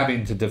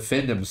grabbing to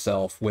defend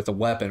himself with a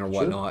weapon or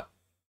whatnot,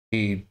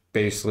 he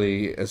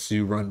basically, as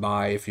you run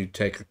by, if you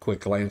take a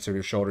quick glance over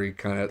your shoulder, he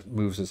kind of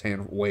moves his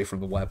hand away from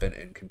the weapon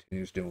and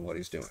continues doing what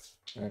he's doing.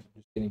 All right,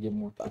 I'm just gonna give him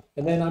more thought,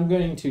 and then I'm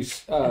going to,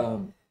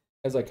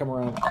 as I come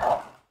around,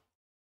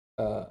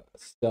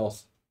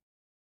 stealth.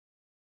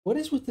 What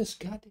is with this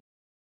goddamn?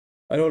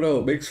 I don't know.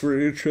 It makes for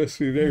an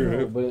interesting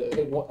narrative. But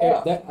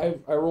I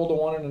rolled a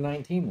 1 and a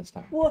 19 this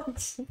time. What?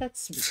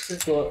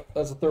 That's So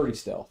that's a 30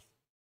 stealth.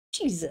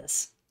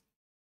 Jesus.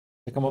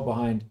 I come up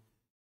behind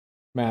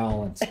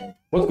Mal and say,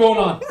 "What's going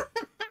on?"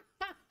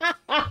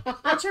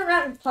 I turn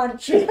around and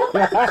punch.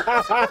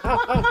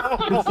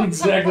 That's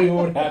exactly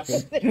what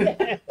happened.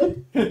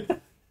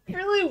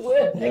 Really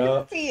would. I Yeah.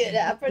 can see it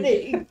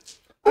happening.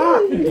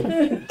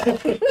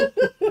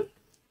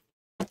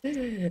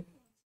 +4,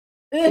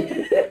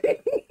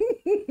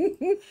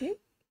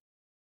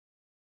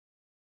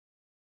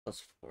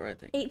 I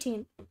think.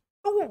 18.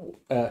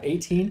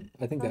 18?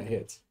 I think that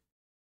hits.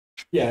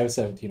 Yeah, I was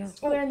 17.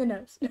 Square in the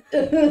nose.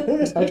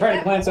 I tried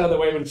to glance out of the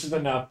way, but it's just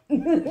enough.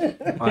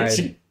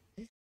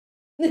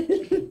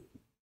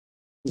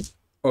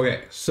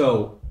 Okay,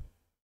 so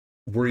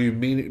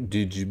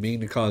did you mean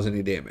to cause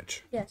any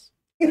damage? Yes.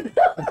 How am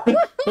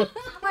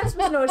I supposed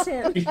to know it's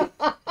him?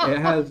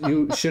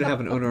 You should have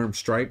an unarmed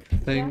strike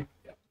thing.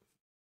 Yeah.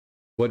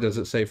 What does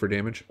it say for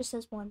damage? It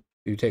says 1.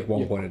 You take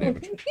 1 point of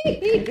damage.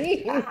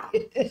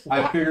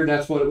 I figured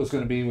that's what it was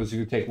going to be, was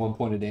you take 1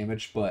 point of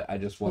damage, but I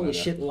just wanted Holy to...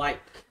 shit, light.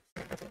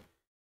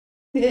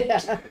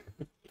 Yeah.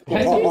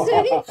 What was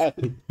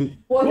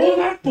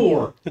that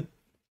for?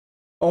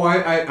 Oh,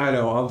 I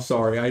know. I'm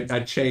sorry. I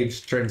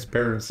changed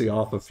transparency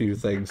off a few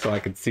things so I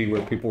could see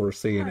what people were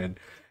seeing, and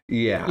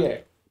Yeah.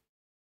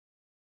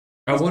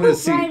 I wanted to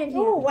see. Right in here.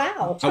 Oh,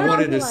 wow. I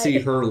wanted to Light. see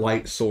her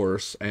light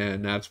source,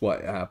 and that's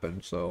what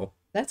happened. So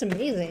That's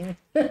amazing.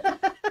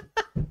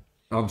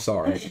 I'm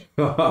sorry.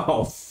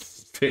 I'll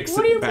fix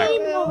What do you it back.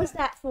 mean? What was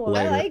that for?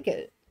 Later. I like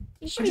it.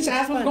 You I should just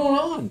asked what's going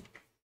on.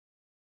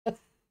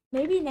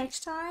 Maybe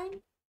next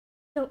time,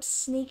 don't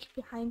sneak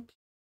behind people.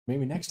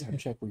 Maybe next time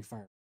check where you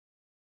fire.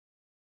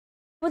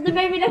 Well, then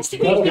maybe next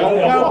time. He's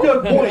got a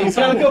good point. He's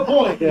got a good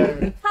point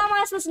there. How am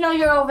I supposed to know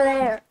you're over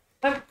there?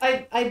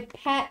 I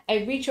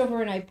reach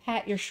over and I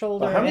pat your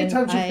shoulder. How many and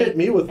times you I, hit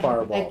me with I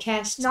fireball?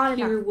 cast Not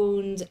Cure enough.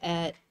 Wounds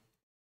at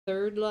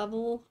 3rd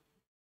level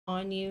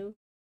on you.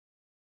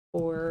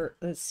 Or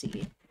let's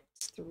see,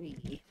 it's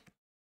 3.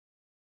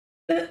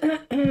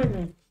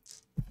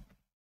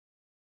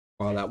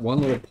 Wow, that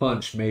one little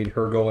punch made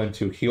her go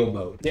into heal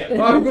mode.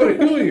 Yeah. I'm going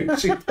to heal you.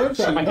 She punched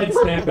My you. head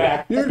snapped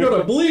back. You're going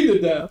to bleed to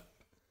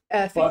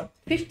death. What?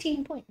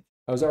 15 points.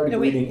 I was already No,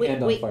 wait, bleeding wait,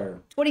 and wait. on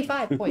fire.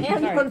 25 points. And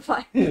Sorry. on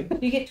fire.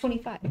 You get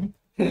 25.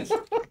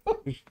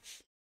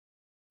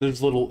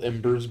 There's little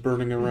embers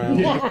burning around.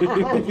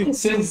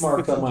 Sin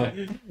marks on my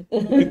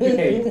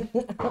cape.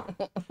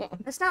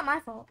 It's not my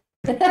fault.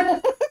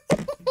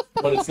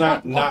 But it's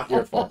not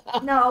your fault.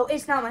 No,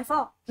 it's not my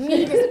fault.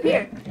 He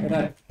disappeared. And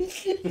I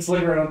just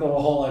like right on the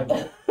wall. I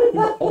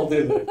hold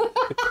in it.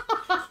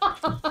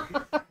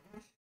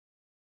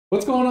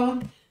 What's going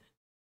on?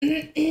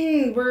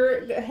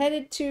 We're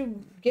headed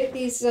to get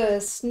these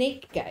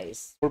snake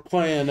guys. We're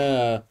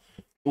playing,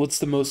 what's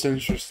the most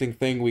interesting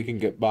thing we can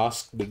get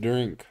Bahst to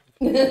drink?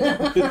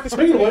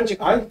 Speaking of which,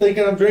 I'm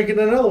thinking I'm drinking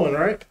another one,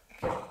 right?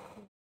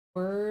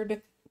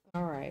 Word.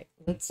 All right.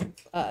 Let's.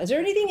 Is there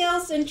anything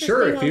else interesting?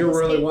 Sure, if on you're this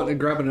really table? wanting to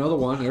grab another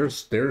one,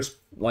 there's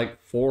like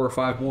 4 or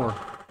 5 more.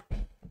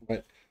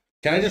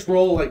 Can I just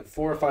roll like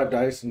 4 or 5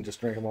 dice and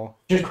just drink them all?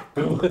 You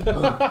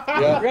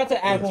Yeah. have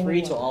to add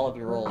 3 to all of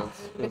your rolls.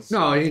 It's-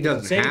 No, he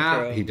doesn't Same have.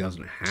 throw. He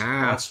doesn't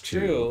have That's to.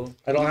 true.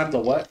 I don't have to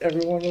what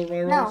every one of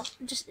my No, rolls?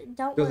 just don't He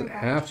worry doesn't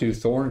about have to.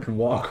 Thorn can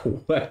walk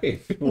away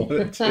if he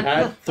wanted to.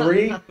 Add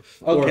 3?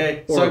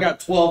 Okay, so or- I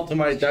got 12 to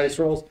my dice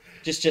rolls.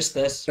 Just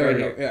this There right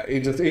you go. here. Yeah, he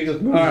just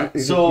moves. Alright, he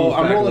just so moves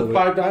I'm back a rolling little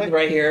 5 dice.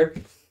 Right here.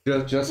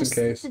 bit. Just in Just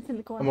case. sits in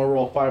the corner. I'm gonna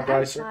roll 5 I'm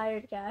dice.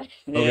 tired, guy.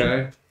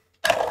 Okay.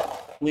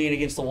 Lean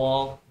against the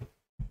wall.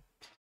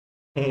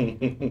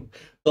 The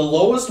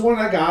lowest one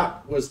I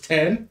got was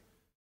 10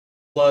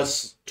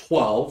 plus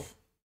 12.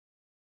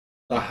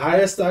 The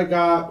highest I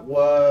got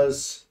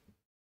was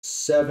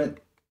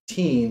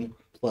 17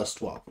 plus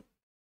 12.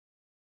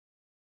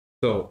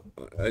 So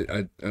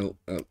I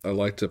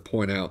like to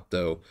point out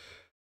though,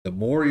 the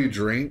more you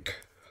drink,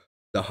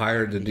 the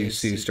higher the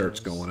DC starts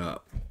going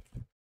up.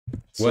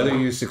 Whether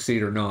you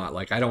succeed or not,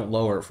 like I don't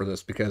lower it for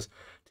this because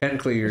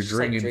technically you're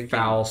drinking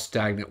foul,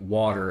 stagnant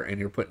water and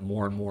you're putting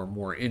more and more and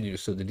more in you,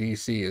 so the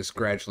DC is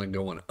gradually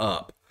going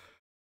up.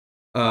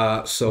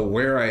 So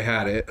where I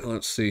had it,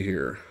 let's see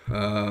here.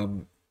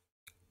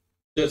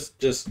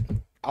 Just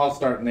I'll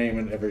start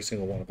naming every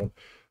single one of them.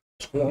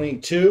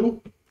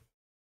 22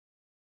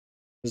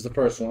 is the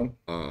first one.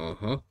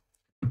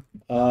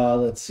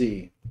 Let's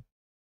see.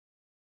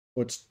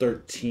 What's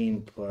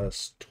 13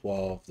 plus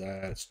 12?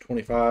 That's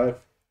 25.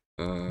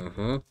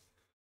 And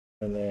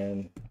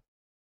then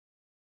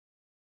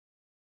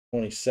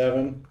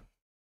 27,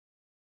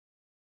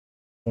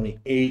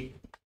 28,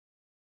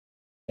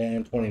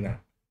 and 29.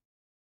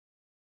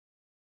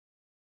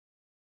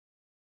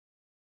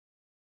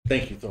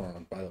 Thank you,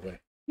 Thoron, by the way,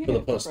 for the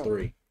plus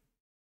 3.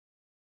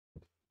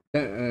 I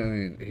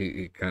mean,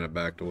 he kind of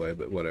backed away,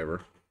 but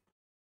whatever.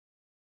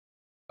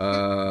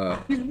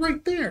 He's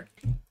right there.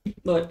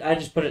 But I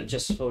just put it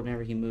just so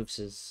whenever he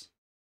moves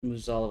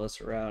all of us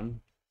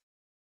around.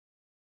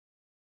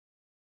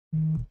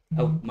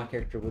 Oh, my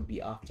character would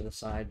be off to the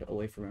side,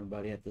 away from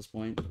everybody at this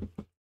point.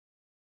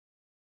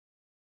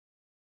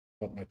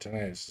 What my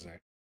tinnitus is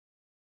like.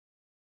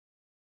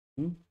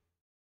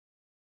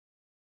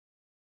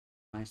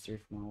 -3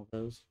 from all of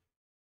those.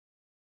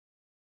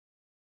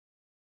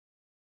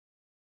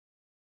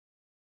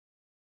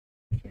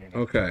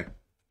 Okay.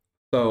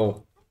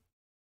 So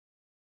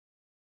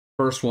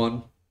first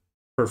one,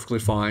 perfectly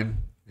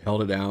fine.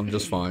 Held it down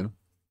just fine.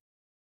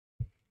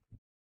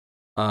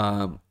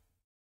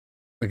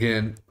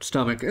 Again,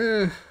 stomach,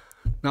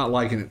 not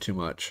liking it too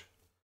much.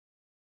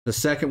 The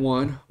second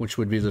one, which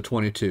would be the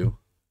 22.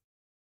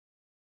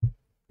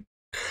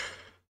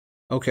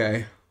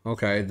 Okay,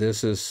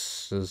 this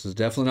is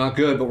definitely not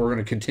good, but we're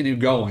going to continue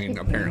going,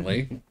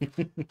 apparently.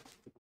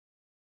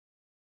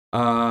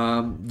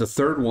 The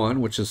third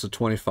one, which is the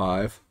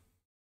 25.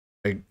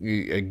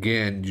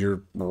 Again,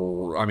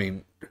 I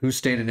mean, who's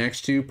standing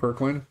next to you,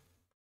 Priqrin?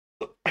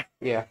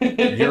 Yeah.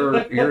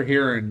 You're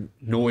hearing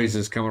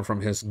noises coming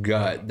from his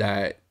gut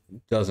that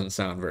doesn't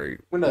sound very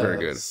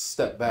good.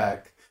 Step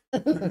back.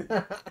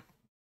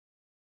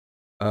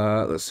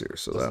 Let's see here.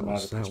 So that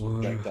was that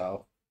one.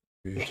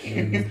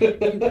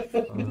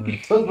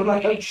 But I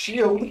have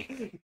shield.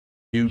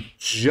 You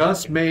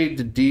just made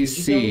the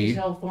DC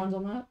Thorns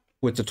on that?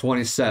 with the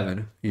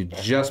 27. You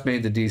just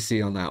made the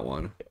DC on that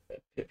one.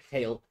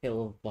 Hail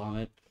of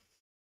vomit.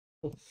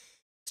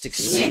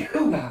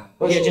 Yeah,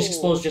 it just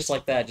explodes just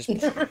like that. Just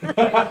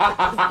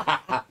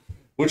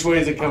Which way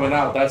is it coming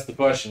out? That's the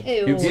question.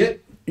 Ew.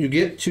 You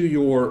get to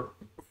your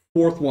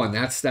fourth one.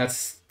 That's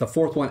the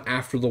fourth one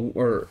after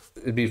or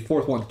it'd be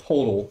fourth one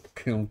total,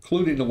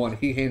 including the one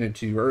he handed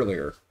to you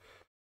earlier.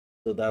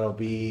 So that'll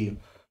be.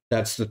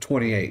 That's the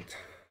 28.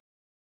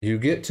 You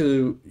get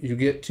to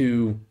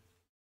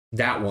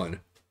that one.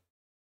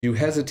 You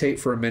hesitate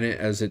for a minute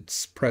as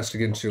it's pressed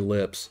against your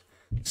lips,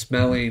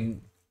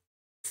 smelling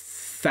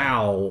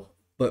foul,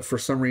 but for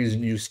some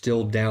reason you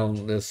still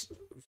down this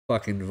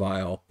fucking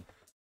vial.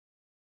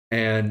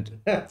 And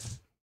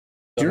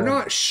you're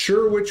not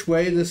sure which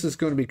way this is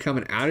going to be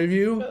coming out of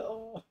you,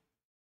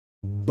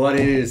 but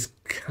it is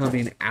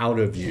coming out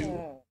of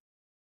you.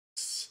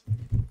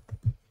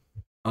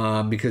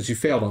 Because you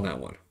failed on that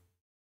one.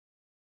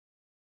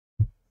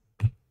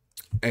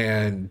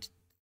 And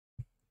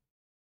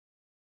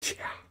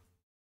yeah.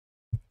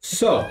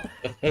 So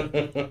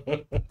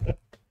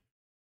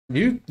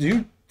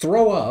you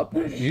throw up,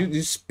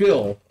 you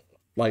spill,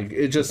 like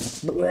it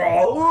just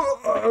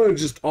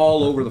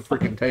all over the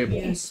freaking table.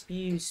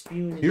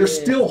 You're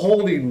still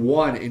holding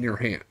one in your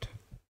hand,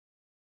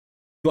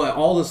 but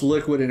all this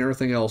liquid and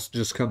everything else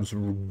just comes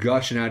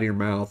gushing out of your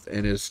mouth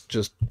and is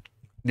just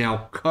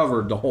now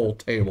covered the whole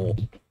table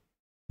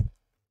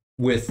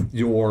with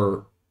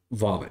your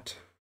vomit.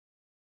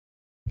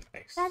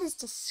 That is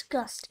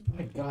disgusting. Oh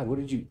my God, what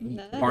did you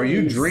eat? Are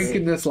you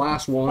drinking this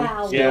last one?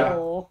 Wow. Yeah.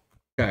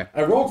 Okay.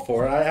 I rolled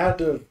for it. I have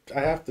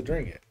to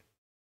drink it.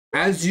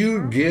 As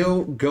you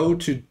go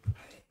to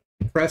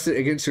press it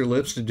against your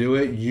lips to do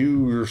it,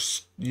 you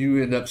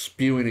end up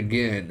spewing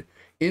again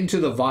into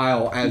the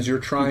vial as you're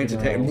trying to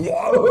take, and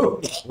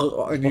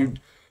you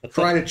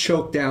try to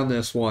choke down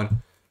this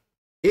one.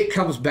 It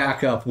comes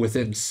back up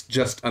within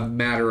just a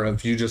matter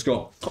of you just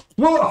go,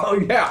 whoa,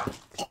 yeah.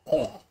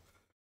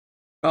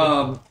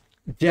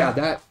 Yeah,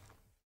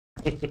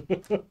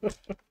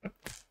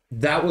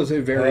 that was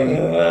a very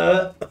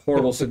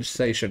horrible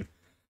sensation.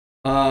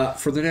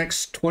 For the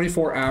next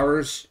 24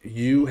 hours,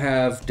 you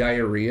have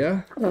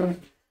diarrhea,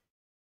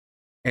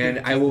 and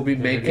I will be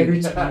making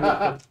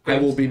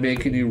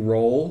you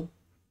roll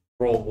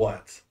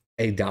what?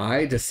 a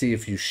die to see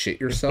if you shit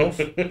yourself.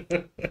 We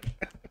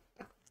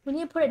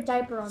need to put a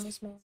diaper on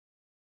this man.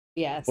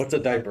 Yes. What's a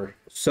diaper?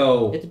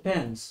 So it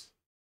depends.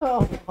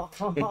 Oh.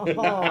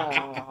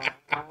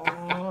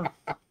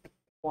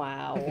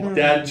 Wow.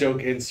 Dad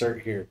joke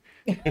insert here.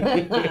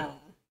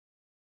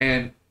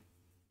 And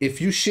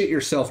if you shit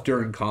yourself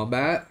during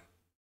combat,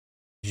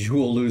 you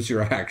will lose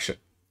your action.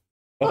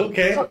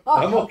 Okay,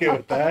 I'm okay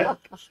with that.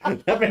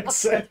 That makes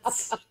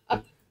sense.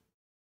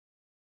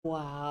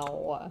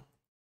 Wow.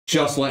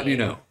 Just letting you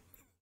know.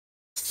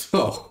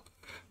 So,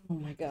 Oh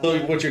my god.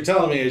 So what you're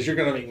telling me is you're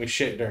gonna make me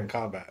shit during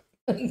combat.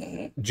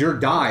 your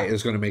die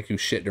is going to make you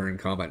shit during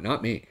combat,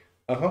 not me.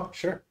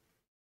 Sure.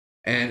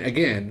 And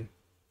again,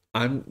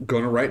 I'm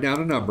going to write down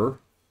a number.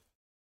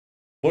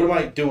 What am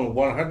I doing?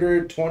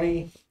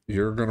 120?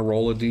 You're going to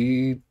roll a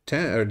D10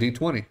 or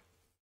D20.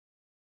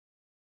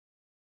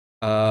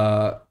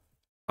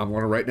 I'm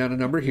going to write down a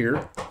number here.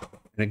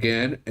 And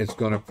again, it's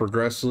going to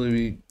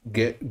progressively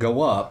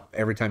go up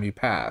every time you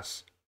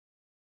pass.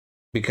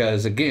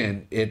 Because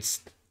again,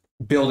 it's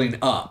building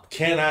up.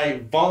 Can I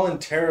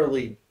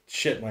voluntarily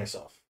shit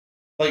myself?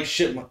 Like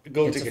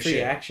go It's take a a free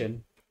shit.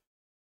 action.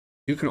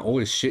 You can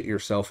always shit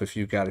yourself if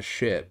you got a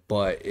shit,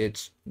 but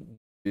it's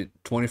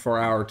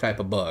 24-hour type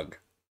of bug.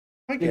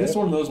 I Yeah, get this is it.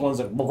 one of those ones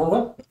that.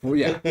 Well,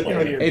 yeah,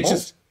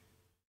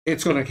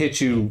 it's going to hit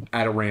you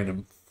at a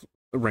random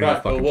Right,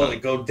 but fucking will time.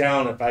 it go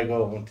down if I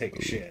go and take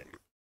a shit?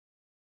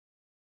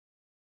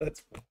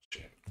 That's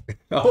bullshit.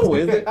 Oh,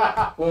 is it?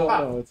 Well,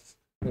 no,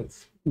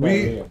 it's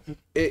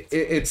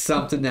It's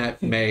something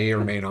that may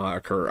or may not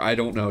occur. I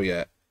don't know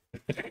yet.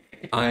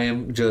 I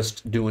am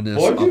just doing this.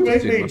 What'd you up to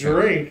make see me my-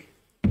 drink?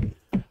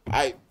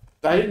 I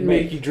didn't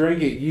make you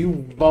drink it. You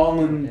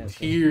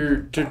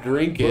volunteered to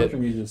drink it.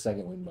 Bertram uses a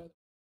second wind by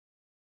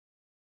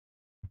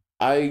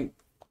the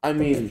I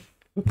mean,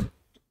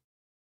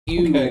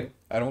 you. Okay.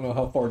 I don't know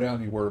how far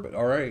down you were, but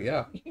all right,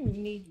 yeah. You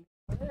need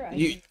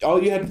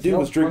All you had to do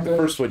was drink the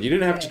first one. You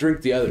didn't have to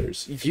drink the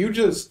others. If you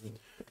just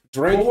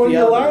drank But when the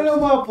you line others,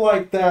 them up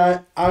like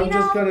that, I'm You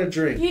just know, gonna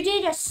drink. You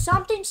did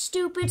something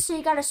stupid, so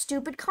you got a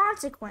stupid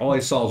consequence. All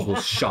he saw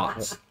was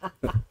shots. I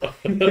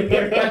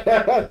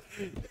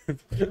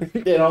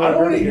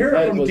want to hear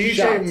it from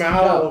DJ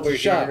Mal over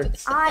here.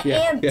 I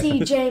am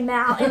DJ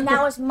Mal, and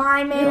that was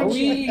my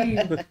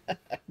mansion.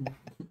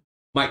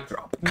 Mic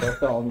drop.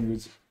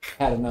 Bartholomew's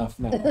had enough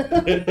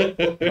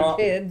now.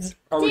 kids.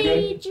 Are we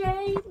good?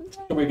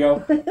 DJ. Can we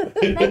go?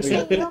 Next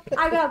thing you know,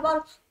 I got a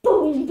bottle.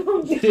 Boom,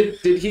 boom. did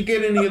he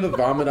get any of the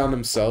vomit on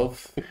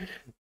himself?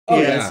 Oh,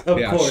 Yes, yeah, of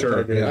yeah, course sure,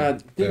 I did. yeah.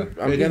 Dude,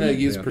 Yeah. I'm gonna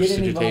use Yeah. Get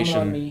any vomit on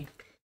prestidigitation. me?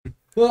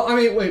 Well, I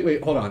mean,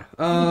 wait, hold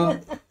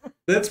on.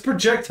 That's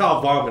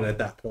projectile vomit at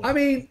that point. I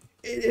mean,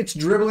 it's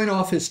dribbling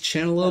off his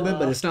chin a little bit,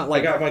 but it's not I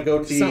like got my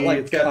goatee. it's not like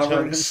It's got covering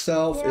chunks.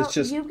 himself. You know, It's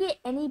just you get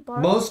any bar.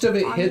 most of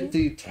it on hit me,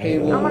 the I'm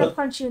table. gonna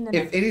punch you in the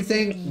If neck.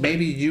 anything,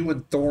 maybe you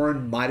and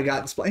Thoron might have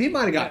gotten he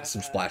might have gotten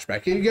some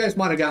splashback. You guys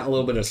might have gotten a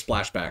little bit of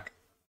splashback.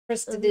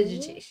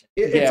 Prestidigitation.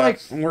 It's Yeah, like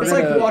we're it's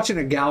gonna- like watching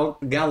a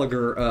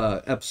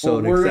Gallagher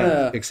episode,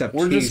 Well, except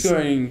we're just he's-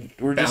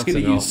 gonna bouncing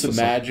use off some the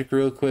side. magic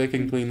real quick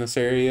and clean this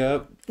area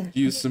up.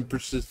 Use some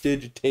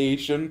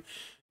prestidigitation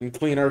and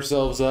clean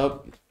ourselves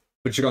up.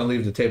 But you're gonna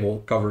leave the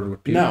table covered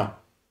with people. No,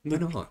 Why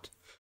not?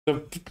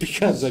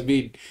 because I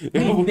mean,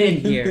 We've been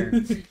here.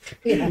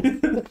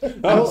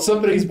 oh,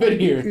 somebody's been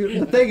here.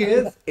 The thing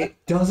is, it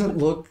doesn't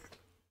look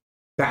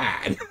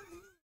bad.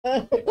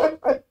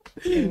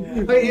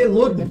 It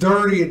looked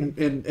dirty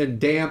and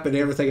damp and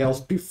everything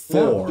else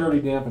before. Dirty,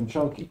 damp, and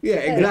chunky. Yeah,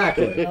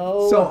 exactly.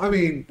 Oh. So I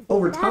mean,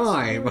 over That's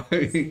time, I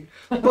mean,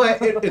 but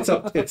it's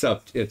up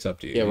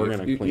to you. Yeah, we're If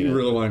gonna you, clean you it.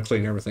 really want to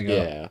clean everything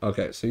Yeah. up.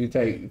 Okay, so you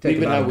take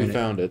Even about how a we minute.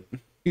 found it.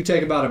 You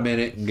take about a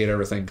minute and get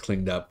everything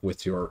cleaned up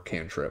with your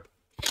cantrip.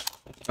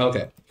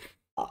 Okay.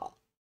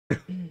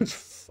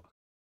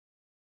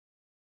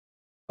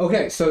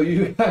 Okay, so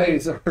you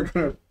guys are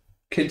gonna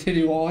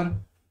continue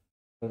on,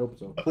 I hope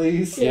so.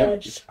 please.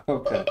 Yep.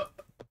 Okay.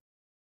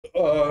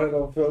 Oh, I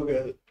don't feel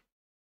good.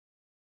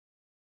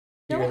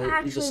 Don't You just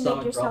actually stop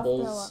make yourself fill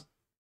troubles.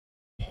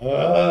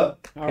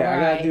 up. Okay,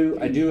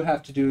 I do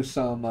have to do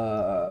some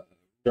Right.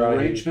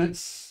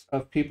 arrangements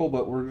of people,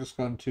 but we're just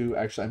going to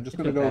I'm just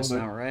going to go. Pass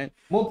now, right?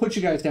 We'll put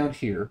you guys down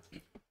here.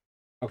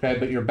 Okay,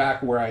 but you're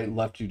back where I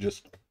left you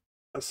just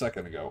a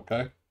second ago.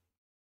 Okay,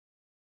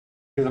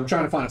 because I'm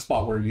trying to find a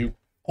spot where you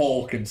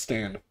all can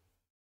stand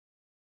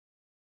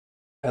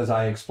as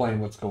I explain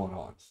what's going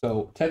on.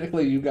 So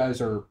technically, you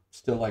guys are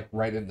still like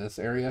right in this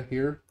area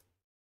here.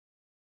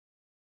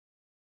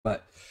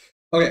 But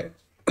okay,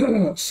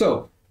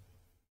 so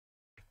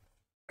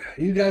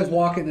you guys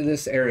walk into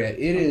this area.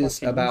 It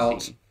is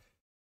about.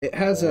 It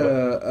has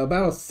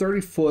about a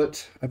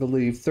 30-foot, I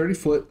believe,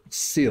 30-foot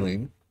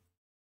ceiling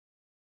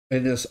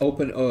in this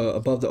open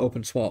above the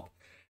open swamp.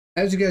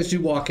 As you guys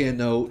do walk in,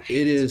 though,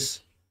 it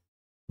is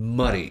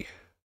muddy.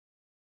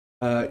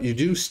 You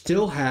do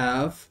still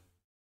have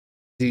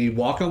the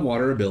walk on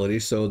water ability,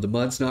 so the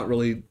mud's not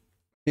really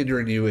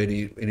hindering you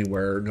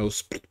anywhere. No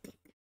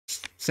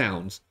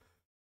sounds,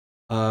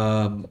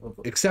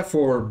 except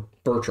for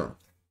Bertram.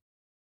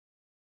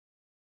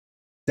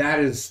 That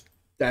is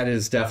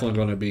definitely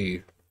going to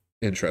be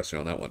interesting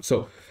on that one.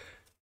 So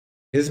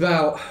it's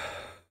about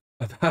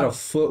a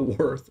foot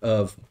worth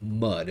of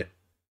mud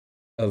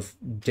of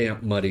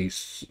damp, muddy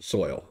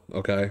soil.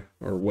 Okay,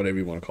 or whatever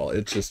you want to call it.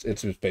 It's just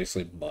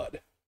basically mud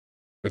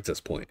at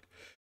this point.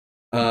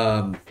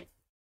 Where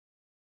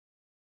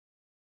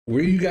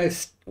you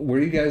guys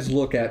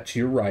look at to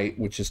your right,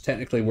 which is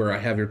technically where I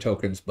have your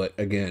tokens, but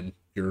again,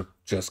 you're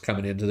just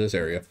coming into this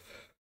area.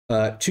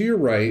 To your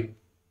right,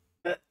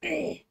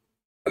 the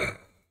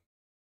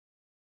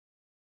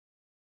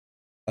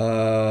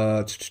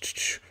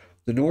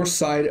north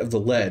side of the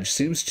ledge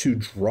seems to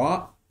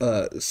drop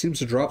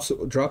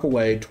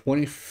away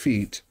 20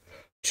 feet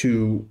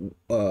to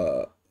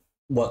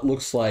what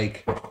looks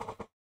like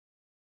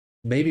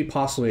maybe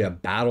possibly a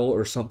battle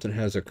or something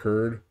has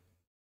occurred.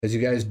 As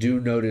you guys do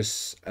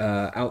notice,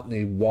 out in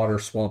the water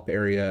swamp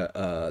area,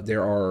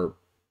 there are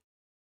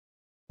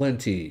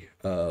plenty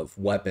of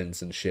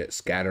weapons and shit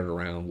scattered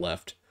around,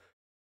 left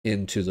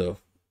into the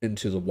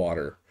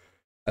water,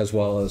 as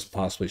well as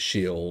possibly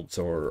shields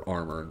or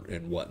armor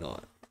and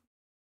whatnot.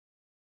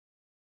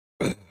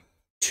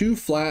 Two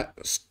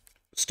flat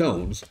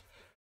stones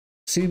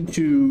seem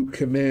to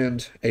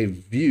command a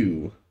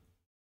view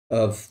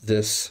of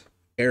this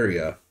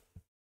area.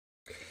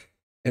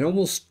 It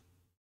almost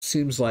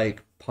seems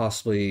like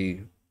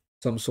possibly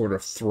some sort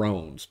of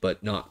thrones,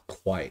 but not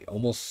quite.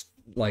 Almost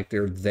like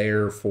they're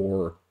there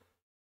for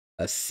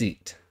a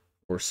seat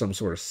or some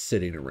sort of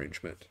sitting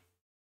arrangement.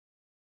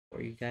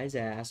 Or you guys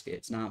ask,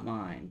 it's not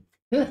mine.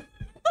 You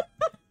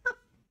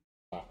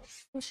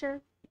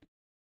sure?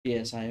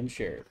 Yes, I am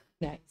sure.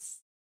 Nice.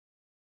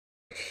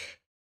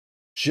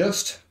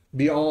 Just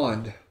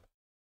beyond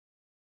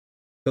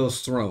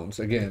those thrones,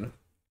 again,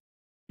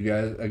 you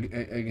guys,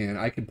 again,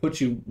 I can put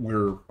you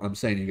where I'm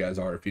saying you guys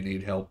are if you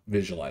need help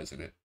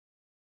visualizing it.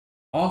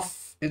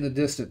 Off in the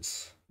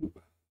distance,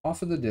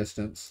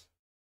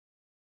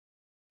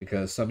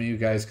 because some of you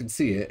guys can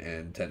see it,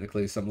 and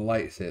technically some of the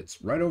light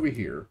hits right over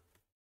here.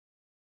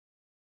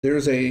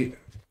 There's a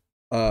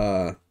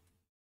female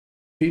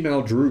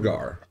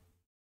Drugar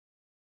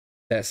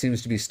that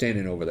seems to be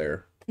standing over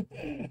there,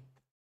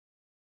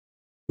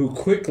 who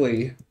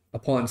quickly,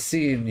 upon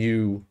seeing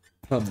you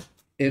come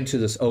into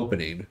this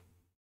opening,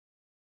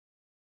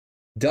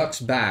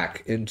 ducks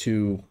back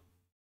into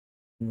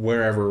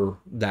wherever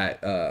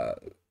that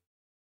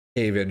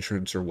cave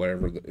entrance or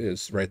whatever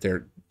is right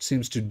there,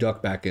 seems to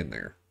duck back in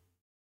there.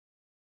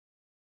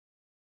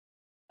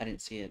 I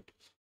didn't see it.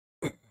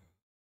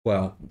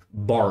 Well,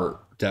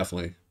 Bart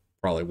definitely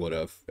probably would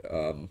have,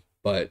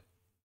 but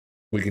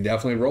we can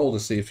definitely roll to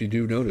see if you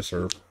do notice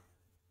her.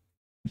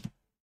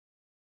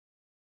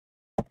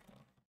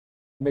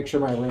 Make sure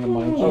my ring of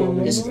mind Is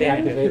shield is it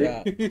activated.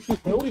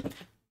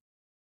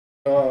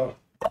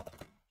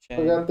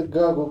 I got the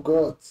goggle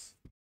guts.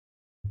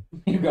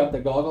 You got the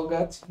goggle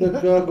guts? The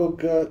goggle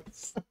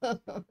guts.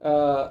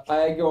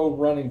 I go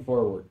running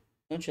forward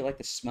Don't you like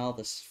to smell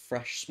this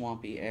fresh,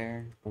 swampy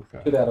air?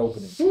 Okay. to that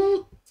opening.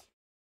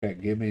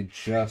 Okay, give me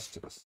just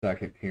a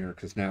second here,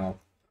 because now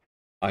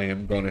I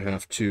am going to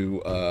have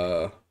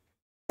to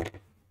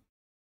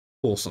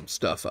pull some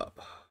stuff up.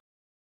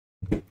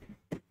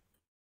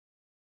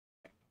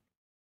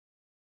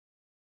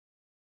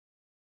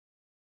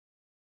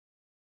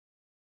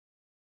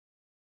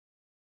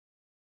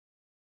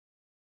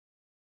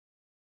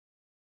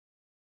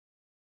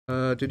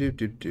 Oh,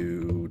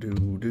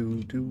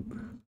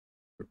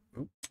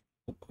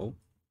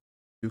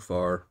 too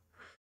far.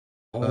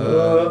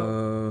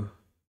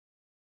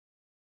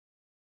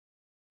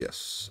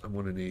 Yes, I'm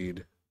gonna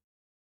need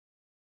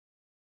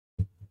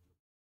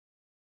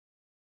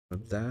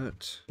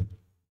that.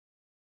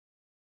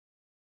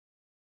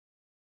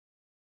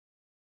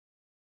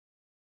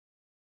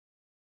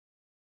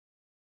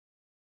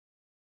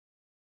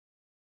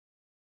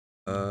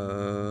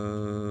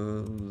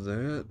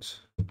 That.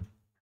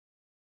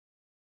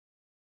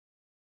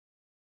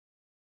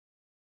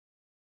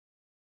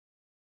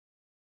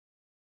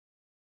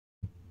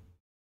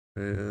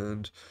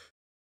 And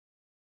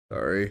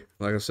sorry,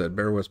 like I said,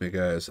 bear with me,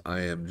 guys. I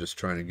am just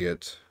trying to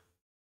get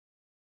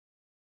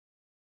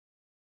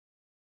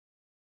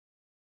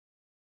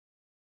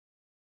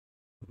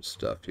some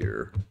stuff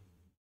here.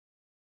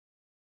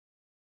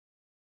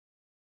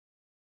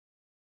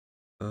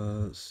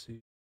 Let's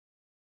see.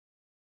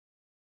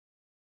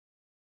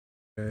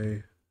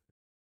 Okay.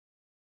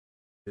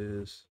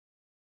 Is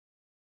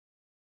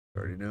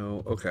already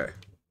know. Okay.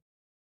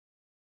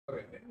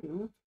 Okay.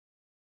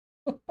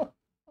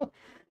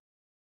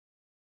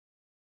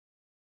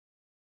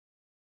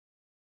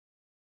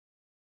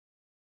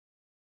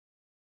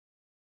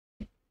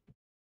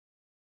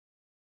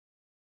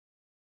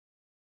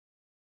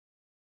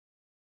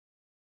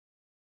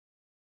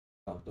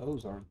 Oh,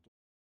 those aren't.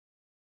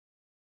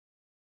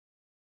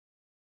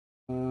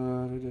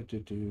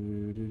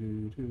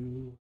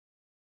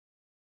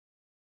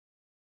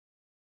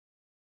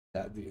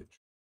 That the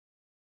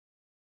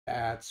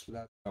that's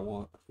what I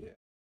want. Yeah.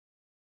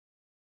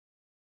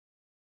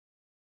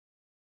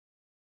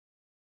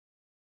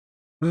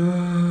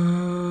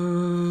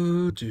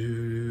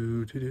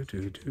 Do.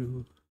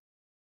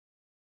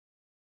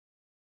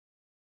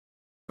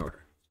 Okay.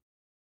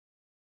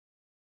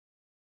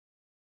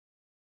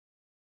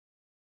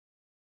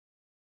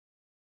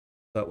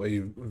 That way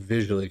you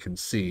visually can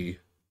see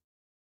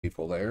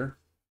people there.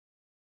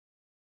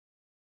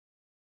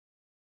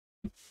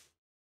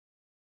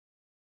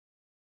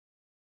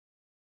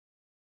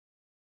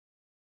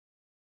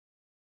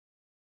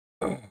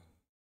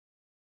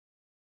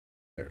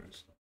 There it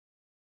is.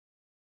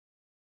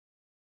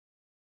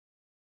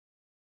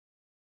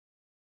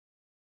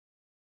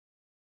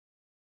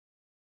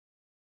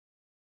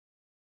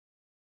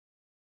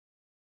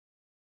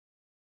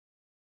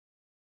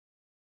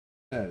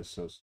 That is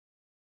so.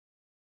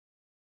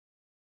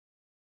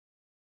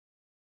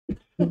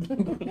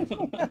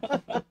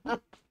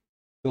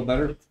 Feel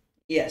better?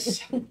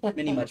 Yes,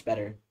 many much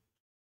better.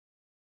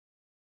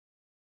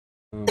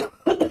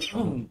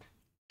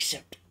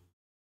 Except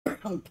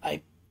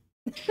pipe.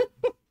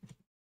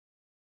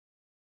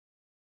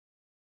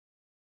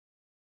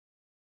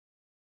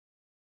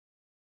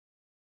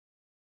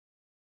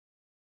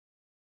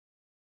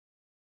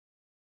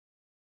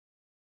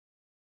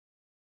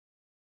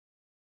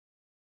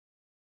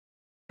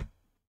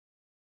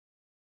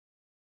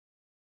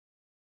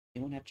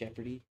 Anyone have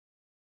Jeopardy?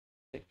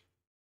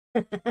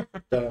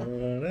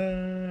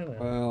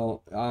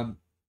 Well,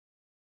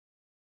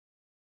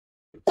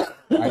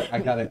 I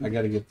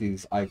gotta get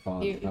these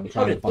icons. I'm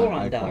trying to find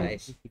Thoron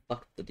icons. die.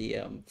 Fuck the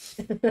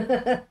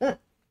DM.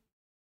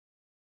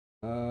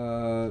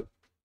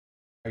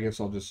 I guess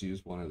I'll just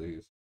use one of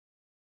these.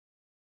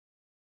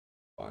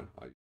 Fine.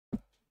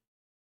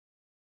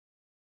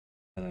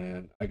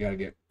 And I gotta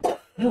get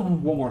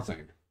one more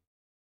thing.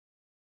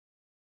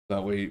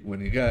 That way, when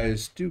you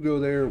guys do go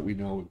there, we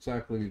know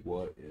exactly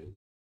what is.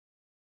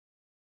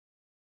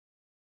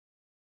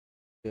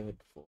 Good.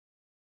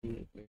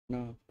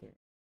 No. There.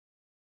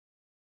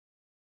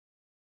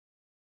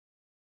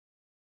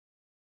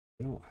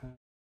 I don't have.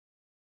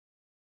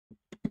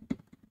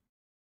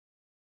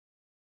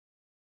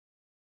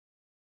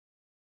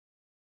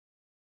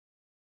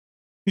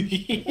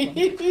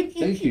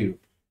 Thank you.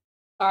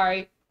 All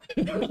right.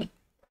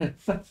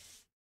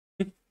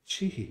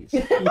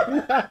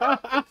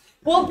 Jeez.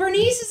 Well,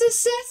 Bernnice is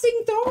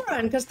assessing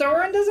Thoron because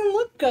Thoron doesn't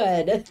look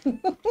good.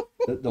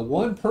 The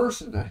one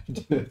person I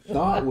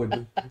thought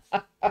would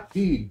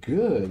be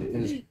good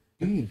is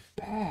being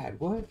bad.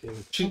 What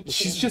is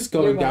She's just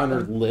going down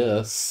her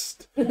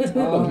list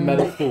of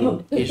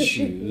medical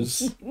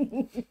issues.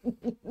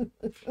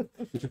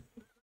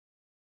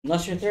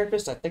 Unless you're a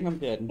therapist, I think I'm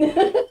good.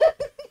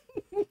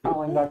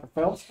 Calling Dr.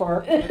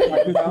 Feldspar.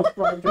 Dr.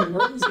 Feldspar to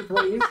emergency,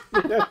 please.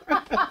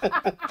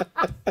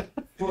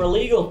 For a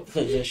legal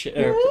position,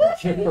 or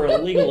for a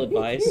legal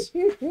advice,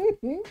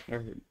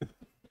 or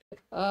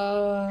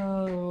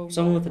Oh.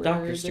 someone with a my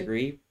doctor's word.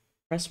 degree,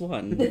 press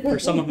 1. For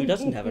someone who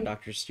doesn't have a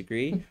doctor's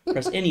degree,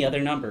 press any other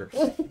number.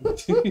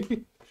 What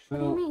do well,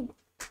 you mean?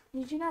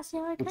 Did you not see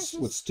my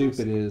what's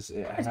stupid is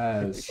it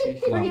has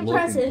what Pretty I'm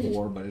impressive. looking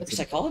for, but it's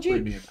Psychology? a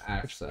premium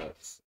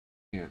access.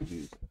 Can't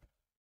use it.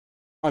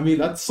 I mean,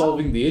 that's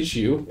solving the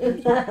issue.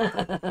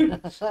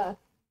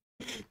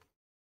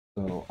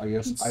 So I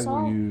guess I will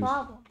Solve use.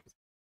 problems.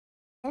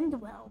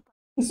 End well.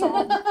 But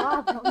solve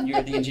problems.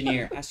 You're the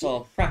engineer. I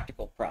solve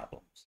practical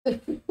problems.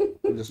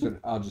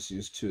 I'll just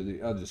use two of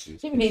the. I'll just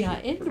use. It may these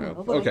not two end for now.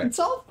 well, but it Okay. can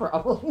solve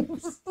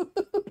problems.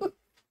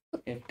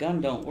 If gun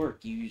don't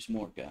work, you use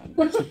more gun.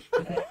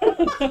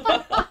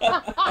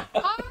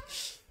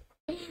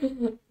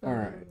 All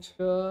right.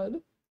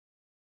 Good.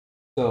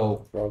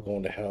 So We're all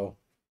going to hell.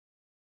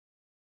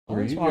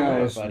 where Let's you follow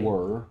guys everybody.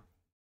 were,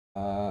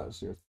 so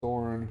your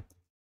Thoron.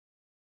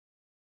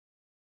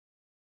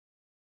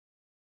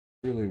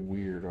 Really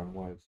weird on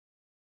why it's.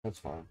 That's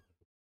fine.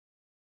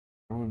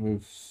 I'm gonna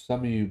move some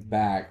of you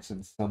back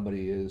since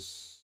somebody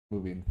is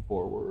moving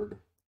forward.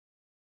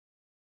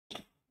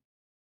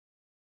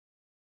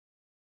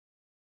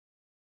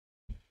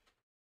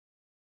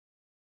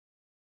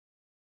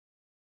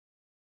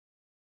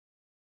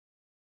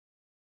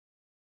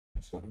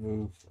 So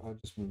I'll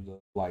just move the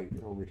light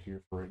over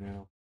here for right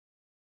now.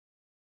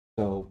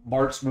 So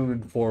Mark's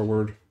moving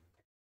forward,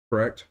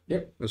 correct?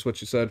 Yep. That's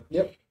what you said?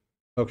 Yep.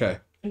 Okay.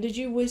 And did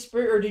you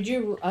whisper or did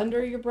you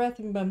under your breath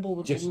and mumble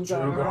the Just blue Drew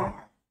guy?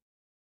 Gar.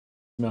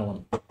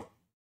 Smell him.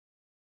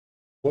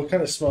 What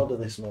kind of smell do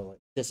they smell like?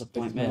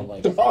 Disappointment. Smell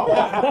like.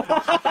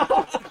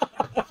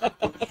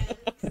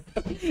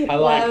 I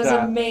like That was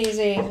that.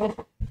 amazing.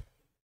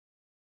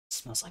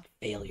 Smells like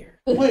failure.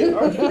 Wait,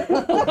 are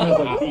Smells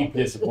like deep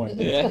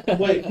disappointment.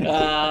 wait,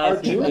 are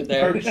keep Druid it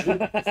there. are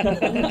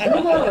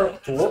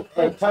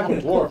type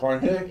of dwarf,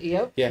 aren't they?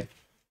 Yep.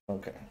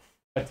 Okay.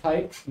 A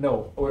type?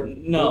 No. Or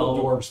No.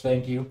 Dwarves,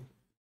 thank you.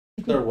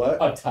 They're what?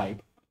 A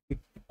type.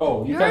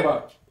 Oh, you're talking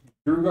about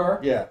Drugar?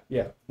 Yeah.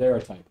 Yeah, they're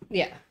a type.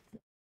 Yeah.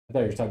 I thought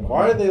you were talking about.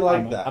 Why are they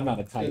like I'm that? I'm not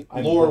a type.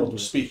 I'm a Lore gold dwarf.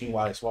 speaking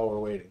wise while we're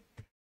waiting.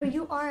 But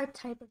you are a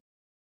type of.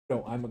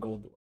 No, I'm a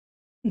gold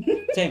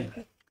dwarf. Same.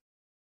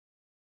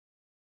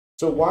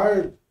 So why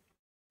are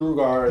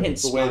Drugar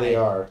Hence the way they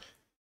mine. are?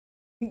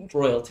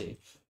 Royalty.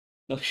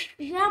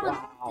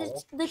 Yeah,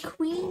 but the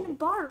Queen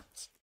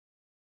Bart.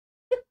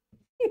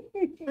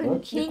 and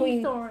What? King The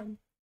Queen- Thoron.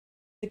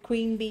 The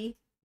queen bee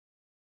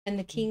and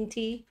the king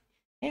tea.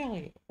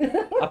 Hell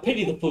yeah. I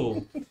pity the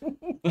fool.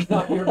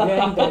 Not your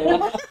gang,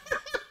 Dave.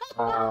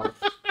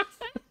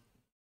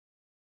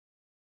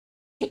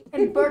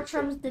 And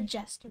Bertram's the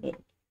jester.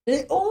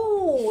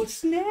 Oh,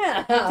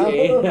 snap!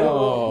 Damn.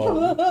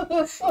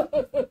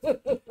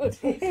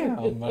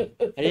 I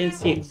didn't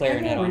see a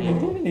clarinet I on never him.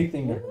 did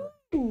anything to her.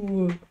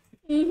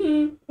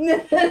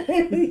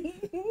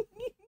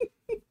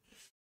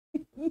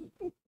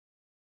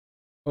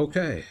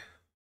 Okay.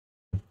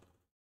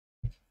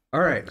 All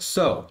right,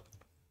 so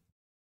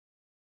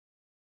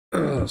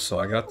so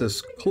I got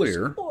this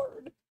clear.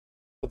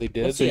 What they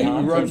did? So you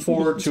run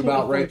forward to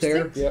about right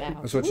there. Yep.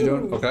 That's what you're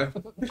doing. Okay.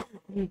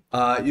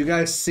 You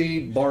guys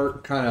see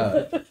Bart kind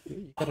of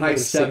high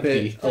step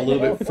it a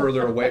little bit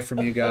further away from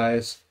you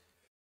guys.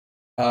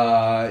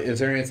 Is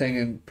there anything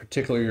in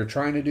particular you're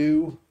trying to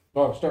do?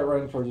 Oh, start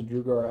running towards the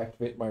Drugar,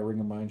 activate my Ring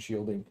of Mind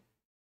shielding.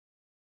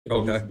 If it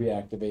Okay. needs to be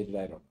activated,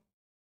 I don't know.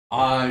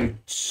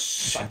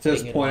 At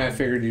this point, I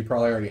figured you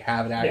probably already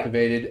have it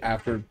activated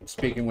after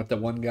speaking with the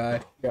one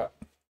guy. Yeah.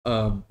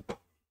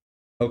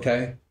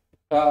 Okay.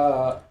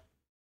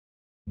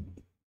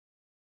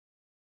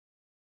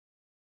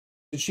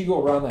 Did she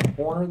go around that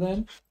corner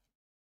then?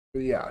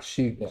 Yeah,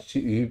 she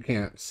you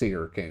can't see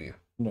her, can you?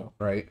 No,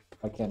 Right?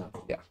 I cannot.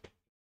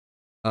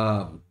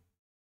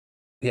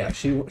 Yeah,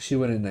 she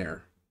went in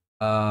there.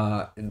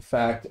 In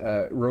fact,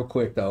 real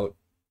quick though,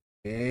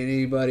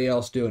 anybody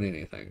else doing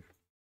anything?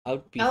 I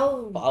would be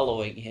Oh.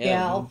 following him.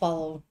 Yeah, I'll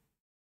follow.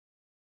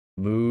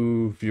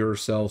 Move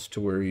yourselves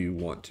to where you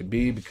want to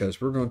be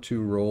because we're going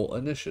to roll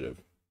initiative.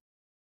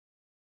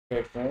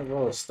 Okay, can I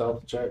roll a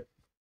stealth check?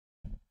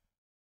 I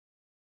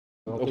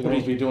don't think what I'm do going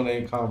you- to be doing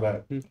any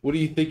combat. What do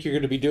you think you're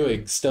going to be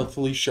doing?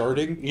 Stealthily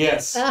sharding?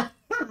 Yes.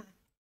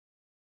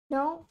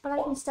 No, but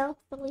I can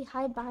stealthily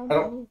hide behind I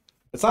don't- you.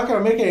 It's not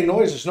going to make any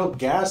noise. There's no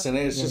gas in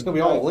it. It's just going to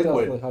be all I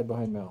stealthily liquid. hide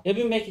behind Mel. They've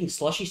been making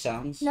slushy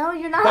sounds. No,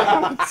 you're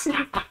not. It's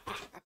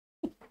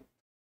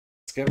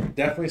going to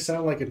definitely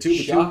sound like a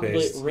tube of Chocolate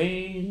toothpaste.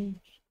 rain.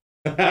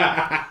 What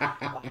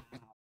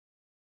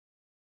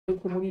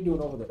are you doing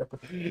over there?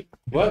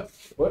 What?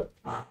 What?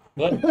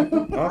 What?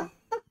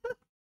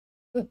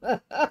 Huh?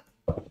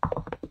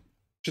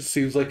 Just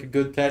seems like a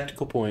good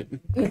tactical point.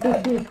 Are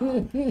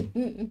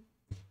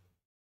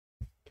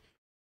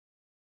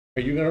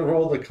you going to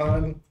roll the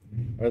con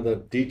or the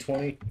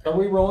d20? Are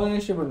we rolling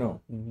initiative or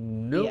no?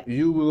 Nope,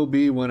 you will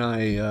be when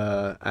I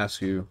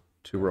ask you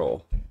to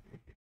roll.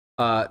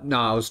 No,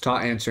 I was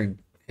answering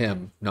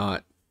him,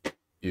 not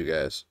you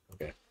guys.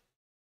 Okay.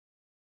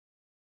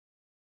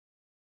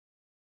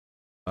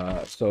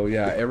 So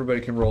yeah,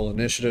 everybody can roll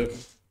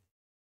initiative.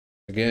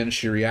 Again,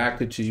 she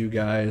reacted to you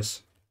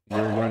guys.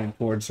 You're running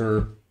towards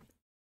her.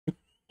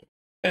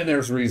 And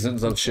there's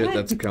reasons of shit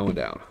that's going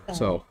down.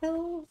 So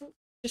Hell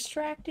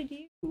distracted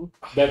you.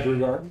 That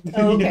Drugar.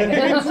 Oh,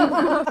 okay.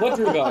 What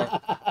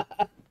Drugar?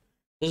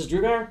 This is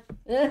Drugar?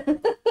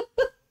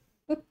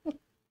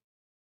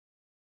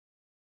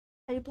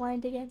 Are you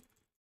blind again?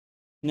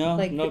 No,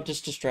 Like- no,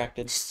 just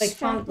distracted.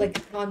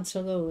 like Han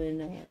Solo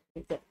in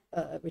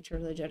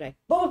Return of the Jedi.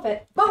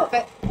 Boba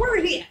Fett, where are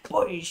you at,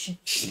 boys?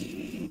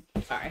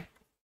 Sorry,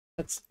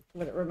 that's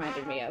what it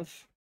reminded me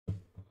of.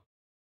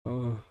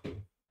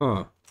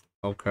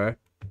 Okay.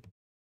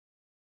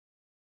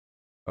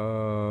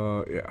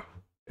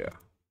 Yeah.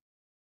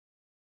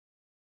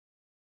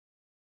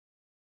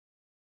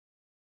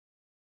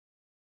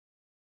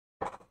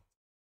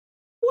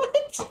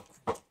 What?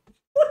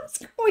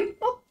 What's going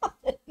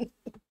on?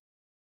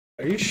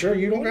 Are you sure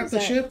you don't What got is the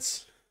that?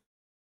 shits?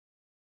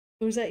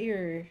 Was that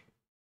your?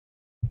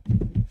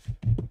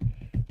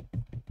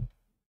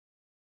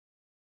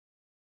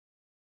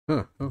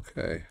 Huh,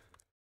 okay.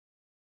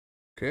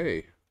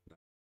 Okay.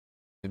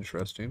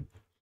 Interesting.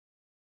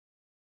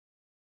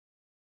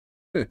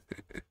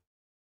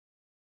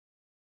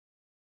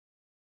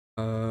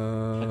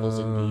 Chuckles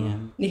in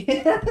DM.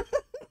 Yeah.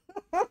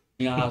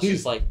 You know how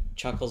she's like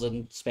chuckles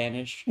in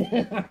Spanish?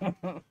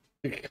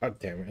 God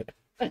damn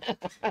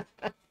it.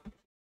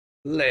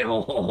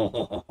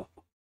 Leon.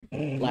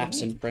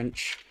 Laughs in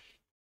French.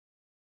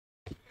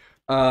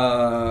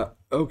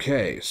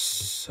 Okay,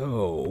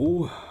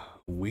 so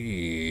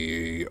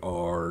we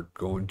are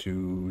going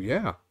to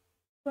You're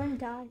gonna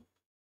die.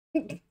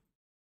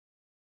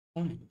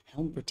 Fine.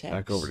 Helm protects.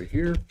 back over to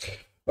here.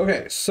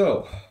 Okay,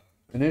 so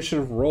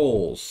initiative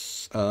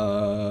rolls.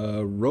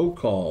 Roll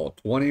call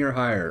 20 or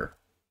higher.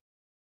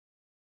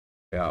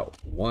 Got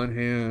one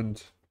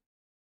hand.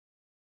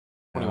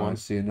 Now I 21.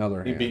 see another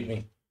You hand. beat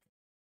me.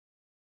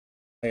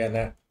 I got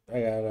that.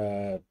 I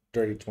got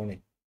dirty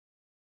 20.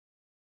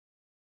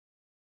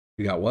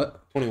 You got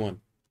what? 21.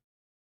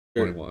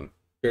 21.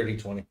 Dirty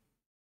 20.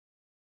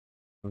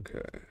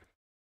 Okay.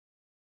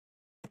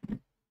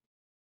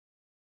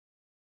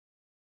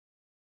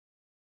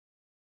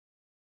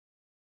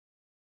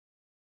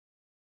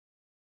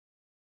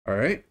 All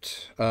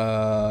right.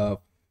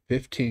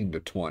 15 to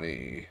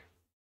 20.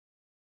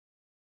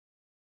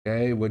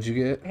 Okay, what'd you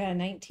get? I got a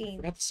 19.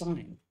 Forgot the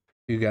sign.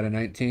 You got a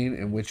 19,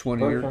 and which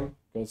one of your Bertram.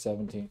 Got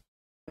 17.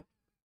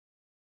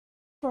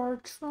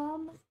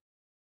 Bertram.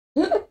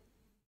 I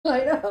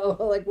know.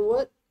 Like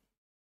what?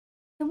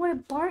 And what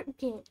did Bart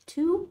get?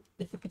 2?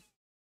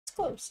 It's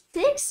close.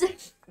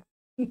 6?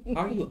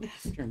 Are you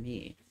after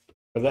me?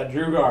 For that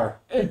Drugar.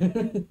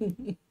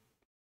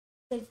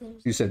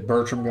 You said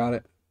Bertram got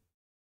it?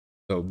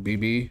 So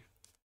BB.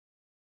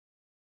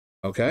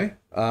 Okay.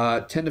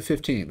 10 to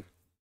 15.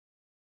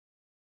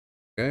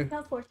 Okay.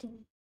 About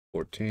 14.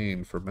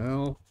 14 for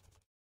Mel.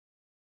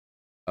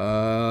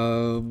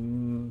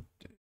 Who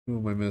am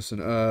I missing?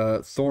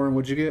 Thoron,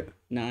 what'd you get?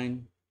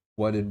 9.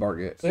 What did Bart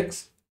get?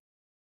 6.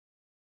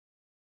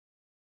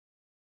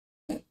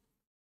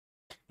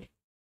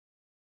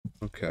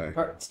 Okay.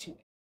 Parts too.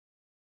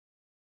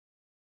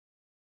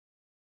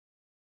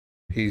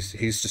 He's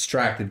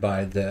distracted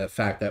by the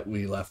fact that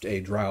we left a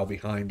drow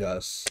behind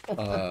us,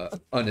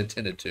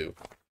 unattended to.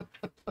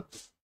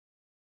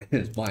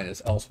 His mind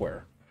is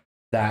elsewhere.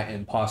 That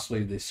and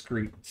possibly the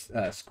squeaks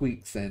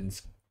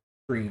and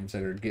screams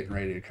that are getting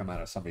ready to come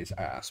out of somebody's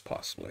ass,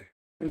 possibly.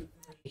 Who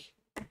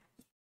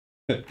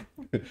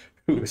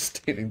is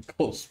standing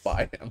close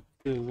by him.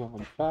 Is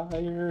on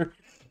fire.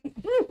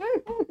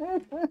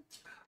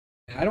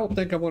 I don't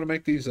think I want to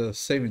make these a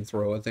saving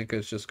throw. I think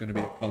it's just going to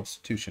be a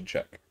constitution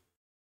check.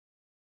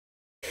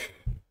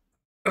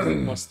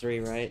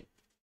 +3, right?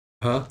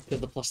 Huh? Did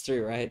the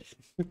 +3, right?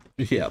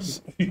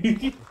 Yes.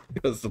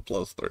 Because the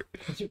 +3.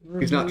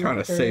 He's not trying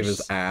to save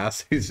his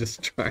ass. He's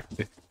just trying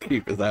to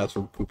keep his ass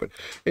from pooping.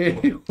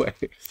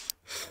 Anyways.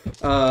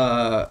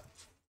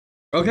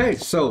 Okay,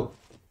 so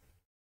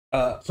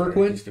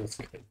Priqrin,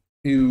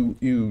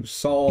 you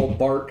saw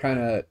Bart kind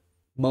of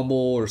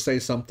mumble or say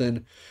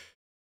something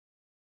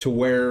to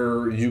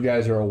where you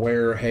guys are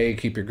aware, hey,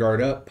 keep your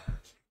guard up.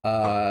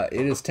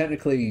 It is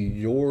technically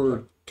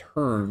your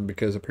turn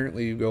because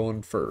apparently you go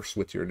in first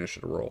with your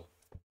initiative roll.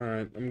 All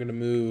right, I'm gonna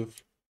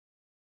move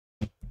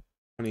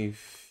 20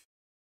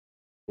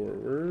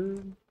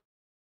 forward,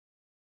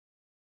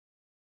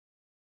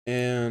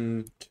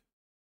 and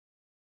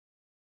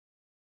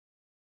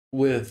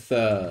with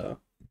the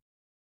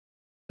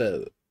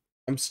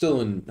I'm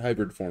still in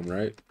hybrid form,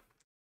 right?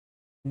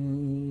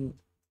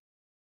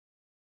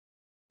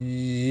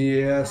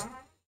 Yes,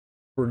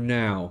 for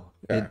now.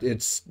 Okay.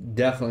 It's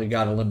definitely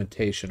got a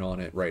limitation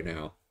on it right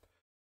now.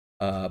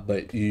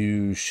 But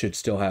you should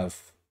still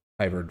have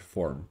hybrid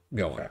form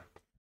going. Okay.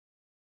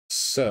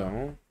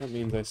 So that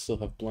means I still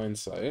have blind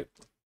sight.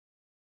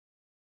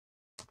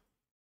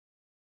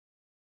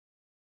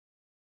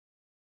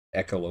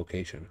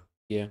 Echolocation.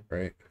 Yeah.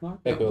 Right?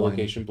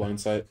 Echolocation,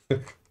 blind sight.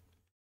 It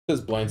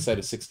says blind sight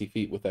is 60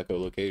 feet with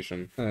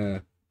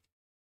echolocation.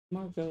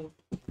 Marco.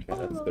 Okay,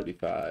 that's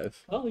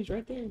 35. Oh, he's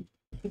right there.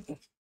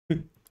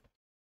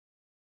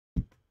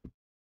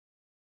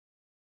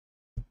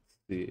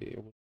 See.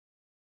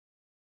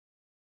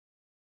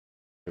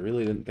 I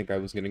really didn't think I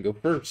was gonna go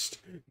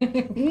first. All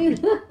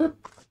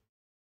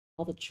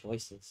the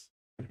choices.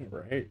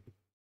 Right.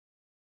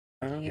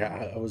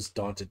 Yeah, I was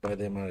daunted by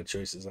the amount of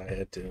choices I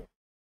had to.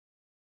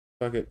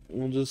 Fuck it.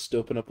 We'll just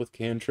open up with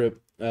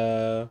cantrip.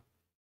 Ray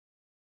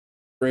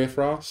of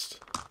Frost.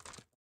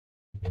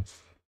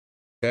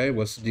 Okay,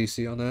 what's the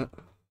DC on that?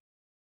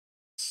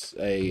 It's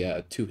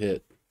a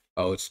 2-hit.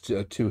 Oh, it's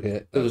a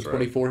 2-hit. It was That's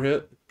right. 24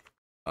 hit.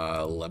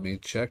 Let me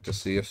check to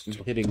see if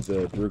Hitting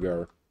the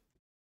Drugar.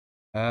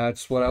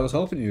 that's what I was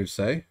hoping you'd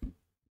say.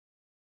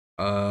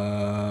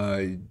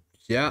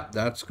 Yeah,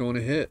 that's going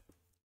to hit.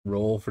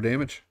 Roll for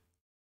damage.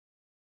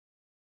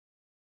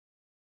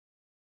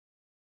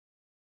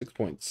 6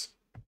 points.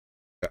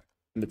 Okay.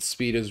 And its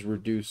speed is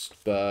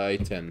reduced by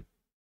 10.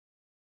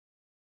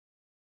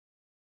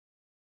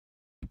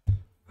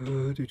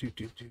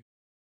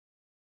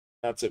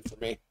 That's it for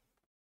me.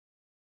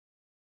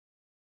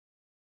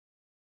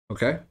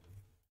 Okay.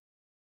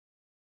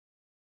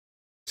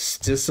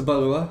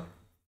 Stisabala.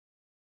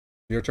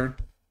 Your turn.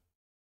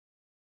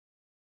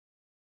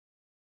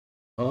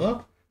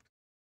 Huh?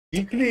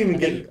 You couldn't even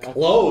get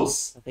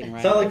close. I think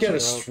It's not like you had a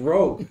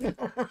stroke.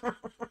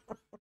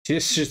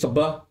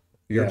 Stisaba.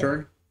 Your Yeah.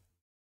 turn.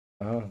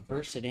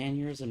 First an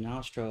aneurysm, now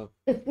a stroke.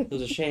 It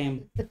was a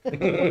shame.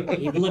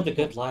 He lived a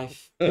good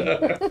life.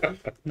 Thorin,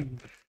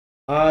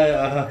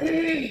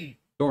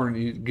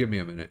 you give me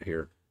a minute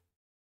here.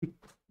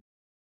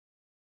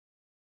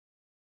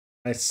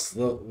 Where's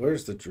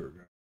the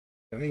Druid?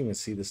 I don't even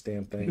see this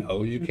damn thing.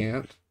 No, you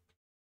can't.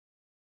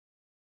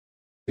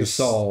 You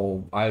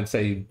saw, I'd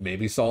say,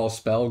 maybe saw a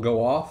spell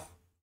go off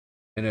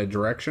in a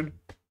direction.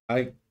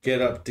 I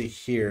get up to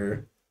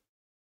here.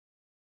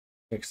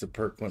 Next to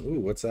perk one. Ooh,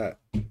 what's that?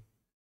 I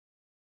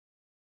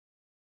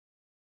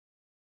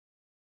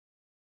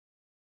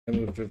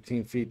move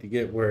 15 feet to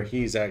get where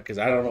he's at because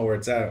I don't know where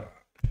it's at.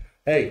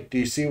 Hey, do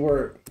you see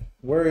where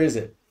is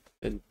it?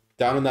 And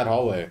down in that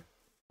hallway.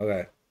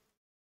 Okay.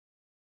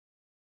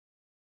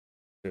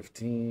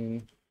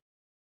 15,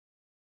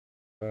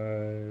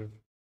 5,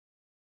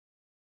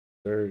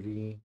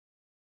 30.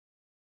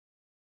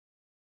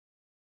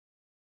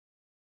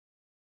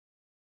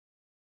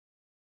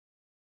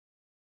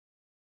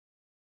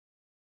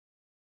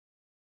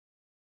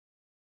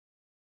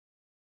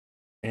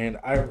 And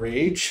I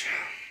rage.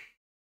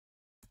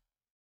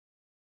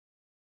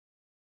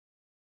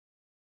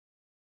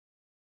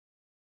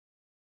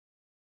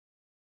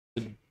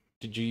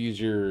 Did you use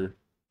your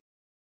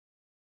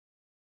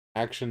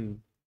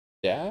action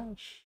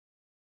dash?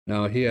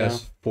 No, he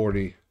has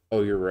 40.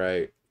 Oh, you're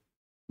right.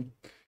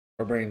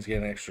 Our brains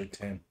get an extra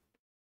 10.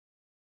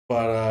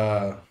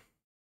 But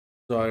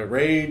so I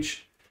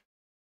rage.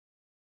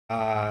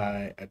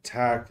 I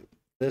attack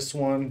this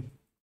one.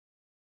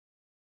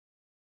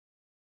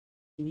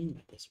 What do you mean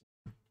by this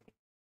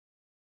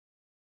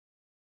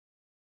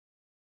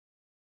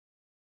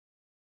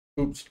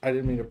one? Oops, I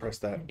didn't mean to press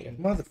that.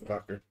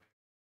 Motherfucker.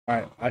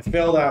 Alright, I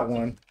fail that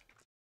one.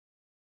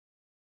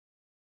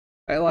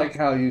 I like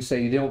how you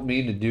say you don't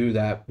mean to do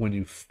that when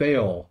you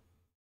fail.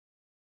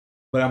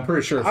 But I'm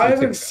pretty sure if I you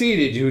haven't-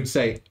 succeeded, you would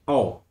say,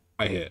 "Oh,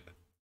 I hit."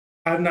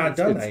 I've not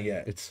done It's- that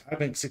yet. It's I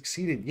haven't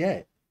succeeded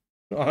yet.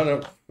 On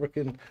a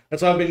freaking.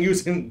 That's why I've been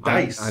using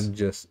dice. I'm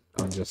just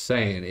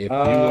saying, if you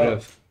Uh, would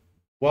have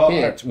well,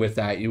 hit with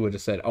that, you would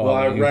have said, "Oh, well,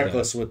 I'm I'm gonna use that."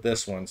 reckless with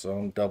this one, so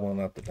I'm doubling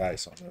up the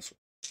dice on this one.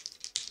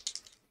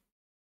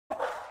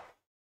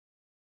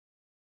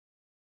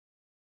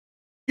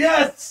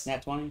 Yes!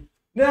 Nat 20?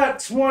 Nat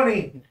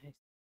 20!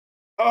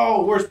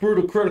 Oh, where's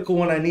Brutal Critical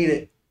when I need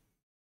it?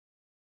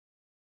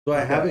 Do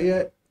I have it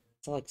yet?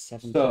 It's like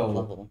 7th So-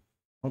 level.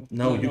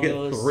 No, you get it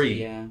was-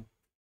 3.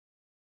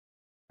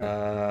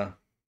 Yeah.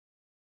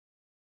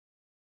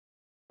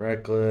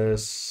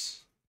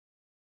 Reckless.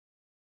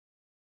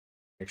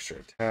 Extra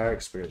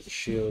attack, Spirit of the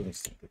Shield,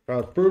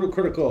 and Brutal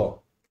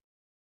Critical.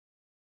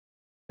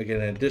 I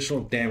get an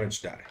additional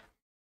damage die.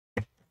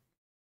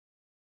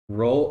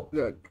 Roll.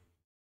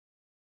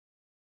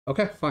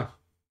 Okay, fine.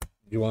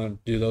 You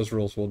want to do those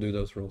rules? We'll do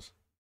those rules.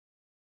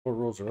 What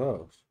rules are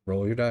those?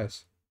 Roll your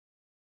dice.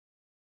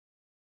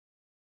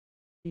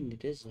 I mean,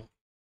 it is a...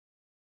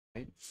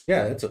 Right?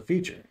 Yeah, it's a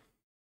feature.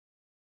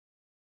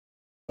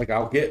 Like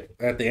I'll get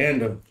at the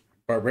end of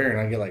Barbarian,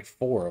 I get like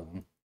 4 of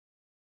them.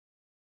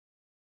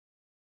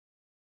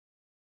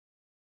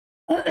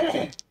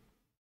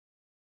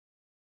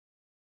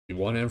 You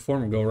want to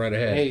inform them? Go right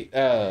ahead.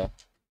 Hey,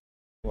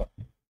 What?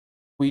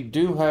 We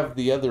do have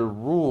the other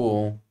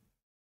rule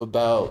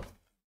about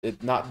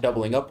it not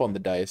doubling up on the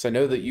dice. I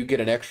know that you get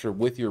an extra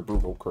with your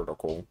brutal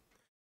critical,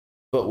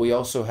 but we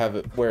also have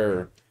it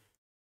where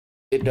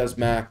it does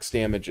max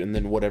damage and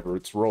then whatever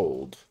it's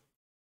rolled.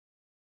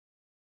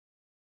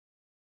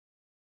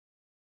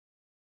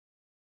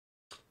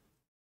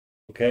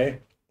 Okay.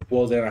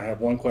 Well, then I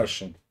have one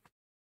question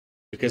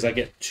because I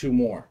get 2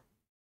 more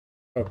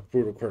of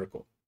Brutal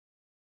Critical.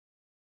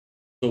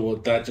 So will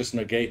that just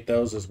negate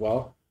those as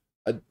well?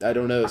 I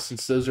don't know,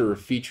 since those are a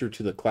feature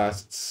to the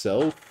class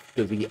itself,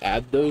 does he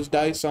add those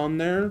dice on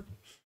there?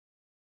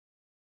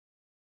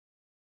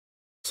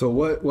 So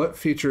what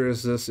feature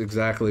is this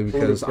exactly?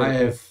 Because I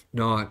have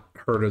not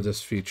heard of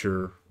this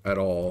feature at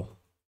all.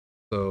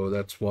 So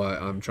that's why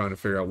I'm trying to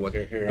figure out what.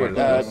 Here, what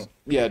I it know. is.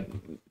 Yeah,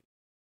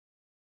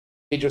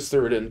 he just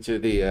threw it into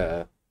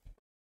the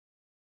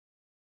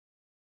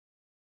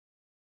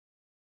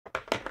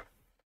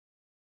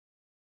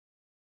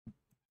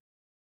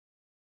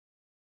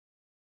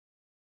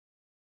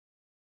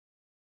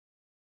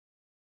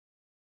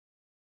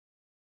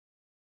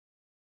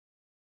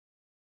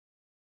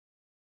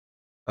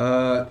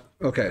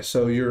Okay,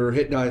 so your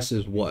hit dice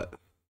is what?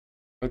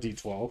 A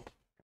D12. All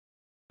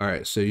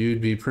right, so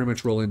you'd be pretty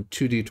much rolling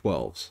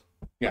 2d12s,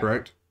 Yeah.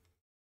 correct?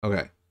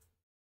 Okay.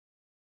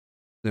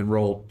 Then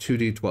roll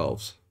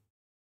 2d12s.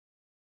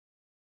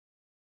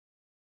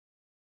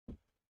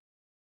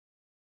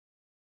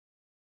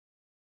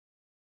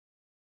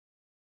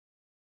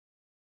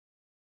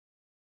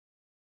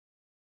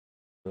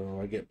 So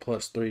I get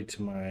 +3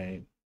 to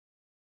my.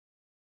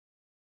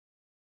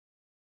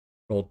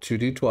 Roll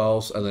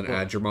 2d12s and then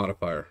add your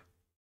modifier.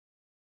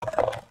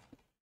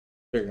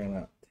 Figuring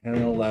out 10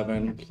 and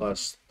 11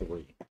 plus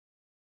 3.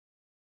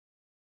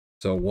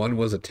 So one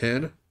was a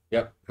 10.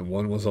 Yep. And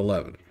one was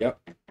 11. Yep.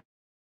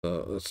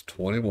 So that's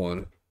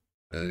 21.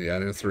 And you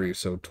add in a 3,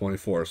 so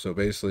 24. So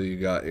basically you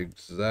got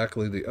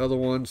exactly the other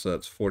one, so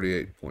that's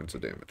 48 points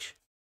of damage.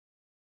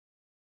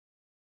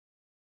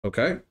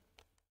 Okay.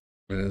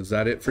 And is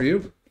that it for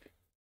you?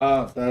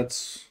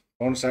 That's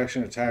bonus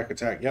action, attack.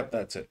 Yep,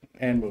 that's it.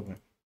 And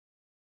movement.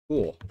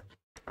 Cool.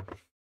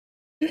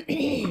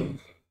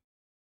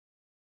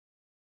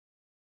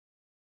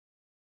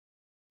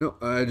 No,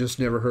 I just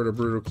never heard of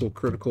brutal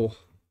critical.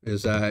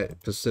 Is that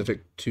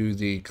specific to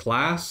the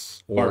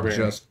class or Barbarian.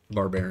 just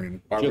barbarian?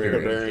 just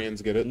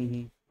barbarians get it.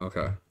 Mm-hmm.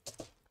 Okay.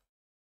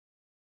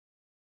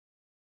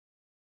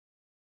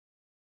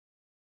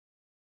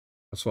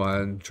 That's why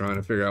I'm trying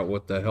to figure out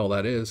what the hell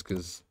that is,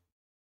 because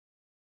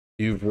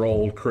you've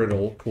rolled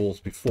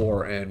criticals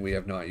before and we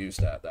have not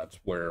used that. That's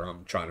where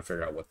I'm trying to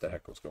figure out what the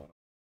heck was going on.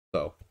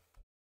 So,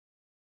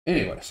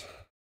 anyways.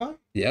 Huh?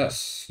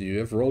 Yes, you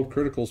have rolled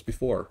criticals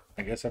before.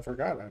 I guess I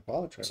forgot. I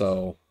apologize.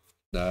 So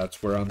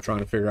that's where I'm trying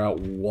to figure out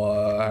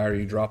why are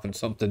you dropping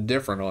something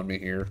different on me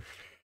here.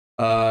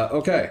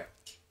 Okay,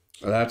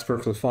 that's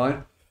perfectly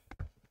fine.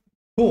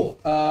 Cool.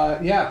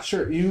 Yeah,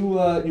 sure.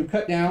 You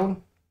cut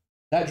down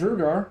that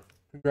Drugar.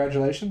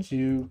 Congratulations.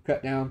 You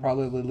cut down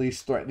probably the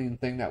least threatening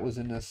thing that was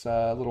in this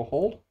little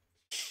hold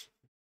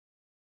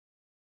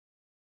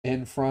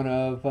in front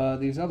of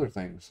these other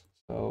things.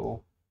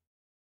 So,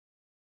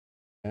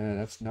 and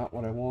that's not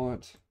what I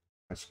want.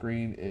 My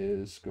screen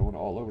is going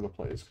all over the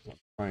place because I'm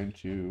trying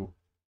to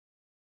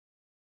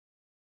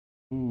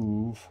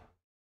move.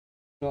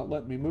 It's not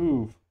letting me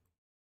move.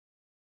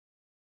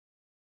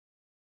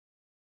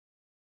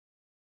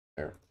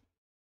 There.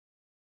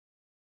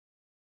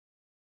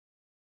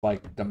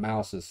 Like the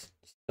mouse is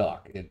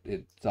stuck.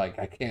 It's like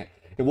I can't.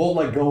 It won't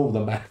let go of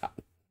the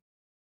map.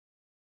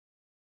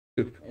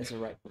 It's a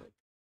right click.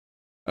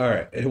 All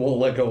right, it won't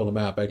let go of the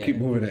map. I Yeah. keep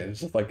moving it. It's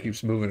just like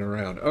keeps moving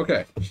around.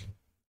 Okay,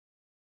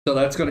 so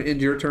that's going to end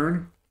your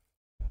turn.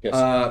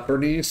 Yes.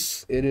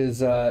 Bernnice, it is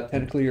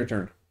technically your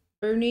turn.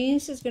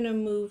 Bernnice is gonna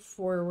move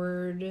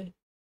forward.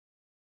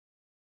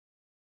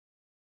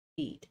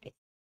 Feet.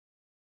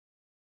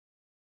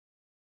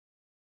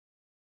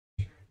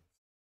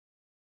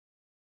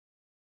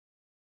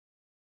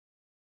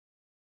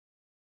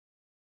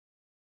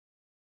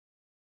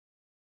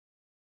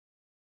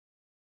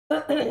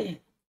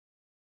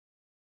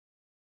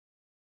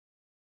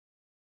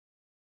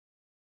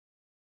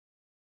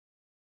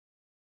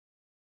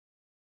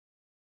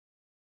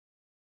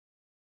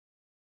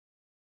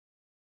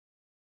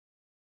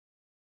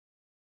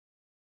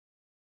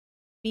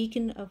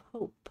 Beacon of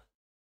Hope.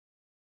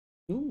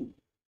 Ooh.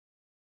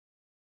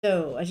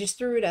 So I just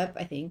threw it up,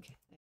 I think.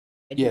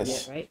 I did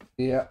Yes. that, right?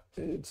 Yeah,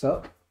 it's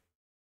up.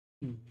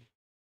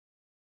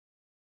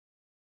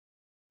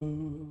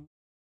 Mhm.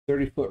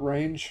 30-foot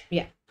range.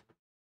 Yeah.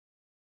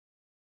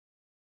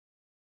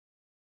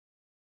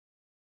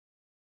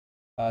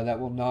 That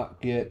will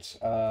not get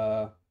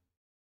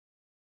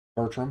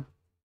Bertram.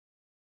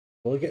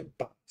 Look at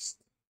Bahst.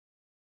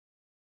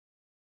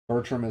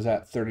 Bertram is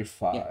at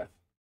 35. Yeah.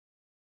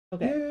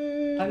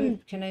 Okay.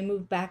 Can I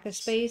move back a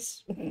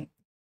space?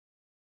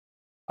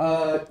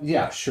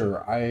 Yeah,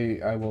 sure.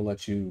 I will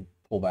let you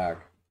pull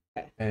back.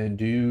 Okay. And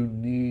do you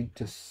need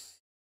to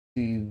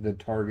see the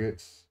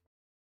targets?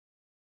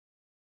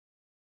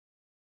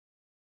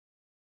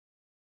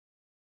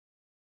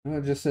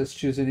 It just says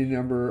choose any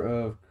number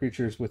of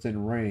creatures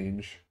within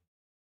range.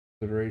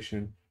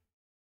 Consideration.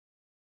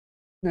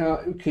 Now,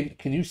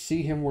 can you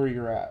see him where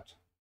you're at?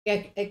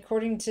 Yeah,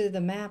 according to the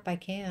map, I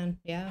can.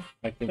 Yeah,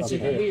 I think which you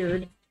is did.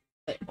 weird.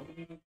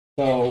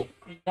 So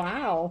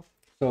Wow.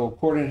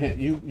 according to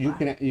him,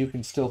 you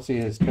can still see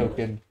his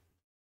token.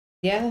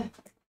 Yeah,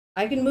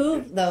 I can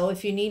move though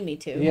if you need me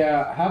to.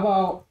 Yeah. How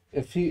about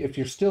if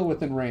you're still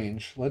within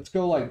range? Let's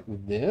go like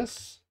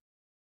this.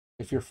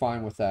 If you're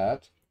fine with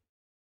that.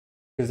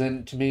 Because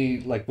then, to me,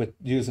 like with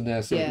using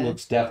this, Yeah. it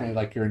looks definitely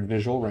like you're in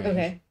visual range.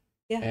 Okay.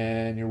 Yeah.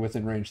 And you're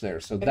within range there,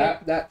 so Okay.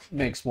 that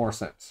makes more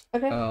sense.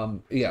 Okay.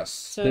 Yes.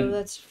 So Then-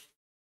 that's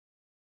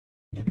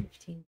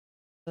 15.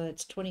 So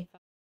that's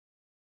 25,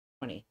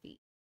 20 feet.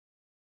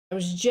 I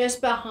was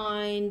just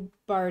behind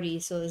Barty,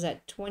 so is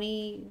that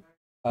 20?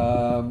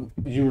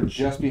 you were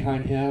just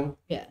behind him.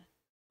 Yeah.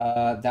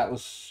 That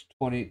was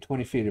 20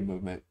 feet of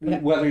movement. Okay.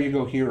 Whether you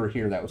go here or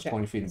here, that was Okay.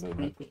 20 feet of That's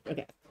movement. 20 feet.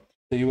 Okay.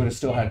 So you would have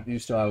still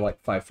have like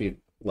 5 feet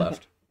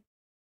left.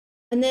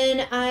 And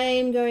then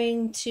I'm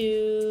going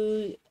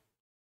to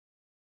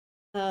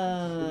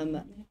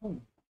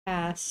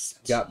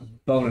cast.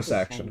 Got bonus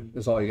action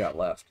is all you got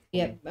left.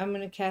 Yep, I'm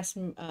gonna cast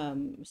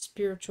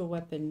spiritual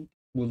weapon.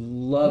 Would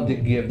love to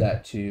give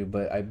that to you,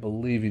 but I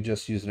believe you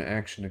just used an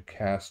action to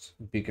cast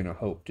Beacon of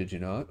Hope, did you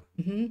not?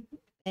 Mm-hmm.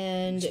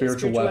 And Spiritual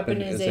spiritual weapon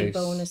weapon is is a a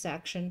bonus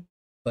action.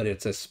 But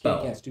it's a Can't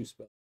spell. cast 2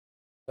 spells.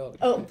 Oh,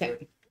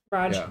 okay.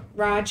 Raj, Yeah.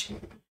 Raj.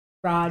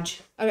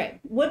 Okay,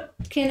 what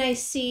can I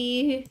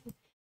see?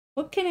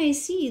 What can I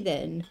see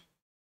then?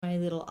 My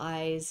little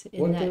eyes in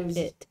What that does-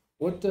 bit.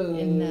 What does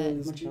In the-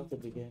 How much health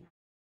did we get?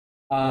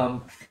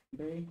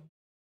 Three?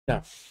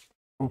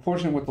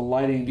 Unfortunately, with the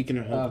lighting Beacon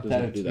of Hope that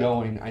doesn't it's do that.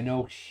 going, I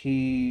know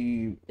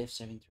They have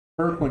 73.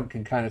 Kirkland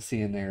can kind of see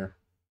in there.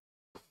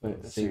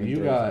 But so Saving you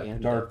throws got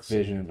and dark death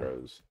saving vision.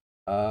 throws.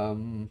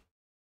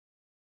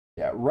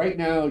 Yeah, right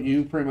now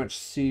you pretty much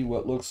see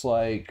what looks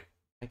like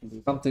I can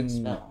do something.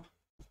 spell.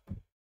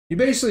 You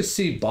basically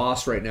see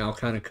Bahst right now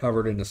kind of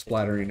covered in the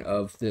splattering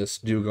of this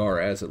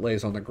Dugar as it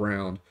lays on the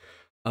ground.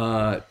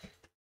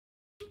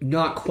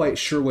 Not quite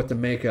sure what to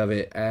make of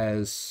it,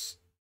 as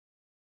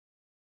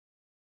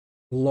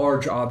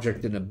large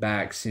object in the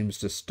back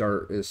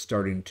is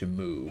starting to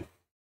move.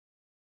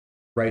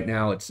 Right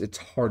now it's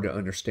hard to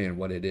understand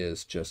what it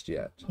is just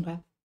yet. Okay.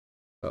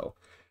 So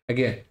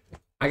again,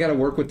 I got to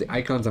work with the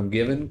icons I'm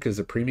given because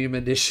the premium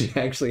edition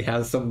actually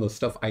has some of the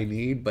stuff I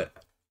need, but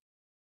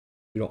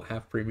we don't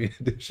have premium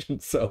edition,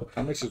 so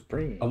How much is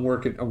premium? I'm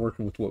working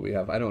with what we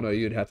have. I don't know.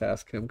 You'd have to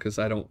ask him because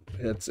I don't.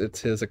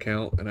 It's his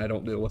account and I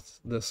don't deal with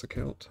this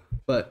account.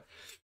 But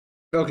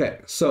okay,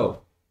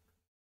 so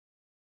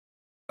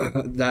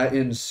that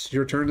ends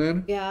your turn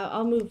then. Yeah,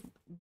 I'll move.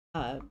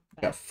 Yeah,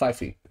 Back, 5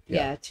 feet.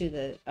 yeah, to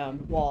the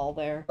wall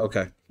there.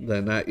 Okay,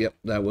 then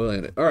that will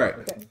end it. All right.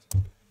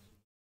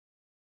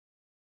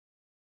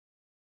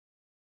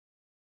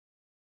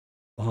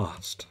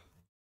 Bahst.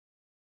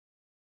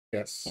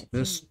 Yes.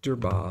 Mr.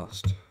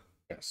 Bahst.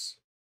 Yes.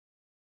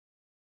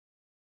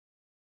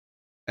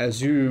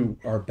 As you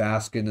are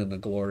basking in the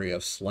glory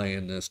of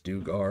slaying this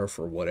Dugar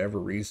for whatever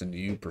reason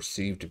you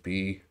perceive to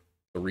be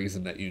the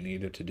reason that you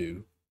needed to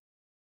do,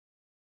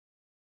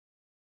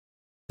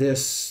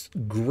 this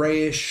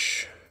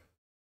grayish,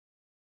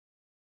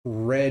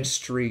 red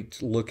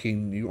streaked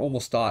looking, you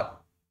almost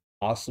thought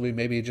possibly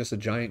maybe just a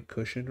giant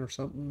cushion or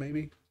something,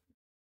 maybe?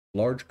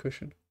 Large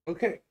cushion.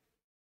 Okay.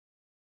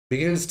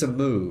 Begins to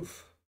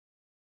move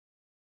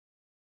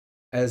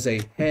as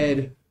a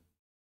head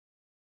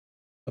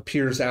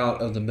appears out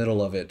of the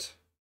middle of it,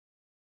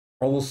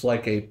 almost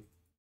like a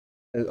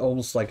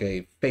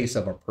face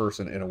of a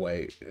person in a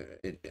way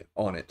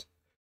on it.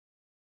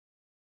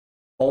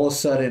 All of a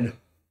sudden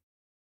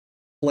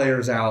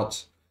flares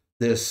out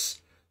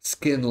this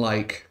skin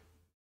like,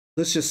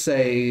 let's just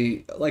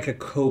say like a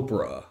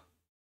cobra,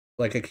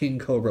 like a king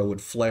cobra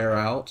would flare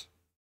out.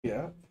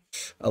 Yeah.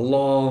 A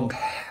long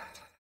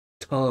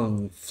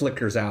tongue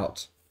flickers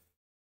out,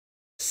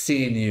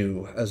 seeing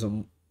you as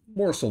a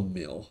morsel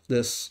meal.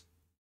 This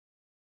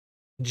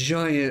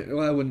giant,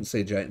 well, I wouldn't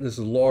say giant, this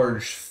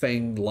large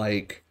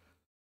fang-like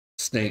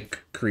snake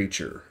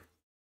creature.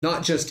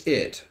 Not just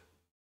it,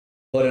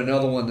 but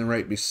another one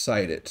right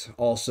beside it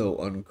also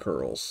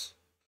uncurls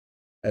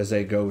as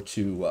they go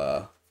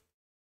to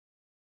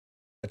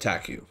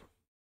attack you.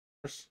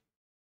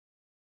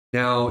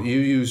 Now, you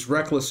use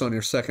Reckless on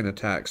your second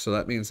attack, so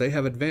that means they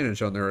have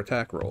advantage on their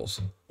attack rolls.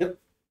 Yep.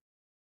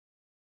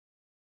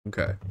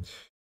 Okay.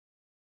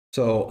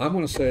 So I'm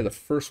going to say the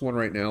first one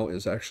right now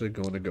is actually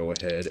going to go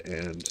ahead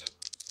and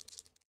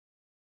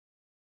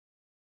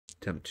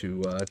attempt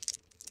to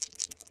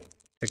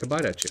take a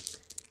bite at you.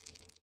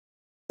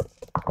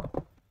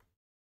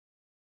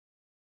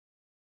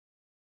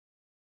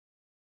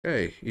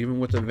 Okay, even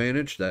with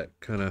advantage, that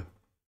kind of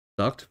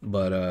sucked,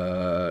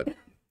 but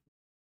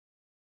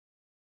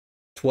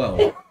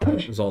 12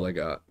 is all they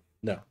got.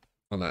 No.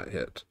 On that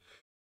hit.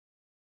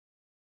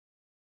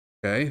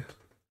 Okay.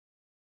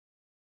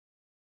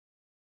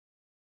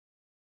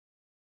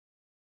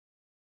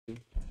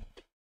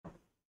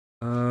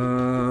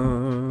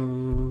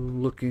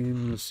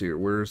 Looking, let's see here,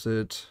 where is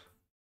it?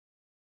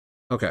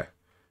 Okay.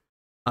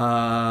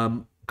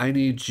 I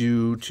need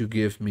you to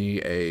give me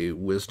a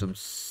wisdom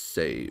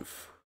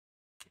save.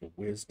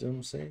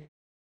 Wisdom save?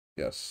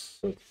 Yes.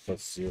 So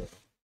 +0.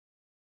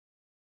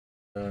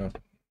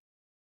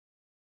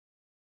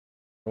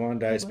 Come on,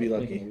 dice, be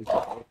lucky.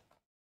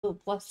 Oh,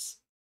 plus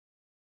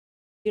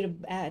you get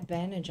an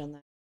advantage on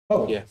that.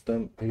 Oh, Yeah.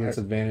 Then He gets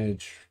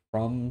advantage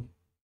from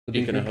the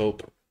Beacon of beacon.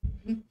 Hope.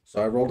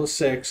 So I rolled a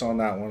 6 on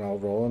that one. I'll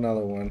roll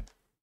another one.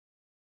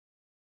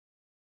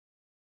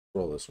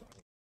 Roll this one.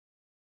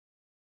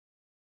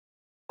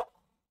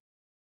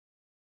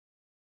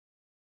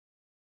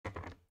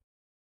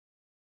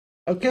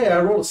 Okay, I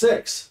rolled a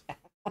 6.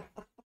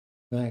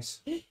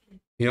 Nice. You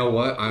know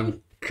what?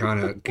 I'm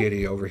kind of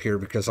giddy over here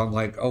because I'm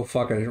like, oh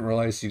fuck, I didn't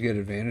realize you get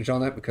advantage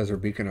on that because they're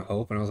Beacon of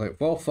Hope. And I was like,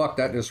 well, fuck,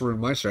 that just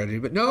ruined my strategy.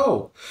 But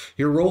no,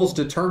 your rolls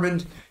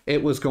determined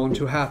it was going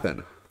to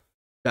happen.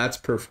 That's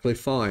perfectly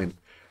fine.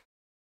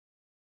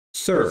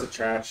 Where's Sir, the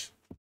trash?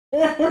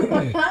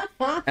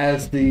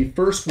 as the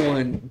first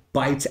one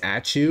bites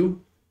at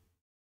you,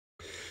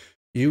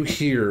 you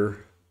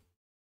hear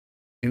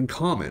in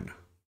common.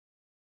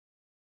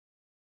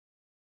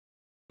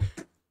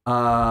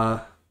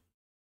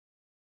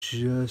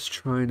 Just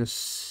trying to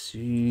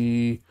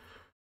see.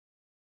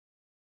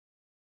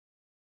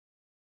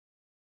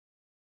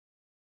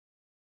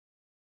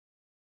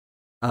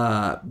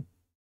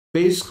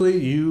 Basically,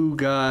 you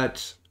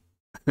got.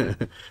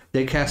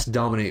 They cast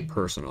Dominate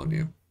Person on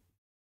you.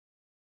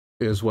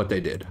 Is what they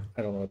did.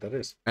 I don't know what that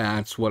is.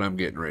 That's what I'm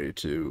getting ready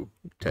to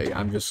tell you.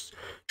 I'm just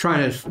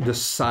trying to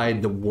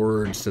decide the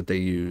words that they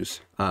use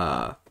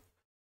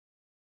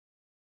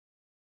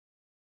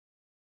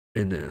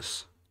in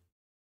this.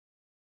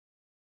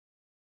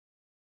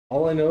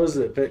 All I know is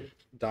that if it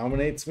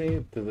dominates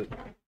me, does it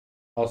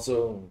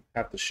also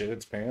have to shit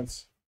its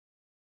pants?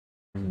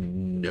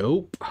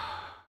 Nope.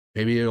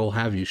 Maybe it'll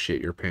have you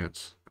shit your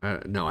pants.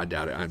 No, I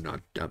doubt it. I'm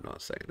not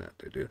saying that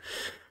they do.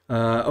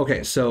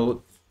 Okay,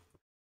 so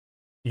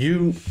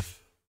you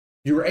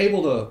were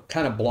able to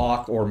kind of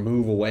block or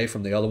move away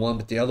from the other one,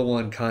 but the other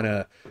one kind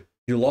of,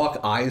 you lock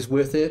eyes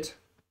with it,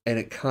 and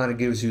it kind of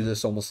gives you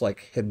this almost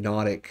like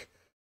hypnotic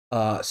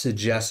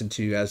suggestion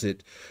to you as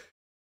it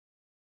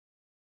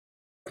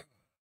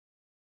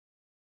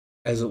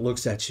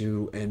looks at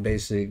you and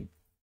basically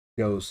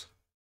goes,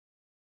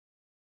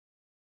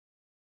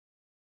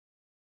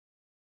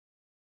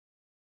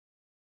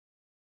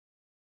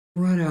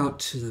 run out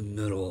to the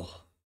middle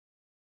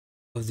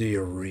of the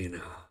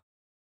arena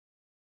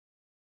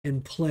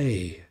and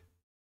play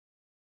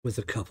with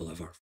a couple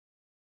of our.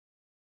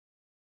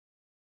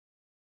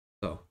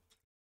 So,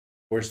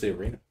 Where's the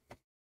arena?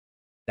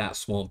 that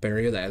swamp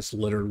area that's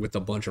littered with a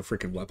bunch of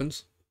freaking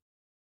weapons.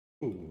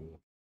 Ooh.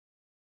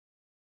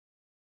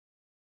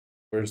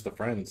 Where's the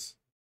friends?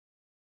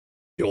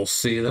 You'll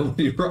see them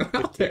when you run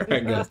out there, I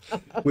guess.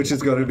 Which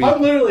is going to be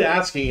I'm literally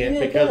asking it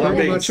because I'm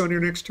pretty being. much on your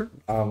next turn.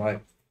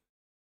 Like,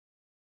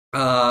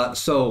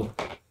 So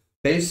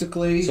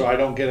basically, so I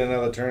don't get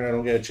another turn. I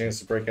don't get a chance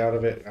to break out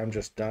of it. I'm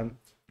just done.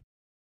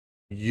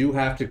 you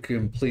have to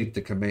complete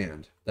the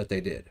command that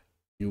they did.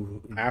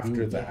 You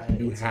After that.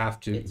 you have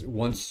to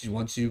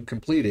once you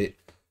complete it,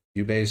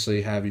 you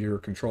basically have your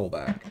control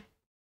back.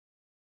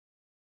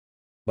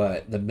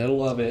 But the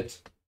middle of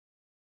it,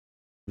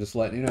 just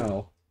letting you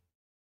know,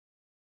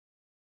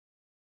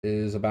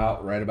 is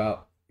right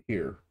about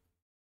here.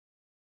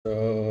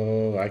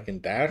 So I can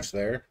dash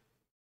there.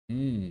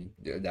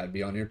 Yeah, that'd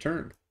be on your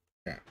turn.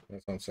 Yeah,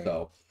 that's what I'm saying.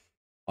 So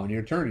on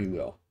your turn you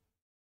will.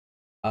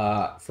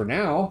 For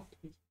now,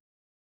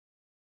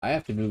 I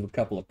have to move a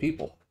couple of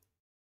people.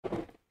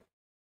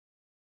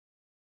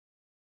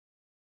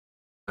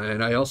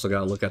 And I also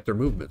gotta look at their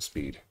movement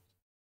speed.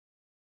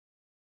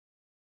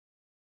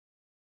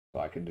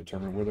 So I can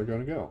determine where they're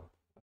gonna go.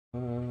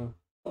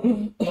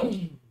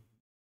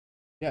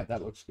 Yeah,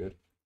 that looks good.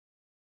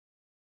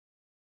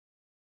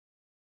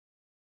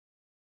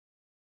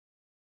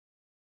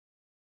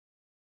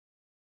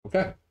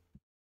 Okay.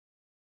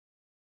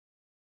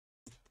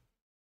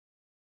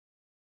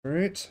 All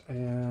right,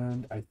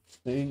 and I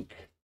think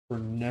for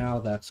now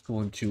that's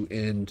going to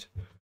end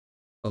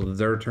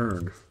their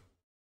turn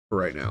for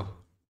right now.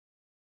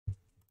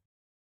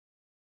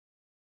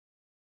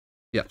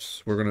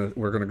 Yes, we're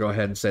gonna go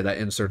ahead and say that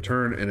ends their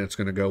turn, and it's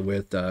gonna go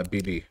with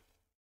BB.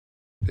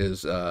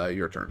 Is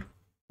your turn?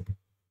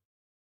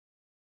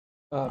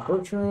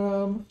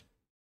 Bertram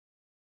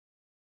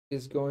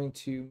is going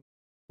to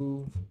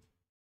move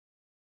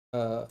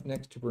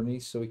next to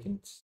Bernnice so we can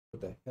see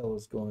what the hell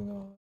is going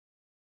on.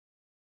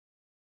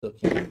 Still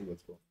can't see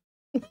what's going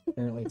on.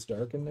 Apparently it's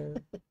dark in there.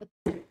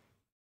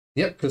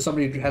 Yep, because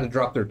somebody had to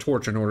drop their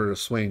torch in order to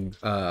swing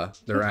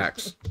their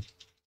axe.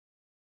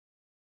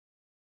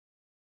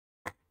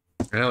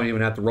 I don't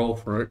even have to roll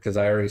for it because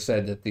I already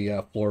said that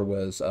the floor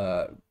was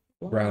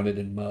grounded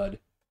in mud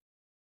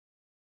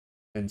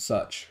and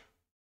such.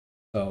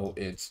 So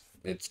it's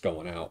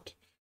going out.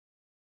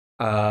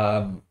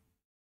 I'm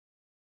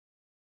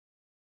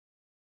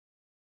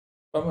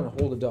gonna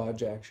hold a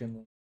dodge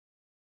action.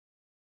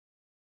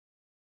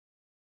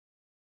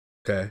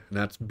 Okay, and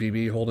that's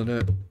BB holding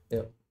it?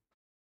 Yep.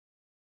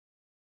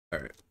 All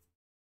right.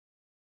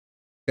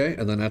 Okay,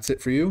 and then that's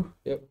it for you?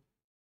 Yep.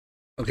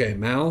 Okay,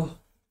 Mal,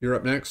 you're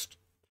up next.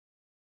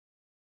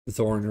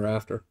 Thoron, you're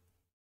after.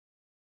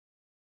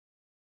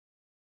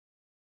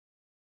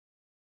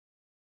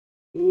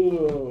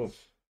 Ooh.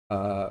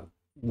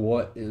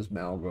 What is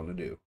Mal going to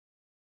do?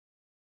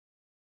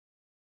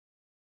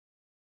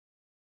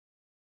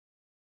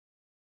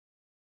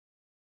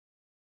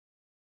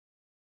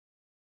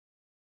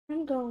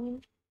 I'm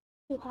going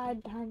to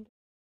hide behind.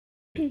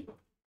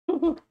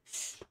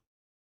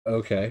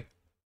 Okay.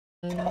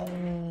 You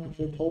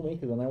should have told me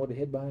because then I would have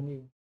hid behind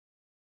you.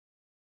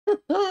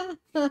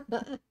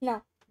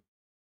 No.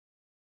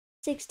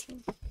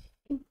 16.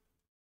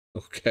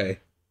 Okay.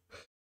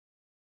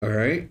 All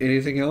right.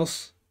 Anything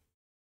else?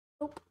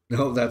 Nope.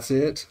 No, that's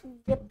it.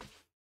 Yep.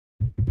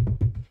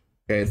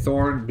 Okay,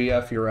 Thorn,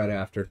 BF, you're right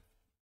after.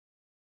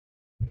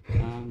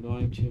 I'm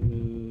going to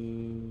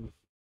move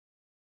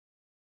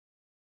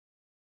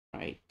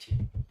right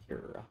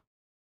here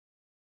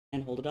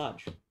and hold a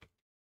dodge.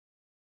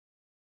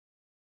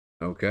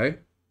 Okay,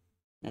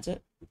 That's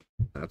it.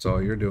 that's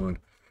all you're doing.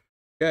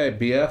 Okay,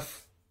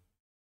 BF,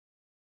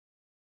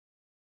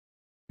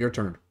 your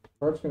turn.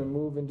 Bart's gonna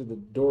move into the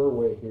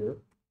doorway here.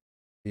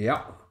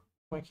 Yeah.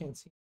 I can't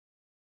see.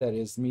 That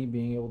is me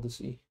being able to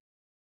see.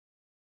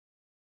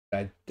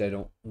 I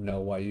don't know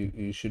why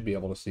you should be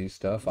able to see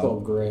stuff. It's all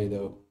gray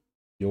though.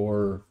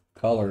 Your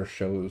color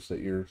shows that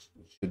you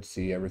should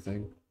see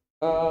everything.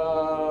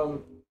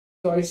 So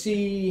I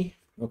see.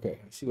 Okay,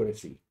 I see what I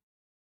see.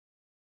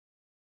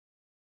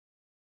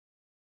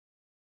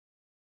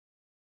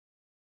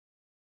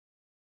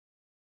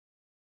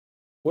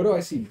 What do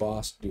I see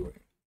Bahst doing?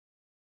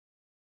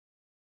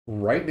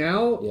 Right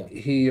now, Yeah.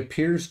 he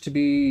appears to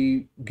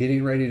be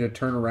getting ready to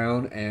turn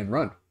around and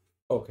run.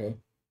 Okay.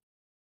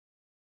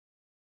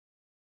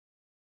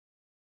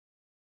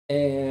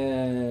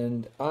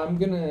 And I'm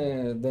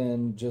gonna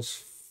then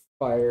just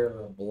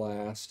fire a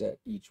blast at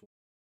each one.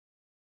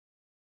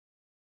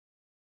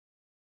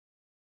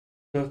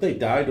 So if they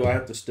die, do I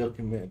have to still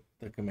commit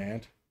the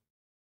command?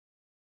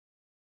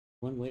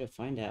 One way to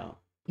find out.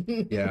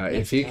 Yeah,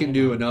 if he can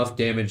do enough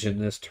damage in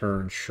this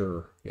turn,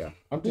 sure. Yeah.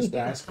 I'm just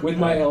asking. With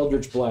my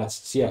Eldritch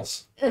Blasts,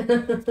 yes.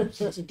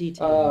 Such a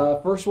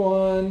detail. First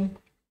one,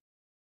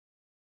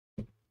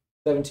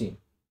 17.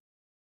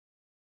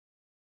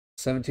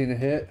 17 to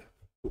hit.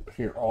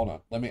 Here, hold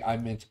on. I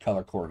meant to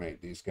color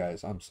coordinate these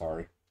guys. I'm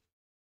sorry.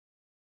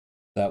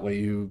 That way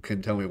you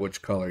can tell me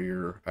which color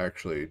you're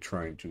actually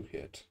trying to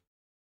hit.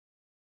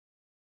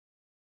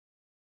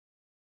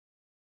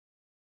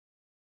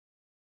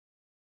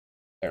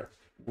 There.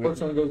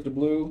 First one goes to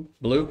blue.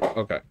 Blue?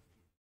 Okay.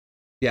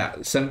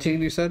 Yeah,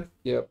 17 you said?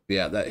 Yep.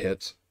 Yeah, that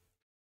hits.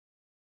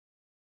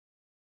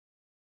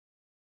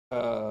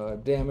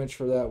 Damage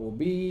for that will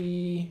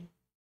be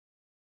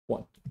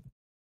 1.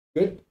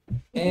 Good.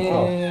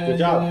 And good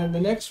job. then the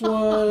next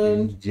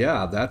one.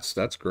 Yeah,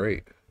 that's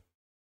great.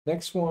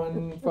 Next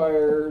one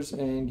fires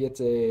and gets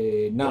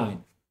a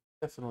 9.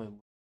 Definitely.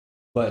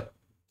 But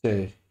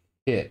to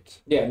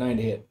hit, Yeah, 9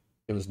 to hit.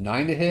 it was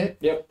 9 to hit.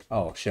 Yep.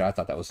 Oh shit! I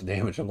thought that was the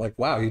damage. I'm like,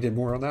 wow, you did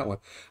more on that one.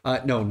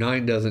 No,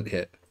 9 doesn't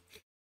hit.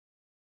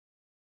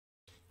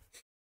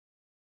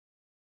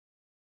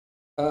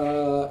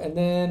 And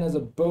then as a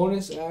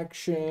bonus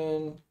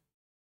action,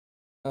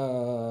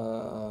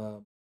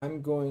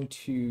 I'm going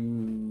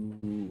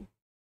to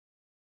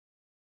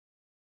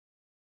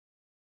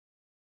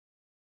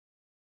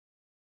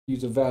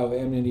use a vow of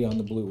enmity on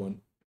the blue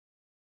one.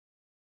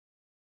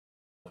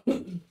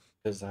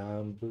 Because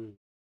I'm blue.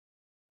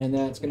 And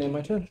that's going to end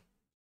my turn.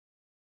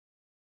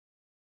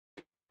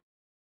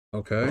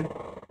 Okay.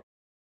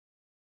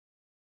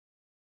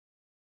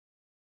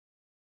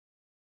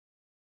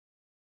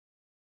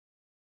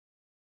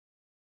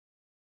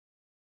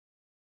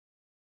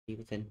 Be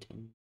within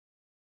 10.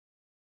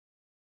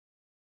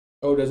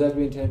 Oh, does that have to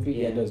be in 10 feet?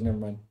 Yeah, Yeah. it does. Never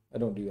mind. I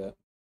don't do that.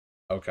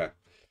 Okay. I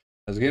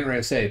was getting ready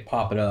to say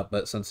pop it up,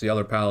 but since the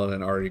other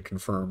paladin already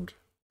confirmed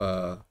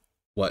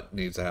what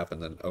needs to happen,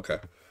 then okay.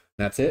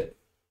 That's it?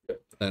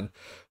 Yep. Then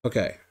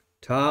okay.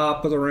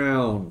 Top of the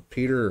round,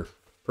 Peter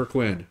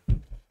Priqrin.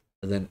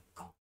 And then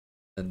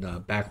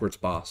backwards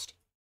Bahst.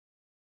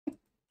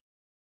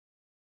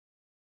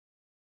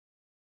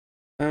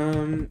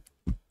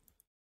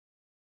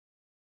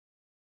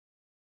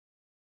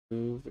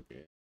 Move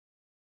again.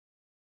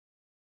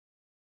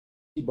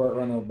 See Bart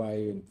run over by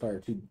you and fire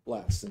 2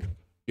 blasts. And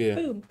Yeah.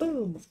 Boom,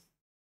 boom.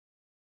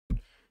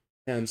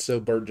 And so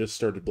Bart just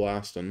started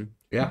blasting.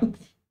 Yeah.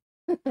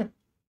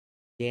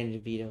 Danny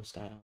DeVito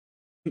style.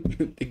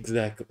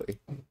 Exactly.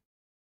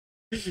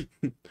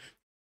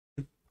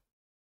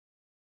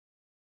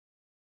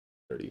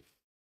 30.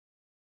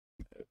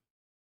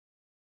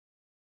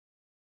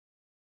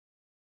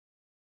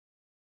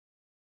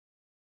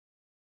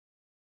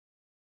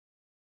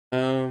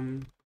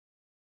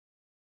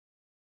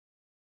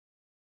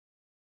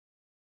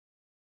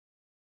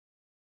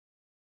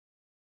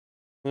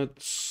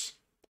 Let's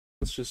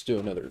just do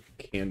another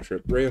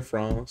cantrip. Ray of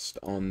Frost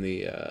on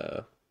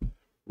the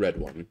red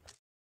one.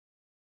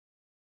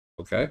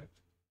 Okay.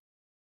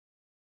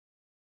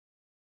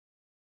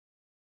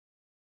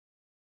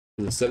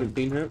 Is it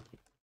 17 hit?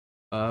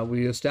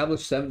 We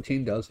established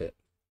 17 does hit.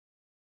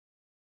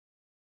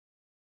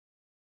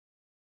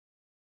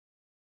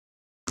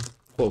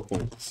 $12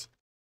 points.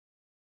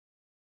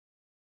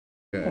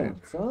 Okay.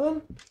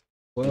 son.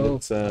 12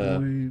 It's,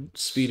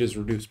 points. Speed is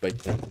reduced by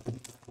 10.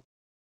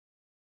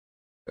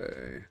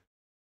 Okay.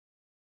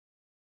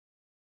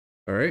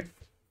 All right.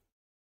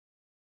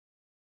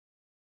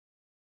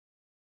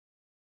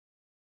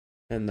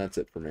 And that's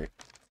it for me.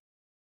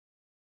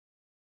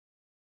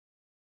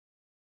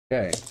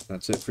 Okay,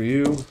 that's it for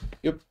you.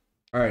 Yep.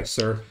 All right,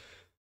 sir.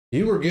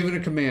 You were given a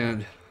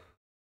command.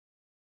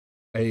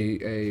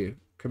 A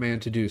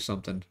command to do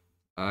something.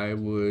 I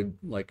would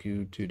like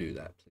you to do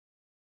that.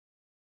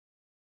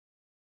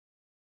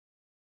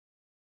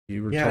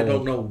 You were Yeah, told, I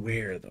don't know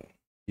where though.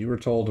 You were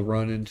told to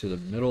run into the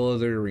middle of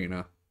the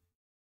arena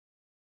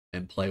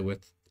and play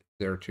with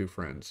their 2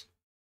 friends.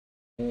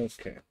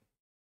 Okay.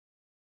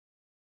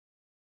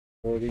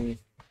 40.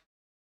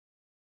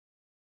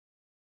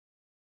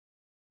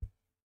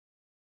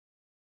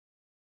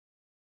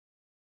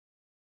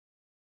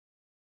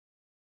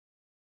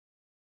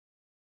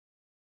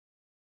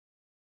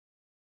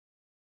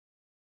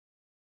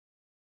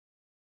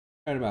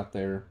 Right about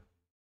there.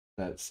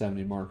 That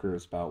 70 marker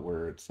is about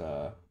where it's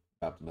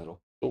about the middle.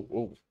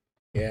 Oh.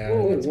 Yeah.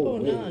 Whoa, what's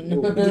going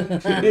on? Right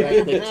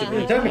click too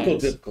many Technical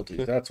times.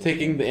 difficulties. That's what.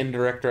 Taking the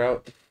indirect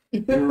route.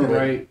 You were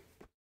right.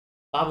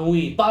 Bob and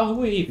weave, bob and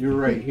weave. You were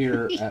right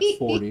here at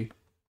 40.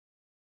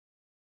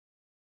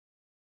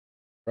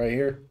 Right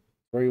here.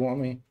 Where you want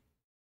me?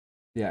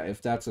 Yeah,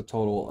 if that's a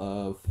total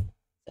of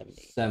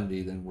 70.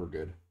 70, then we're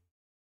good.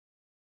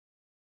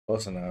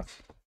 Close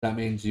enough. That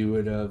means you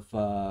would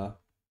have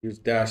Use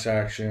dash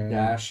action.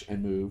 dash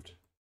and moved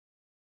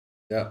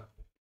Yep.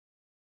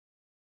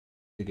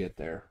 to get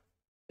there.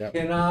 Yep.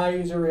 Can I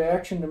use a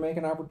reaction to make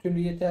an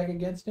opportunity attack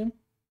against him?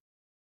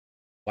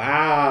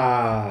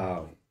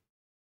 Wow.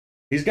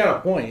 He's got a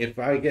point. If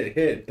I get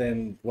hit,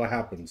 then what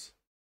happens?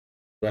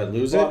 Do I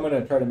lose Well, it? I'm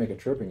going to try to make a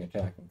tripping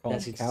attack. And call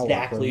That's him coward for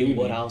exactly leaving.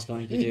 what I was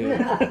going to do.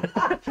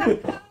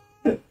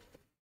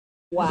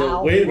 Wow.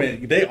 So, wait a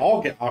minute. They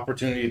all get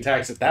opportunity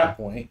attacks at that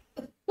point.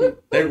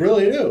 They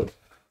really do.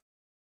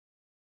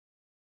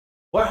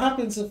 What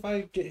happens if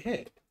I get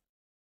hit?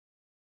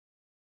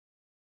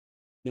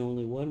 The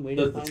only one way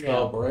to Does the find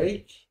spell out.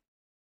 break?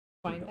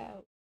 Find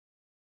out.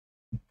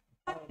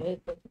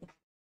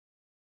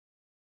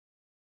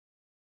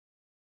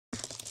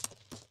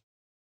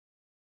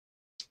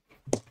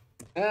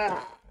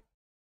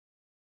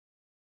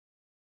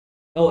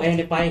 Oh, and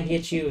if I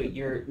hit you,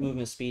 your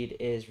movement speed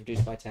is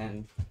reduced by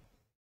 10.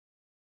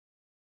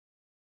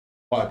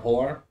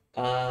 Bipolar?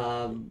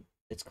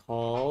 It's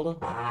called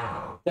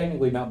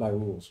Technically not by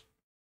rules.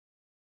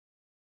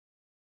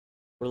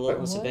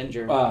 Relentless What?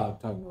 Avenger. Talking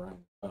about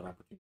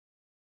opportunity.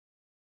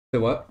 So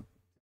what?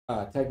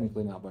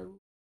 Technically not by rules.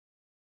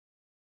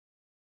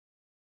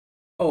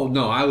 Oh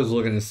no, I was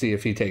looking to see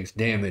if he takes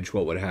damage,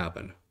 what would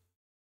happen.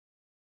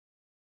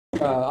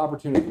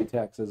 Opportunity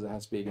attack says it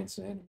has to be against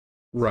an enemy.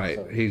 Right.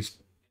 So- He's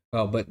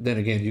well, but then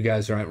again, you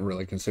guys aren't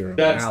really considering.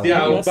 That's ally.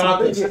 yeah. I was about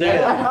to say.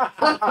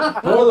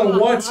 More than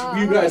once,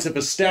 you guys have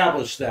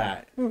established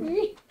that.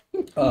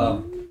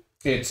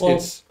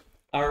 It's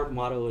Our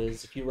motto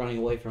is: if you're running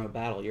away from a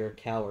battle, you're a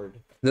coward.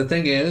 the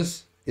thing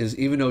is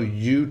even though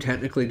you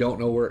technically don't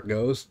know where it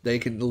goes, they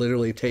can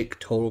literally take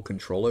total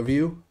control of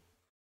you.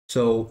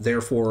 So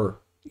therefore,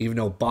 even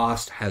though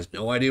Bahst has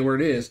no idea where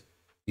it is,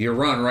 you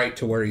run right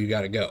to where you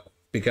got to go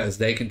because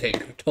they can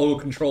take total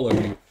control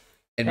of you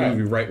and move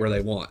you right where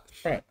they want.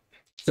 Right.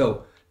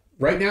 So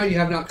right now you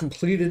have not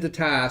completed the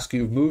task.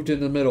 You've moved in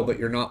the middle, but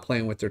you're not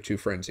playing with their two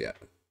friends yet.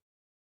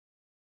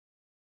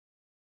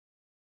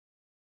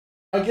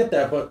 I get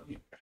that, but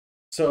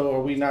so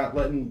are we not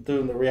doing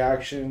the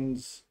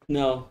reactions,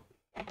 No,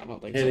 I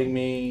don't think hitting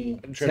me?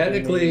 tripping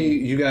Technically, me?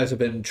 you guys have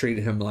been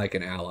treating him like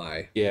an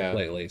ally Yeah.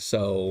 lately.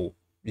 So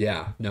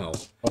yeah, no.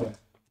 Okay.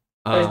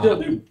 I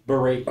still do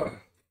berate. so.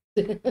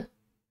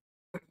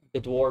 The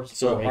dwarves.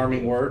 So are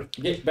harming word.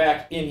 Get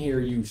back in here,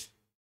 you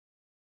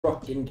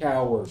fucking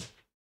coward.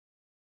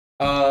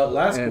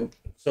 And-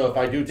 So if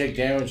I do take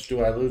damage,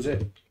 do I lose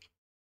it?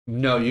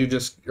 No, you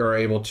just are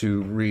able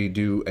to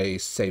redo a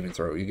saving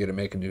throw. You get to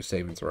make a new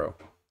saving throw.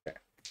 Okay.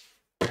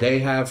 They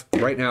have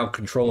right now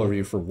control over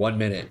you for 1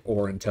 minute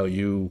or until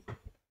you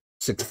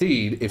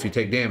succeed if you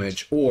take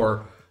damage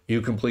or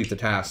you complete the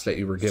task that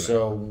you were given.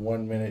 So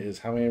 1 minute is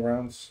how many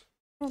rounds?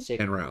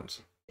 10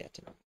 rounds. Yeah,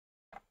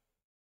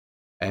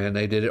 And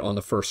they did it on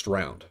the first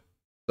round.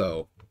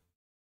 So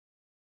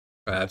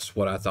that's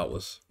what I thought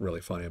was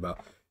really funny about.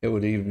 It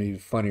would even be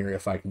funnier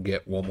if I can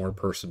get one more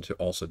person to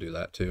also do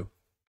that too.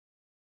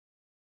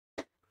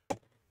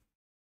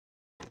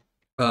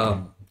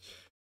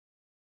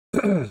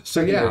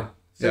 So yeah.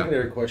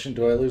 Secondary question: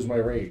 do I lose my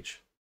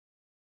rage?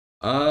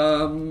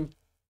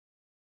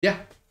 Yeah.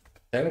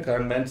 Technically,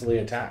 I'm mentally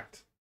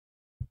attacked.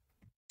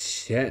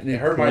 Technically, It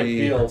hurt my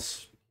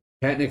feels.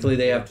 Technically,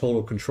 they have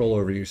total control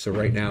over you. So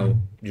right now,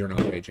 you're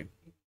not raging.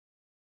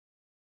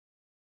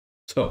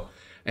 So,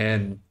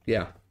 and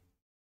yeah.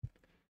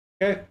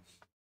 Okay.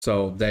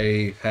 So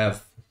you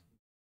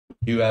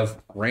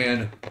have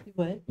ran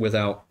What?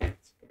 without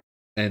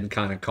and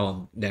kind of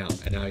calmed down,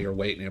 and now you're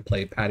waiting to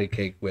play patty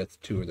cake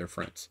with two of their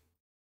friends.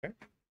 Okay.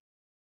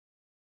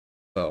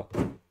 So,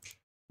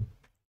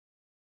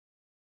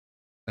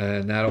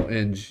 and that'll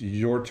end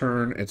your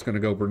turn. It's going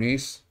to go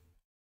Bernnice.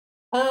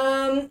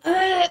 I'm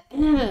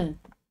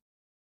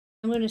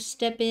gonna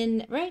step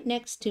in right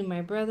next to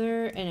my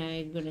brother, and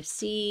I'm gonna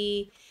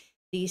see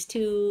these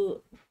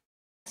two,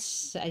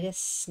 I guess,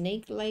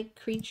 snake-like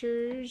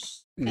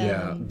creatures.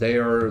 Yeah, they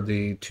are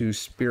the two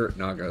spirit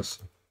Nagas.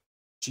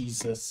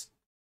 Jesus.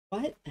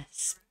 What?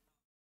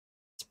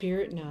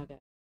 Spirit Naga.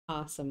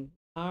 Awesome.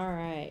 All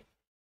right.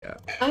 Yeah.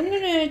 I'm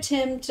gonna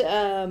attempt.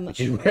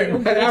 You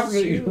ran right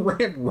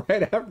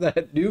after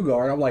that new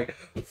guard. I'm like,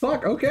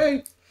 fuck,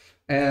 okay.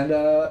 And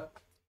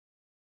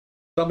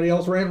somebody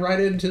else ran right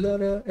into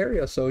that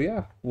area. So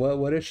yeah,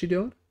 what is she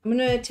doing? I'm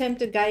gonna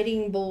attempt a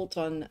guiding bolt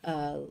on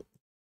on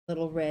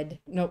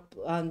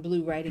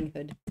Blue Riding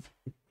Hood.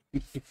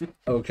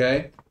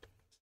 Okay.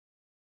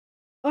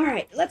 All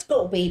right, let's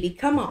go, baby.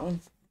 Come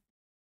on.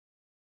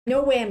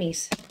 No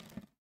whammies.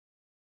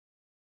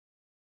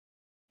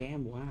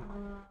 Damn! Wow.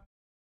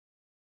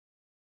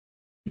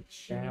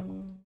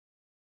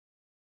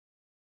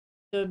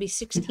 So it'd be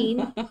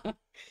 16.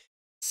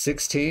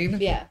 16.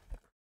 Yeah.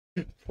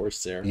 Poor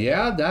Sarah.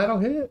 Yeah, that'll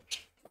hit.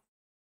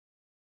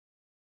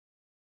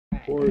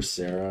 Poor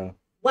Sarah.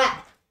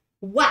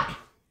 What?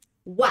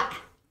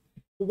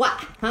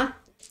 Huh?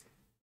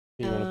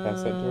 You want to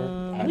pass that to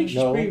her? I think she's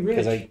know pretty rich.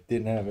 because I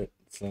didn't have it.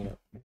 So.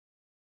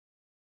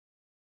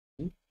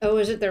 Oh,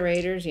 is it the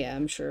Raiders? Yeah,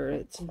 I'm sure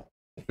it's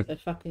the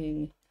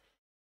fucking.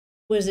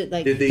 Was it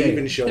like Did they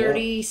even show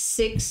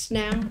 36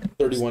 now?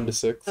 31 to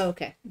 6. Oh,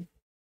 okay. Let's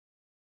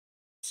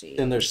see. up?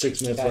 And there's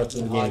 6 minutes left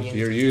in the game.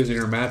 You're using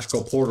your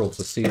magical portal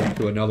to see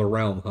into another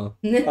realm, huh?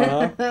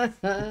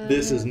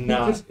 This is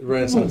not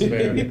Renaissance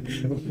Fair.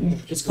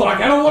 It's called.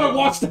 I don't want to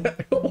watch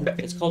that.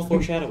 It's called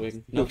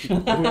foreshadowing. No. We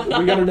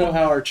got to know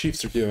how our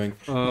Chiefs are doing.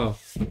 Oh,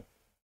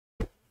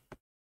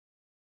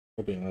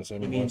 I'll be honest, I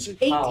mean, want to see.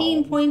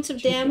 18 points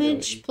of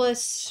damage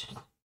plus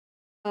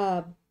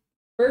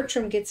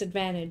Bertram gets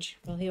advantage.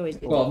 Well, he always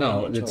gets well,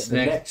 no, advantage. it's The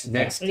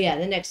next Oh, yeah,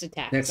 the next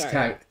attack. next Sorry.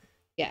 attack.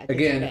 Yeah. gets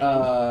Again,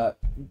 advantage.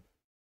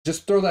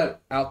 just throw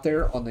that out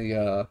there on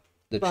the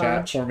chat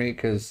Barge. for me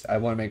because I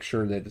want to make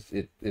sure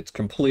that it's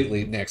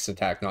completely next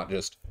attack, not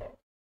just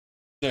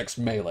next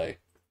melee.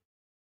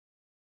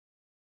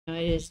 No,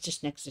 it is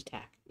just next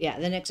attack. Yeah,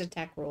 the next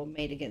attack roll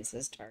made against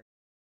this target.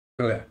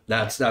 Okay,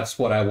 that's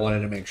what I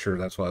wanted to make sure.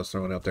 That's why I was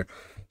throwing it out there.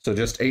 So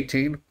just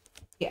 18.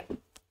 Yeah.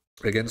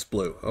 Against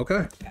blue.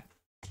 Okay.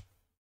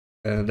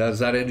 And does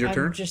that end your I'm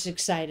turn? just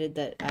excited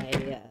that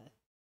I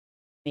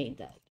made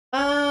that.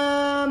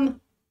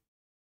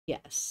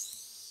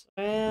 Yes.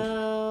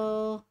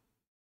 Well,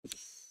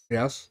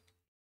 Yes.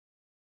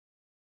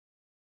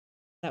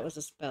 that was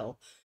a spell.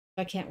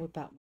 I can't whip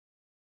out.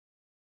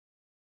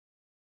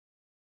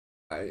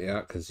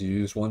 Yeah, because you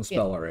used one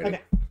spell already.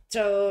 Okay.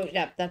 So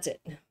yeah, that's it.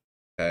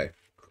 Okay,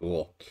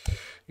 cool.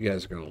 You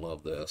guys are gonna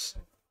love this.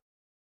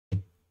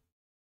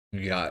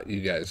 You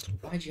guys.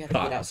 Why'd you have to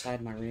get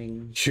outside my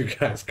ring? You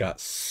guys got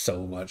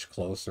so much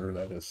closer.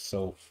 That is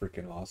so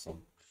freaking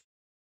awesome.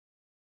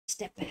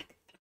 Step back.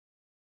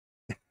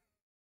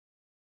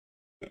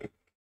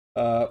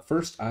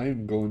 First,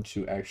 I'm going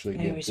to actually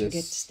I get always forget to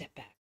this. step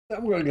back.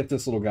 I'm going to get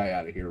this little guy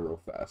out of here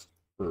real fast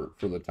for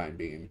the time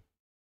being.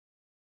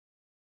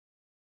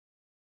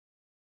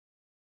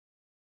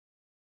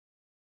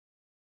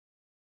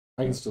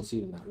 I can still see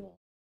it in that wall.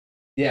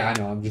 Yeah, I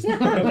know. I'm just.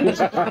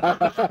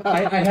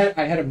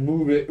 I had to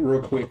move it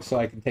real quick so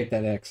I can take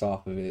that X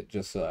off of it,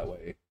 just so that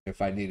way,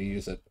 if I need to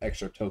use an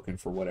extra token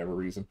for whatever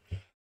reason.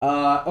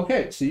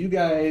 Okay, so you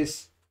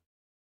guys,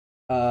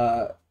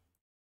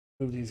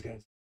 move these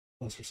guys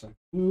closer so I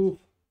can move.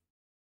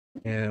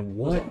 And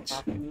Was it what?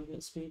 half a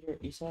movement speed,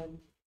 you said?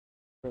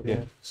 For the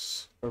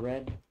Yes. for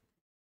red?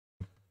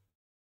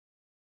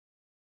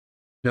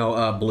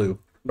 No, blue.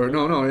 Or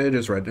no, it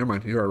is red. Never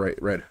mind. You are right.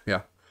 Red.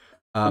 Yeah.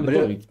 But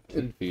Only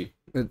 10 feet.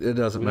 it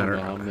doesn't We don't matter.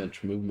 know how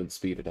much movement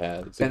speed it has.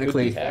 It could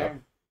Technically- be half.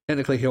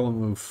 Technically, he'll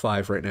only move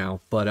 5 right now,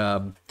 but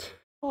Oh,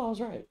 I was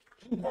right.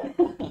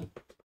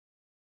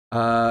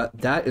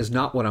 that is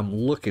not what I'm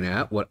looking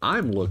at. What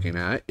I'm looking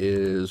at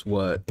is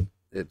what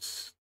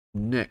its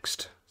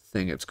next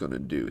thing it's going to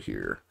do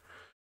here.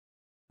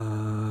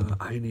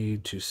 I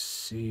need to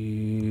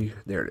see.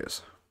 There it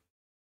is.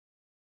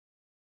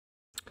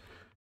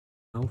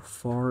 How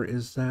far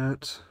is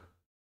that?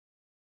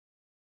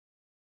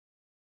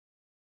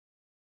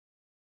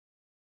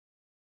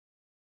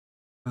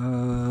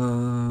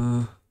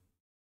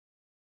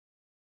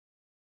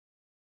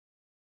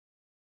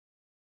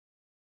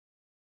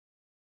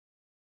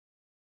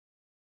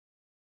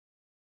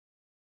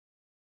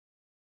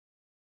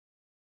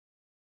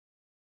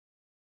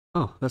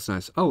 Oh, that's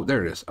nice. Oh,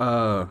 there it is.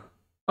 Oh,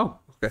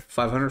 okay.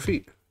 500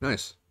 feet.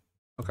 Nice.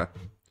 Okay.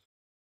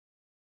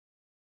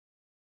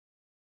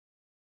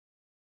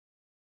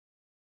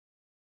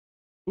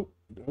 Oh,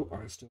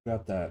 I still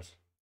got that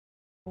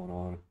going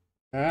on.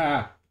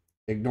 Ah,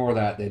 ignore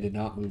that. They did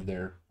not move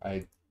there.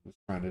 I was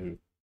trying to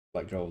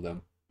let go of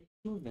them.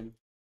 Moving.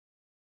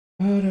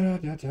 Yeah,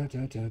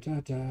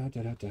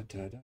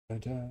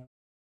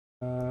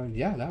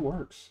 that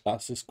works.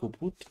 Das ist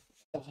kaputt.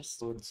 Let's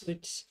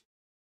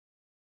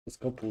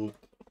go blue.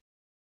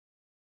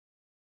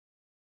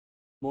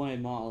 Moi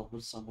mal,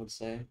 as some would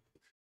say.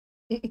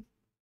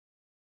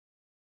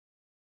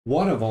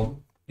 One of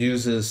them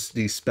uses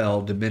the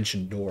spell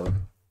Dimension Door.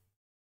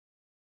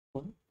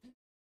 What?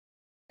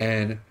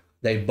 And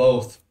they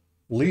both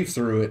leave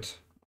through it,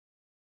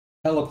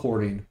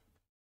 teleporting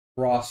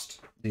across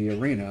the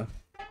arena.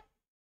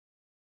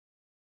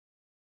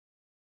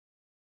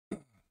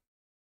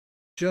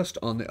 Just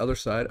on the other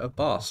side of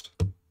Bahst.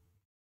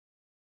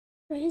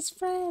 For his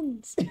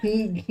friends.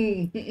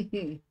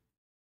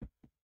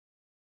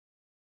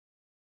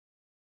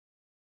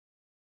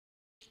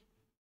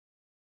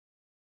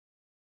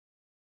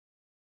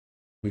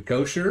 We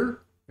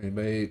kosher?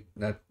 Anybody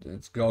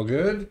it's all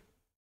good?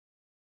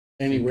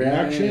 Any Okay,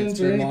 reactions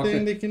it's or been anything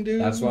locked- they can do?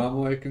 That's why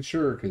I'm making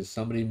sure, because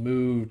somebody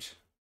moved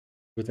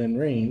Within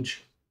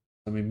range.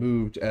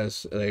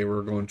 as they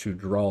were going to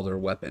draw their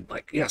weapon.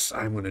 Like, yes,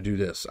 I'm going to do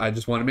this. I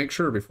just want to make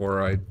sure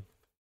before I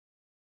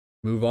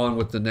move on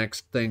with the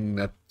next thing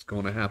that's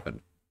going to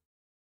happen.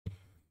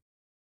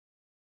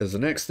 Because the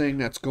next thing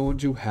that's going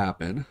to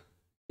happen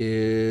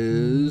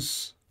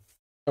is...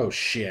 Oh,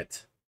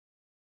 shit.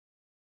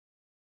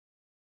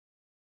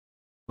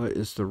 What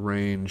is the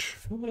range?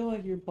 I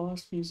like your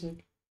boss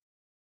music.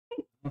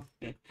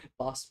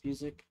 Boss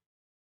music.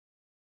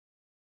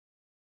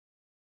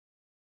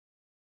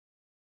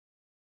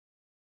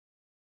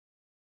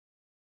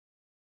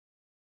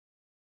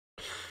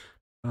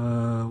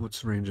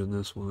 What's the range on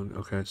this one?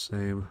 Okay,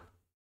 same.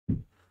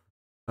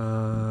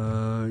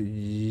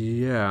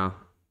 Yeah.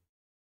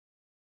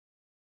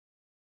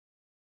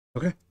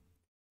 Okay.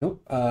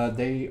 Nope.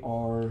 They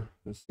are.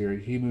 Let's see.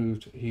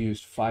 He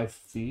used 5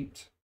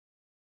 feet.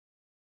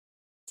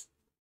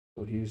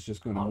 So he's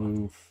just going to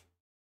move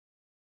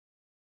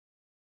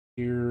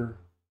here.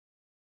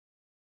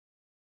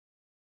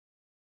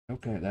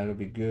 Okay, that'll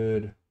be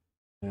good.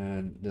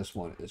 And this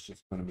one is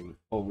just going to move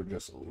over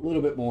just a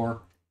little bit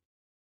more,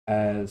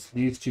 as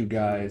these two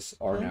guys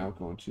are now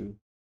going to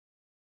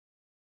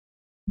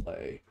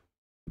play.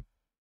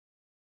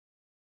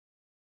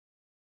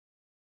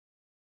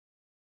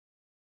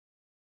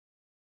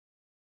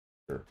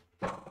 Sure.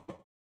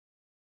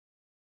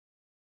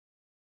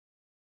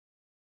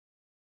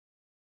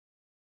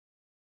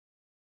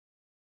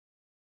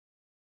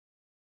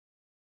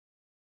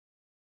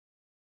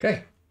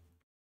 Okay.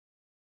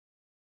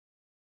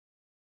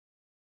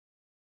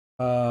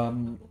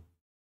 All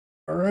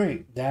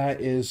right, that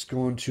is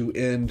going to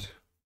end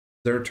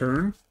their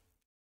turn.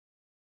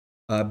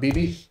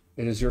 BB,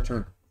 it is your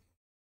turn.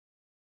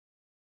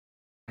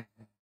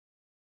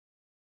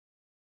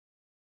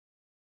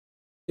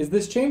 Is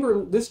this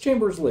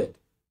chamber's lit?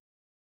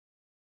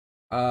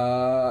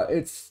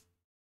 It's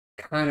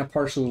kind of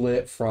partially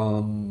lit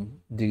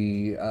from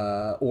the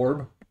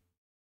orb.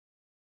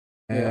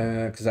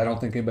 Yeah. Because I don't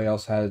think anybody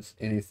else has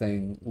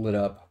anything lit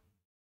up.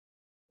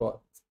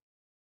 Well,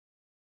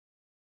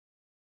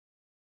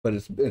 But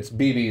it's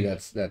BB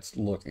that's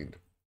looking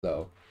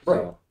though.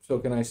 right. So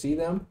can I see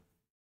them?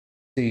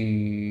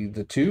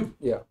 The two?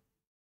 Yeah.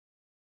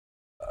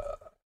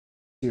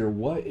 Here,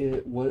 what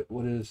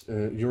is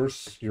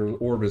yours? Your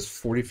orb is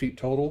 40 feet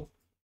total.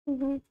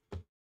 Mm-hmm.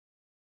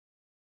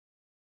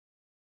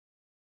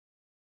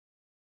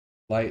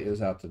 Light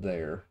is out to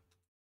there.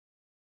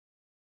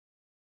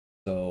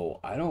 So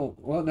I don't.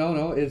 Well,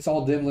 no, it's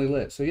all dimly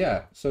lit. So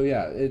yeah,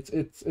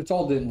 it's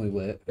all dimly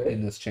lit Okay.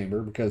 in this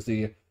chamber because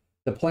the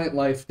plant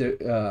life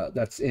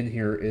that's in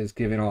here is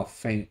giving off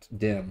faint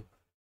dim,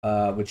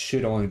 which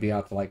should only be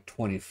out to like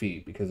 20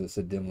 feet because it's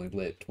a dimly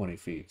lit 20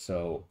 feet.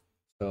 So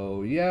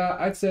yeah,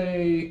 I'd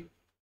say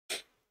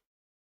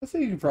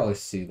you can probably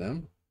see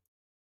them.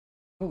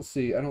 I don't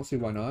see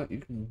why not. You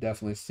can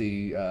definitely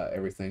see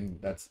everything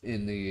that's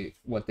in the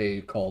what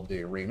they called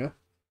the arena.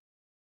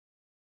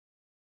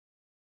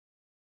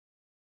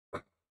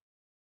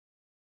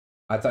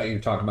 I thought you were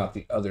talking about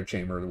the other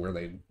chamber where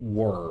they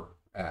were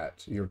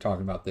at. You were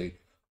talking about the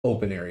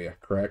open area,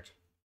 correct?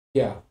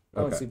 Yeah.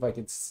 I want to Okay. see if I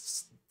could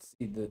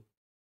see the.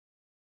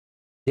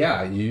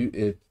 Yeah,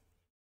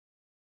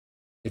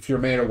 if you're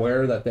made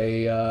aware that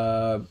they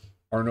are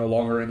no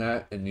longer in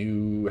that and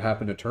you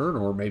happen to turn,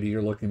 or maybe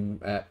you're looking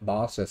at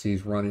Bahst as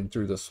he's running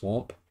through the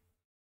swamp,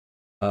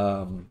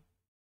 then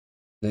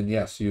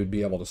yes, you would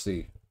be able to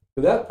see.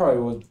 But that probably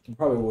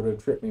would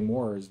have tripped me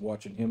more is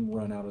watching him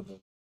run out of the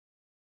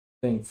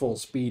thing full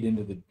speed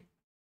into the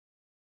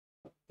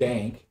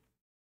dank.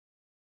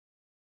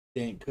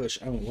 Dank Kush.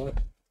 I mean, what?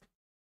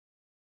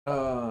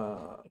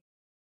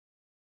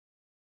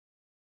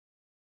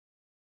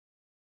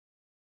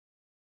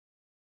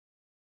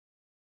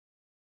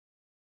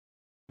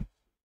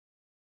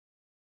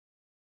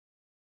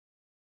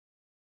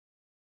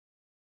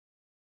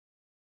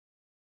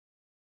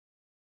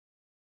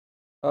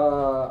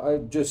 I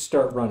just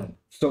start running.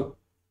 So,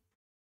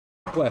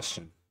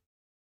 question: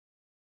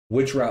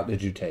 which route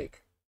did you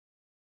take?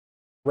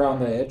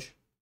 Round the edge.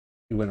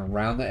 You went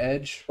around the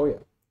edge. Oh yeah,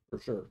 for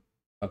sure.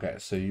 Okay,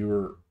 so you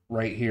were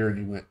right here and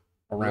you went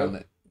around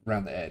Yep.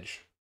 around the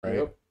edge, right?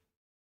 Yep.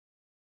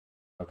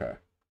 Okay.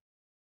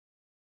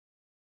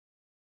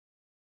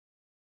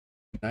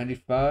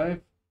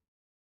 95.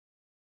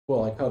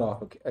 Well, I cut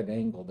off an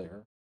angle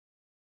there.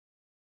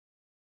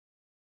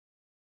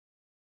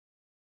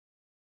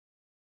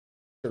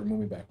 Sure, move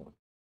me back one.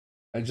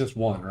 It's just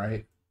one,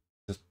 right?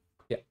 Just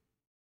Yeah.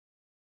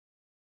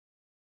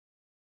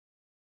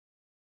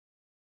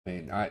 I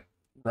mean,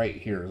 right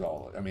here is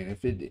all. I mean,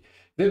 if it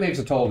makes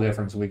a total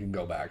difference, we can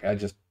go back. I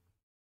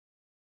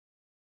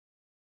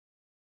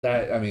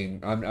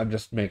mean, I'm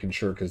just making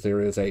sure because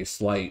there is a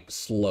slight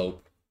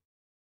slope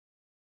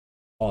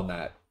on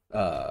that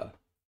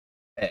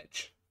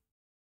edge.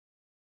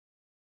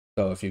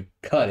 So if you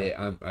cut it,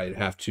 I'd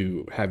have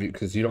to have you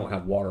because you don't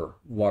have water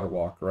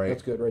walk, right?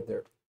 That's good right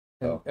there.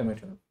 And, Oh. and my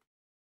turn.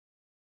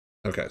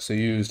 Okay, so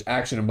you used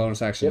action and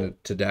bonus action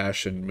Yep. to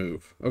dash and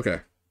move.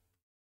 Okay.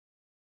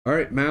 All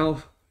right,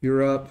 Mal,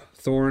 you're up.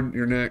 Thorn,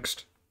 you're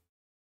next.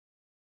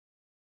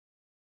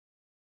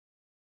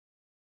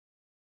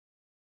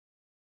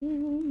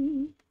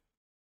 Mm-hmm.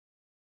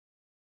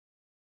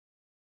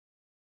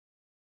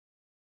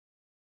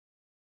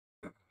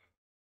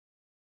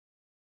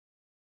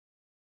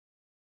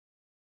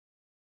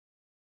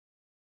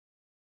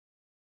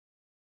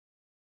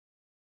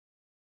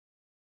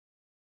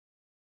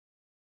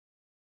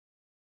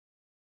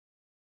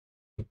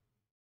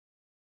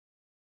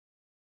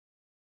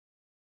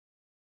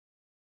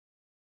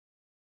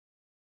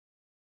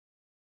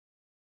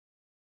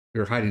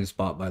 Your hiding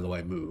spot, by the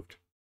way, moved.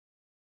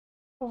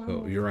 So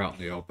Wow. you're out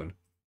in the open.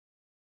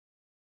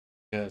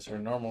 Because her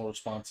normal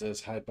response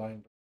is hide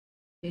behind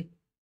You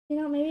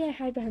know, maybe I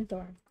hide behind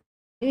Thorn.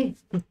 the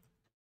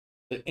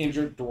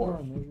injured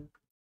dwarf.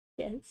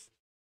 Yes.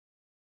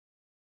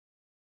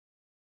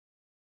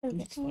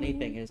 The funny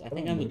thing is, I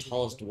think I'm the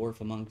tallest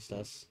dwarf amongst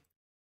us.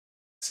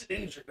 It's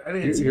injured. I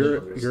didn't say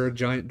You're a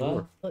giant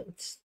dwarf. Well,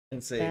 it's I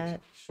didn't say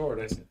that short.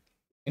 I said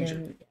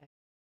injured. and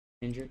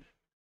Injured?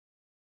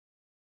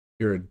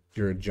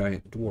 You're a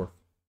giant dwarf.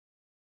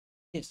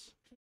 Yes.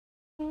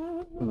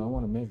 And I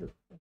want to measure.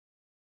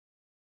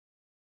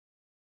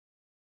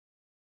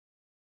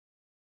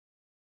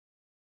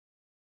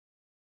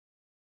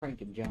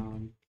 Frank and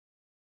John.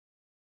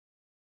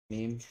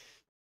 Meme.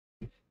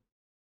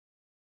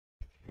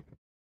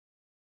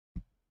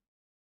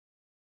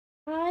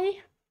 I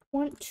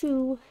want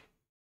to.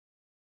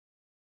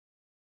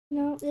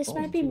 No, this Oh,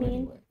 might be you mean.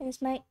 anyway.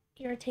 This might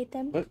irritate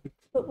them. What?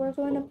 But we're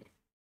going to.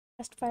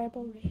 cast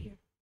fireball right here.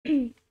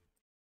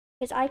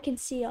 Because I can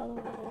see all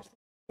of this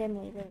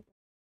dimly lit.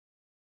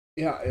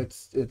 Yeah,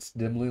 it's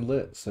dimly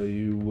lit, so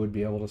you would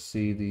be able to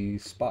see the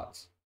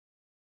spots.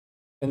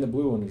 And the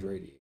blue one is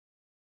radiant.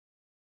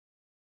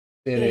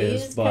 It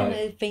is, but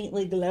kind of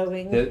faintly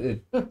glowing.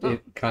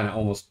 it kind of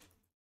almost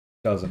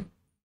doesn't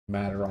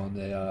matter on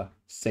the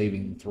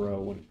saving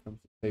throw when it comes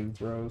to saving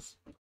throws.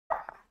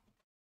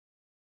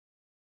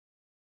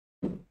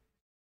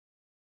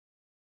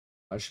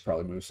 I should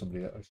probably move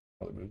somebody. I should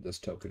probably move this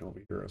token over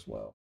here as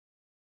well.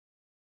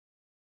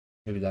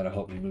 Maybe that'll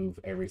help me move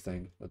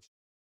everything. Let's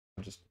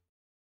just.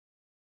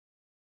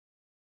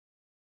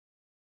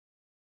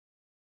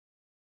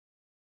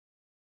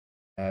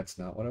 That's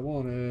not what I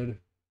wanted.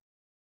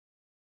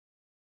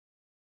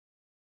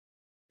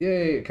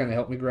 Yay! It kind of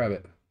helped me grab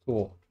it.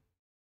 Cool.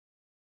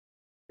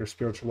 Your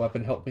spiritual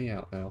weapon helped me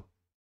out now.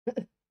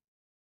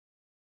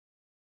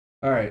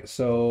 All right.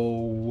 So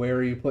where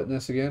are you putting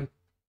this again?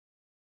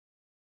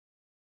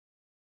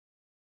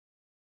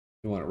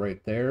 You want it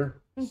right there,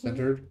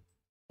 centered?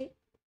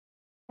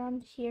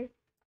 Around here.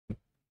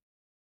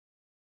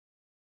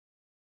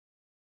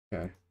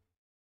 Okay.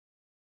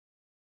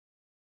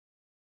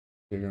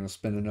 You're going to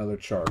spend another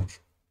charge.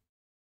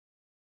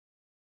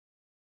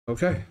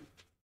 Okay.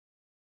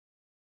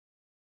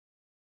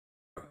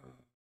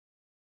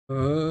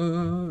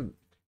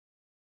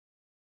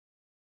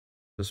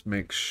 Just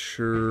make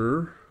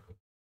sure.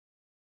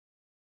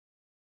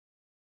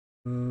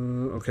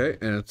 Okay,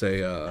 and it's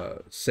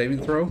a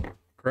saving throw,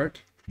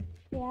 correct?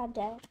 Yeah,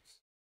 Dex.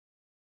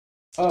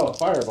 Oh,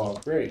 fireball,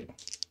 great.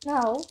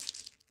 No.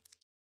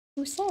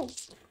 Who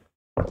says?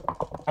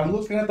 I'm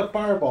looking at the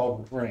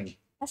fireball ring.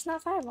 That's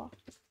not fireball.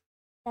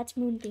 That's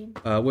moonbeam.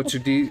 What's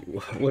your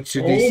What's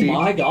your Oh DC?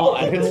 my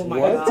god. Oh my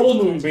What? god.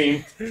 Full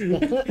moonbeam.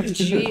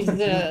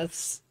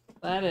 Jesus.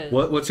 That is.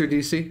 What's your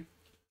DC?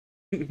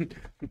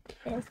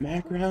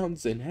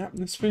 Backgrounds and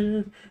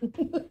atmosphere.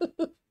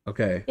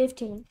 Okay,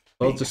 15.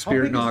 both the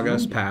spirit big is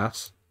Nagas Moonbeam?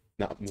 pass.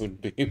 Not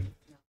moonbeam.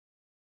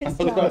 I was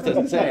about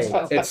to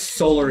say. It's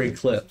solar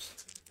eclipse.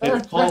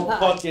 It's called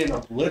fucking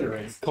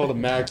obliterate. It's called a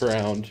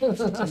background.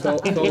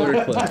 Solar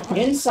eclipse.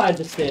 Inside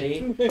the city.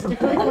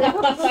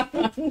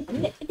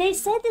 They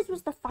said this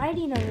was the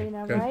fighting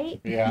arena, Okay.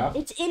 right? Yeah.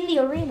 It's in the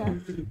arena.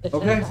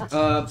 Okay,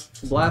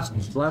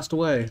 blast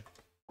away.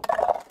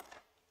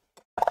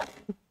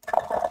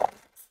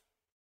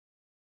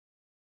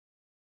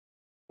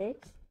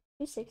 Six.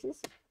 2 6s.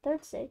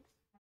 Third 6.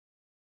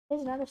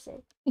 Here's another 6.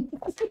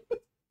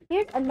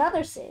 Here's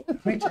another 6. How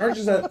many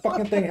charges does that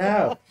fucking thing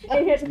have?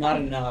 And here's Not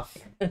enough.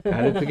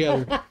 Add it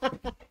together.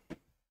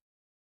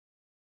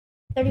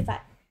 35.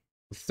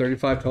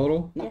 35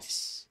 total.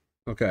 Nice.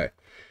 Okay.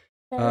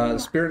 The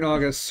spirit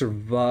Nagas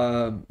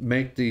survive.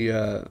 Make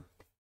the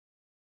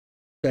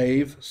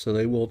save, so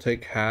they will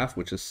take half,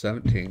 which is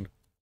 17.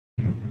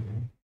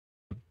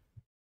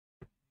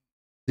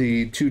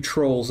 The 2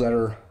 trolls that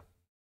are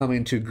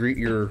coming to greet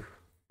your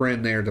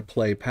friend there to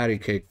play patty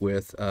cake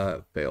with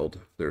failed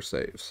their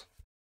saves.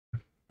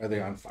 Are they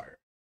on fire?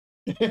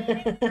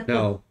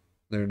 No,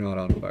 they're not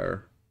on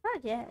fire.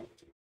 Not yet.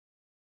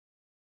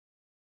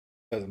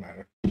 Doesn't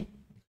matter. I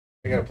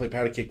gotta play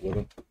patty cake with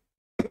them.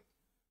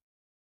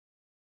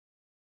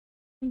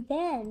 And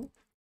then,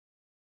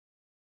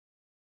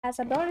 as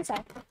a bonus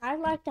action, I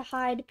like to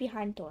hide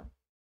behind Thoron.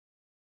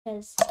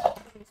 Because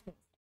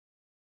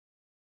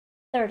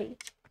 30.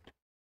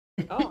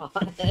 God.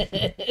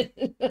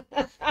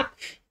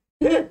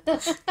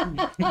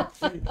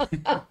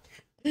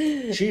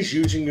 She's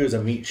using you as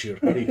a meat shield.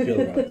 How do you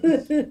feel about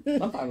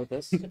it? I'm fine with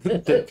this.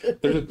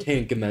 There's a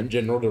tank in that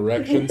general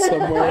direction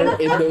somewhere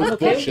in those I'm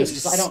okay with this bushes.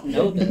 because I don't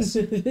know this.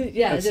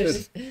 Yeah, That's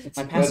there's.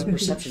 My passive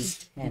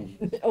perception's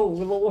 10. Oh,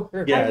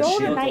 Lord. Yeah, I rolled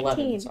she- a 19,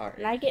 11, sorry.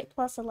 and I get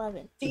plus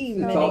 11.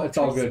 It's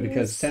all good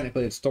because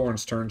technically it's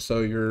Thorin's turn, so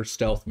your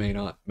stealth may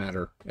not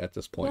matter at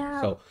this point. Yeah.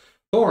 So,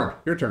 Thorin,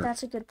 your turn.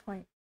 That's a good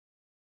point.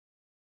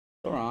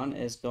 Thoron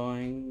is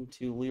going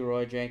to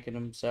Leroy Jenkins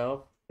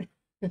himself.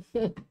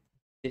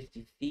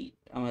 50 feet.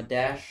 I'm a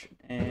dash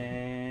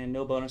and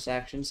no bonus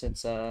action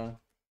since I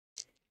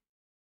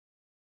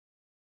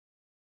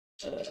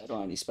don't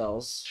have any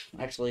spells.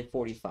 Actually,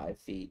 45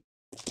 feet.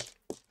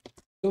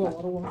 Still got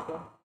water one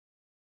still?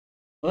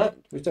 What?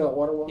 We still got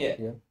water one? Yeah.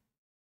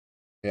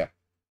 Yeah.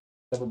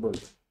 Except for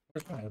birds.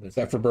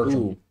 Except for Bertram.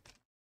 Ooh.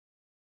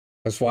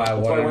 That's why I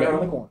That's why I wanted ran around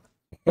the to corner.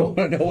 I want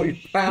to know what your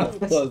path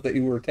was that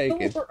you were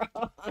taking.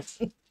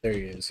 There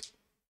he is.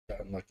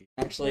 Got unlucky.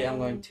 Actually, I'm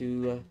going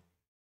to.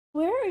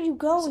 Where are you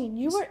going?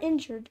 You were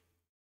injured.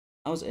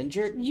 I was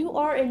injured. You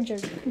are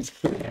injured.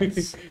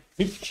 Mentally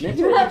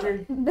You have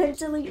injured.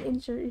 mentally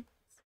injured.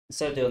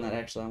 Instead of doing that,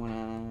 actually, I'm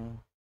gonna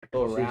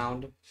go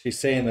around. She's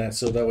saying that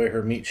so that way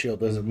her meat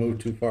shield doesn't move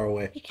too far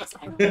away. Because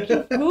I don't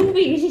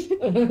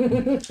keep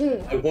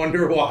moving. I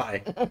wonder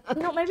why.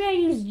 You know, maybe I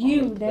use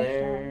you next time.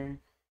 There.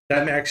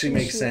 That actually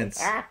makes sense.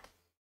 Ah,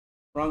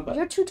 Wrong button.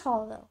 you're too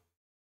tall, though.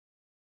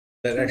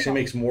 That actually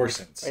makes more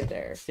sense. Right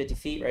there. 50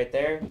 feet right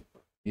there.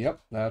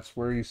 Yep, that's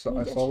where you saw.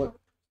 I You saw it. just-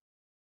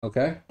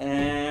 Okay.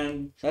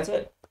 And that's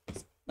it.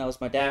 That was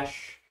my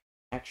dash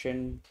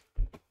action.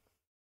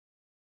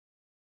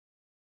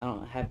 I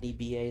don't have any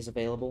BAs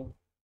available.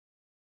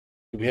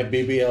 We have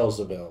BBLs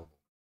available.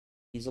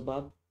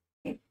 Beelzebub.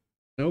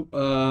 Nope.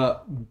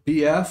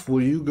 BF,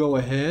 will you go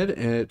ahead?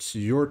 It's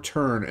your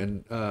turn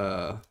and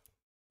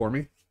for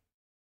me.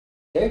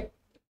 Okay.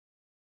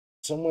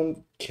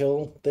 Someone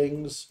kill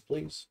things,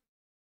 please.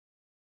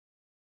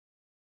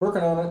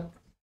 Working on it.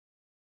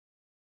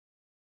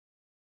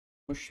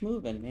 We're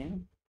schmoving,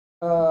 man.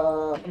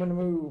 I'm gonna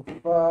move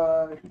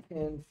 5,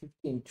 10,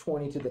 15,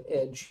 20 to the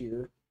edge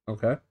here.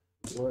 Okay.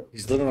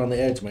 He's living on the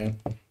edge, man.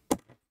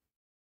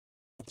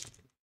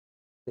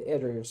 The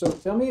edge right here. So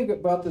tell me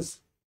about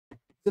this. You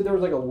said there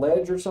was like a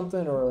ledge or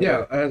something, or like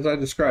Yeah, as I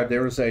described,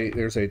 there's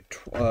a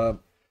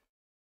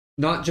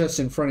not just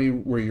in front of you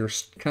where you're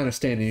kind of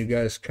standing. You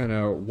guys kind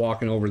of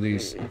walking over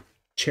these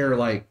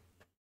chair-like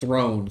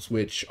thrones,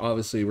 which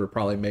obviously were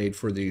probably made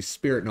for these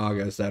spirit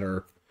Nagas that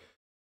are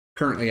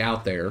currently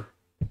out there.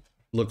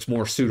 Looks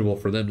more suitable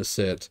for them to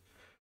sit.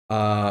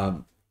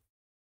 The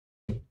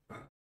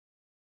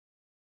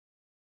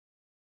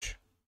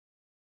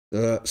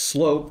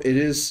slope, it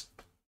is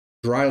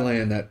dry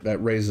land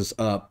that raises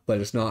up,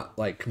 but it's not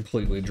like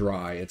completely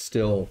dry. It's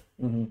still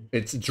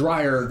it's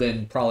drier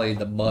than probably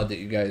the mud that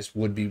you guys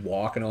would be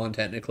walking on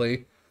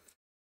technically.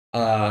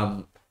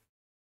 But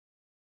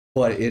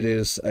it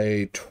is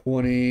a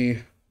 20.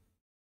 It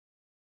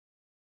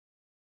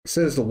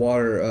says the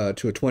water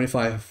to a 20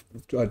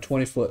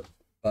 foot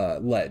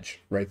ledge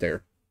right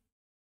there.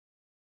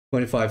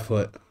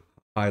 25-foot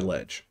high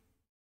ledge.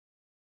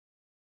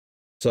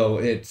 So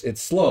it's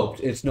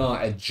sloped. It's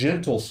not a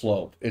gentle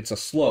slope. It's a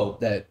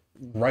slope that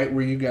right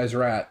where you guys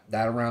are at,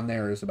 that around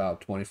there is about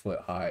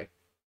 20-foot high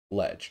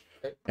ledge.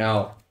 Okay.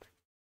 Now,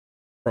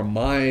 from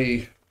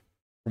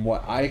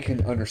what I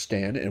can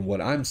understand and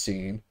what I'm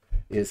seeing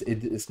is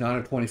it's not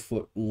a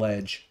 20-foot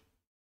ledge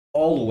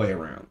all the way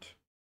around.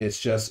 It's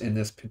just in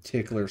this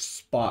particular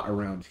spot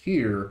around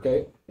here.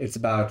 Okay. It's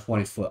about a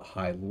 20-foot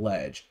high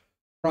ledge.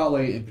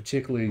 Probably in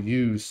particular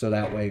used so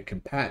that way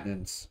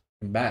combatants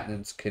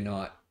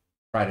cannot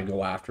try to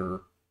go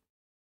after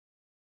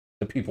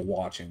the people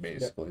watching,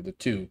 basically, the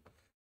two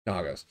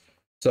Nagas.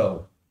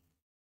 So,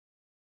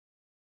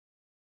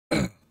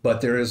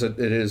 but it is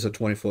a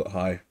 20-foot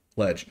high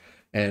ledge.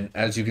 And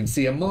as you can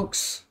see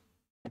amongst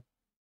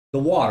the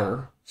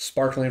water,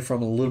 sparkling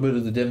from a little bit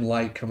of the dim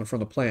light coming from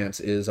the plants,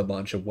 is a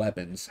bunch of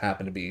weapons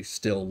happen to be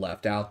still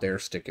left out there,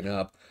 sticking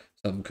up.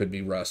 Some could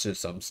be rusted,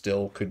 some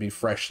still could be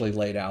freshly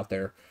laid out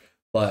there.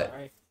 But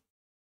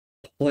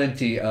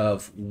plenty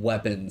of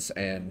weapons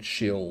and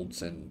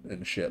shields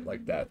and shit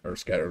like that are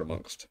scattered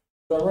amongst.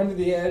 So I run to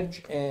the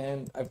edge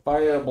and I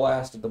fire a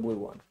blast at the blue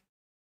one.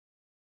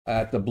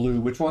 At the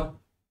blue, which one?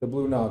 The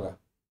blue Naga.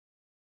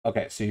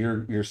 Okay, so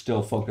you're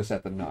still focused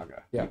at the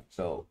Naga. Yeah.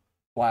 So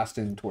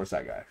blasting towards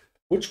that guy.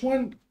 Which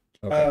one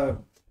Okay.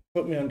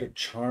 put me under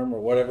charm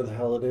or whatever the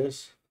hell it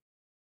is?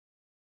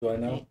 Do I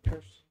know?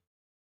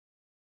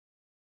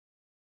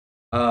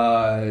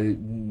 I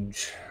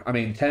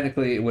mean,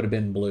 technically, it would have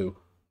been blue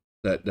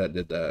that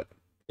did that.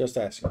 Just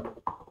asking.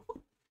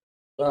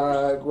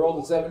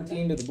 Rolled a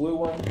 17 to the blue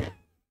one.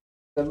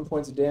 7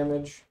 points of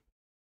damage.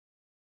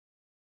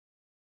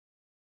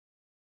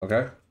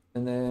 Okay.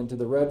 And then to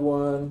the red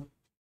one.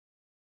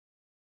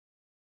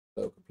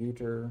 So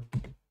computer.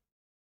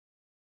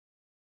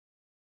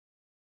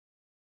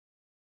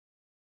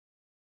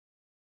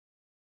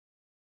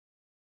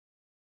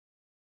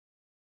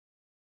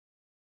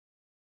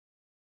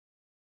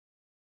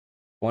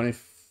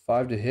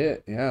 $25 to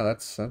hit. Yeah,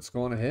 that's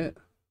going to hit.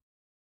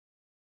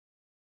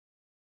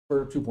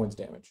 For 2 points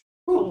damage.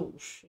 Oh,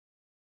 shit.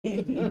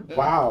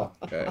 Wow.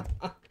 Okay.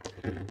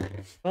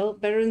 Well,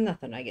 better than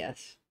nothing, I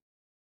guess.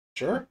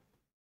 Sure.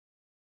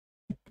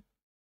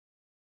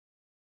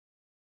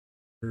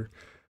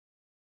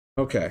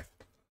 Okay.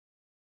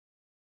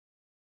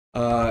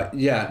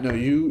 Yeah, no,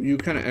 you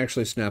kind of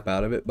actually snap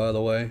out of it, by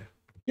the way.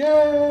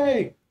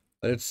 Yay!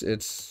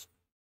 It's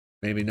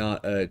maybe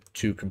not a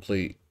too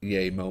complete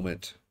yay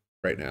moment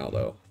right now,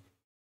 though.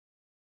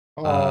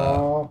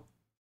 Aww.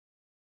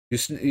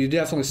 You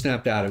definitely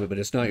snapped out of it, but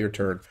it's not your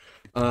turn.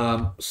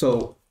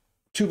 So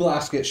 2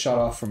 blasts get shot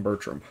off from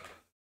Bertram.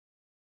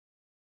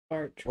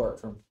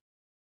 Bartram.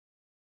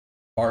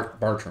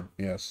 Bartram,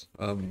 yes.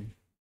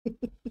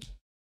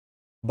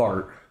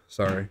 Bart,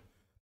 sorry.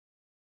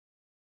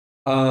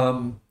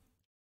 That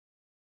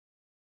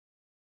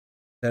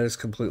is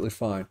completely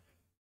fine.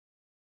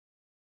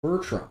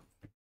 Bertram.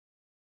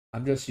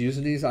 I'm just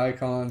using these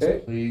icons.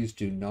 Okay. Please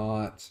do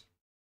not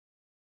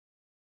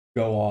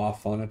go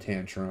off on a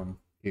tantrum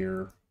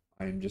here.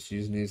 I'm just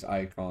using these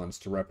icons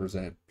to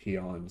represent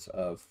peons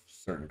of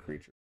certain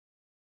creatures.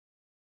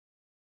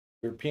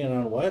 You're peeing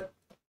on what?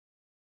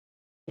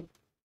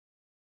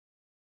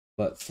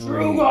 But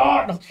 3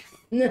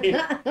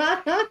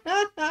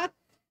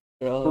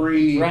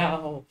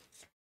 Drow.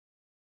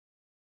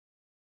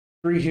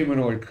 3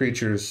 humanoid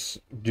creatures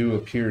do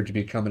appear to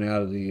be coming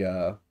out of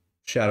the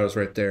shadows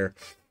right there,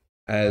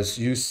 as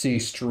you see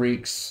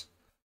streaks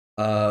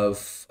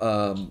of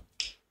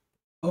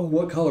Oh,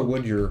 what color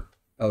would your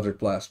Eldritch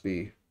Blast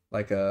be?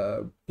 Like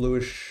a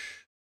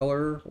bluish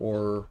color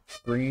or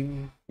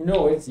green?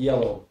 No, it's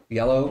yellow.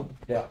 Yellow?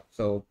 Yeah.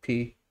 So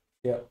P?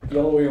 Yeah.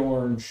 Yellowy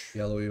orange.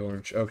 Yellowy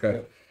orange. Okay.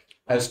 Yep.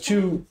 As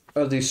two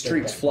of these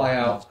streaks fly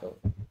out,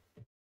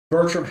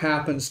 Bertram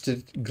happens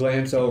to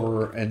glance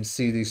over and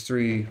see these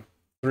three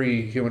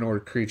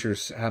humanoid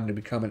creatures happen to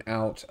be coming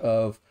out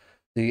of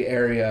the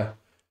area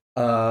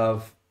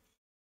of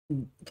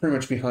pretty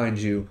much behind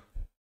you.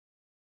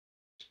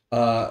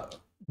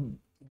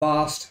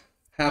 Bahst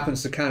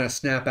happens to kind of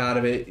snap out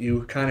of it.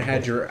 You kind of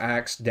had your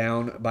axe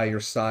down by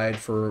your side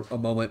for a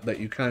moment, but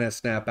you kind of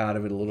snap out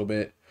of it a little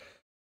bit.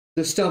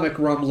 The stomach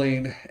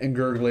rumbling and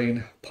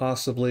gurgling,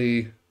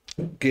 possibly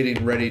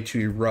getting ready to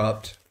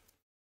erupt.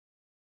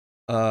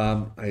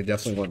 I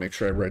definitely want to make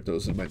sure I write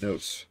those in my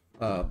notes.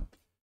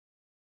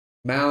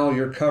 Mal,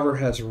 your cover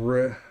has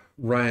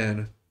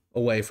ran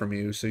away from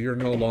you, so you're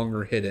no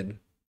longer hidden.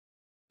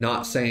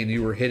 Not saying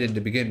you were hidden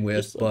to begin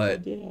with,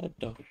 but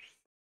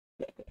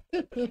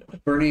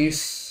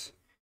Bernnice,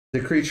 the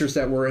creatures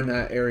that were in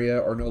that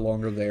area are no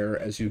longer there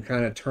as you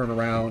kind of turn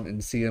around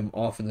and see them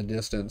off in the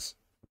distance.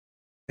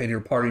 And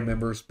your party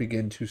members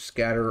begin to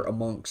scatter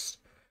amongst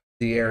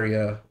the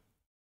area.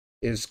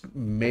 Is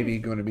maybe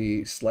going to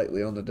be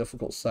slightly on the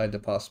difficult side to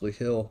possibly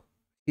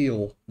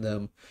heal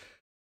them.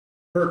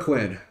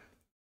 Priqrin,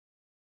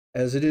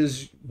 as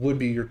it would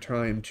be your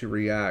time to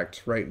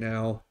react. Right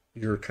now,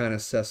 you're kind of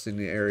assessing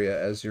the area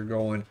as you're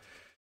going,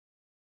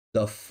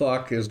 the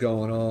fuck is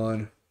going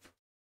on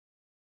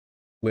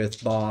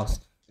with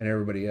Bahst and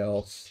everybody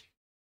else.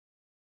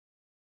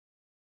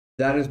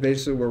 That is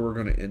basically where we're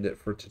going to end it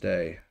for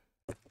today.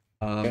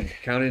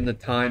 Counting the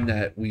time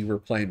that we were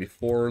playing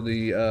before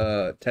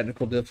the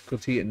technical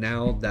difficulty, and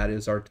now that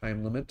is our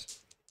time limit.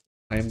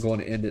 I am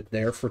going to end it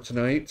there for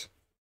tonight.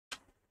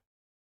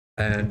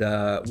 And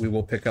we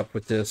will pick up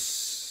with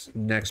this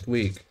next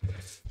week.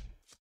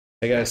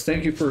 Hey guys,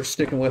 thank you for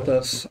sticking with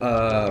us.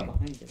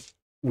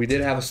 We did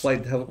have a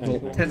slight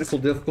technical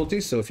difficulty,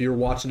 so if you're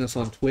watching us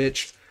on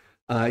Twitch,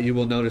 you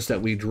will notice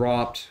that we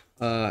dropped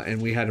and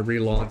we had to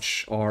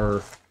relaunch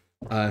our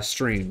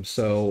stream.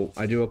 So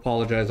I do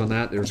apologize on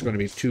that. There's going to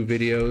be 2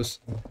 videos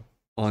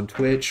on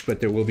Twitch,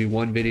 but there will be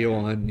 1 video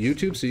on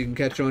YouTube, so you can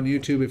catch it on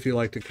YouTube if you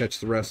like to catch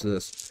the rest of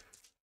this.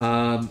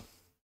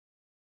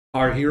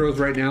 Our heroes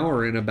right now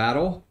are in a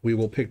battle. We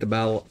will pick the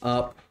battle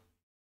up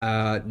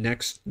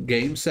next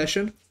game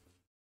session,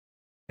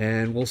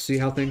 and we'll see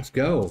how things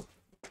go.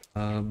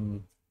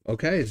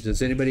 Okay,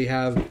 does anybody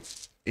have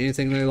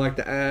anything they'd like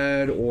to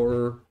add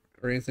or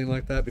anything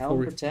like that before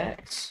we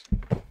protects?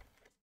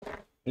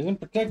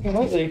 Isn't protecting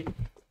lately.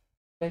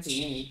 Protecting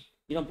me.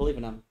 You don't believe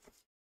in him.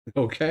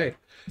 Okay.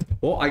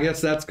 Well, I guess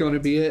that's going to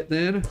be it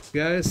then,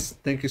 guys.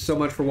 Thank you so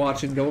much for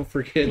watching. Don't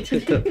forget to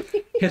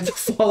hit the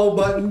follow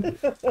button.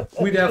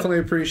 We definitely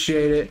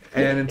appreciate it.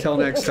 And until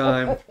next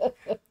time,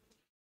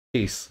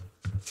 peace.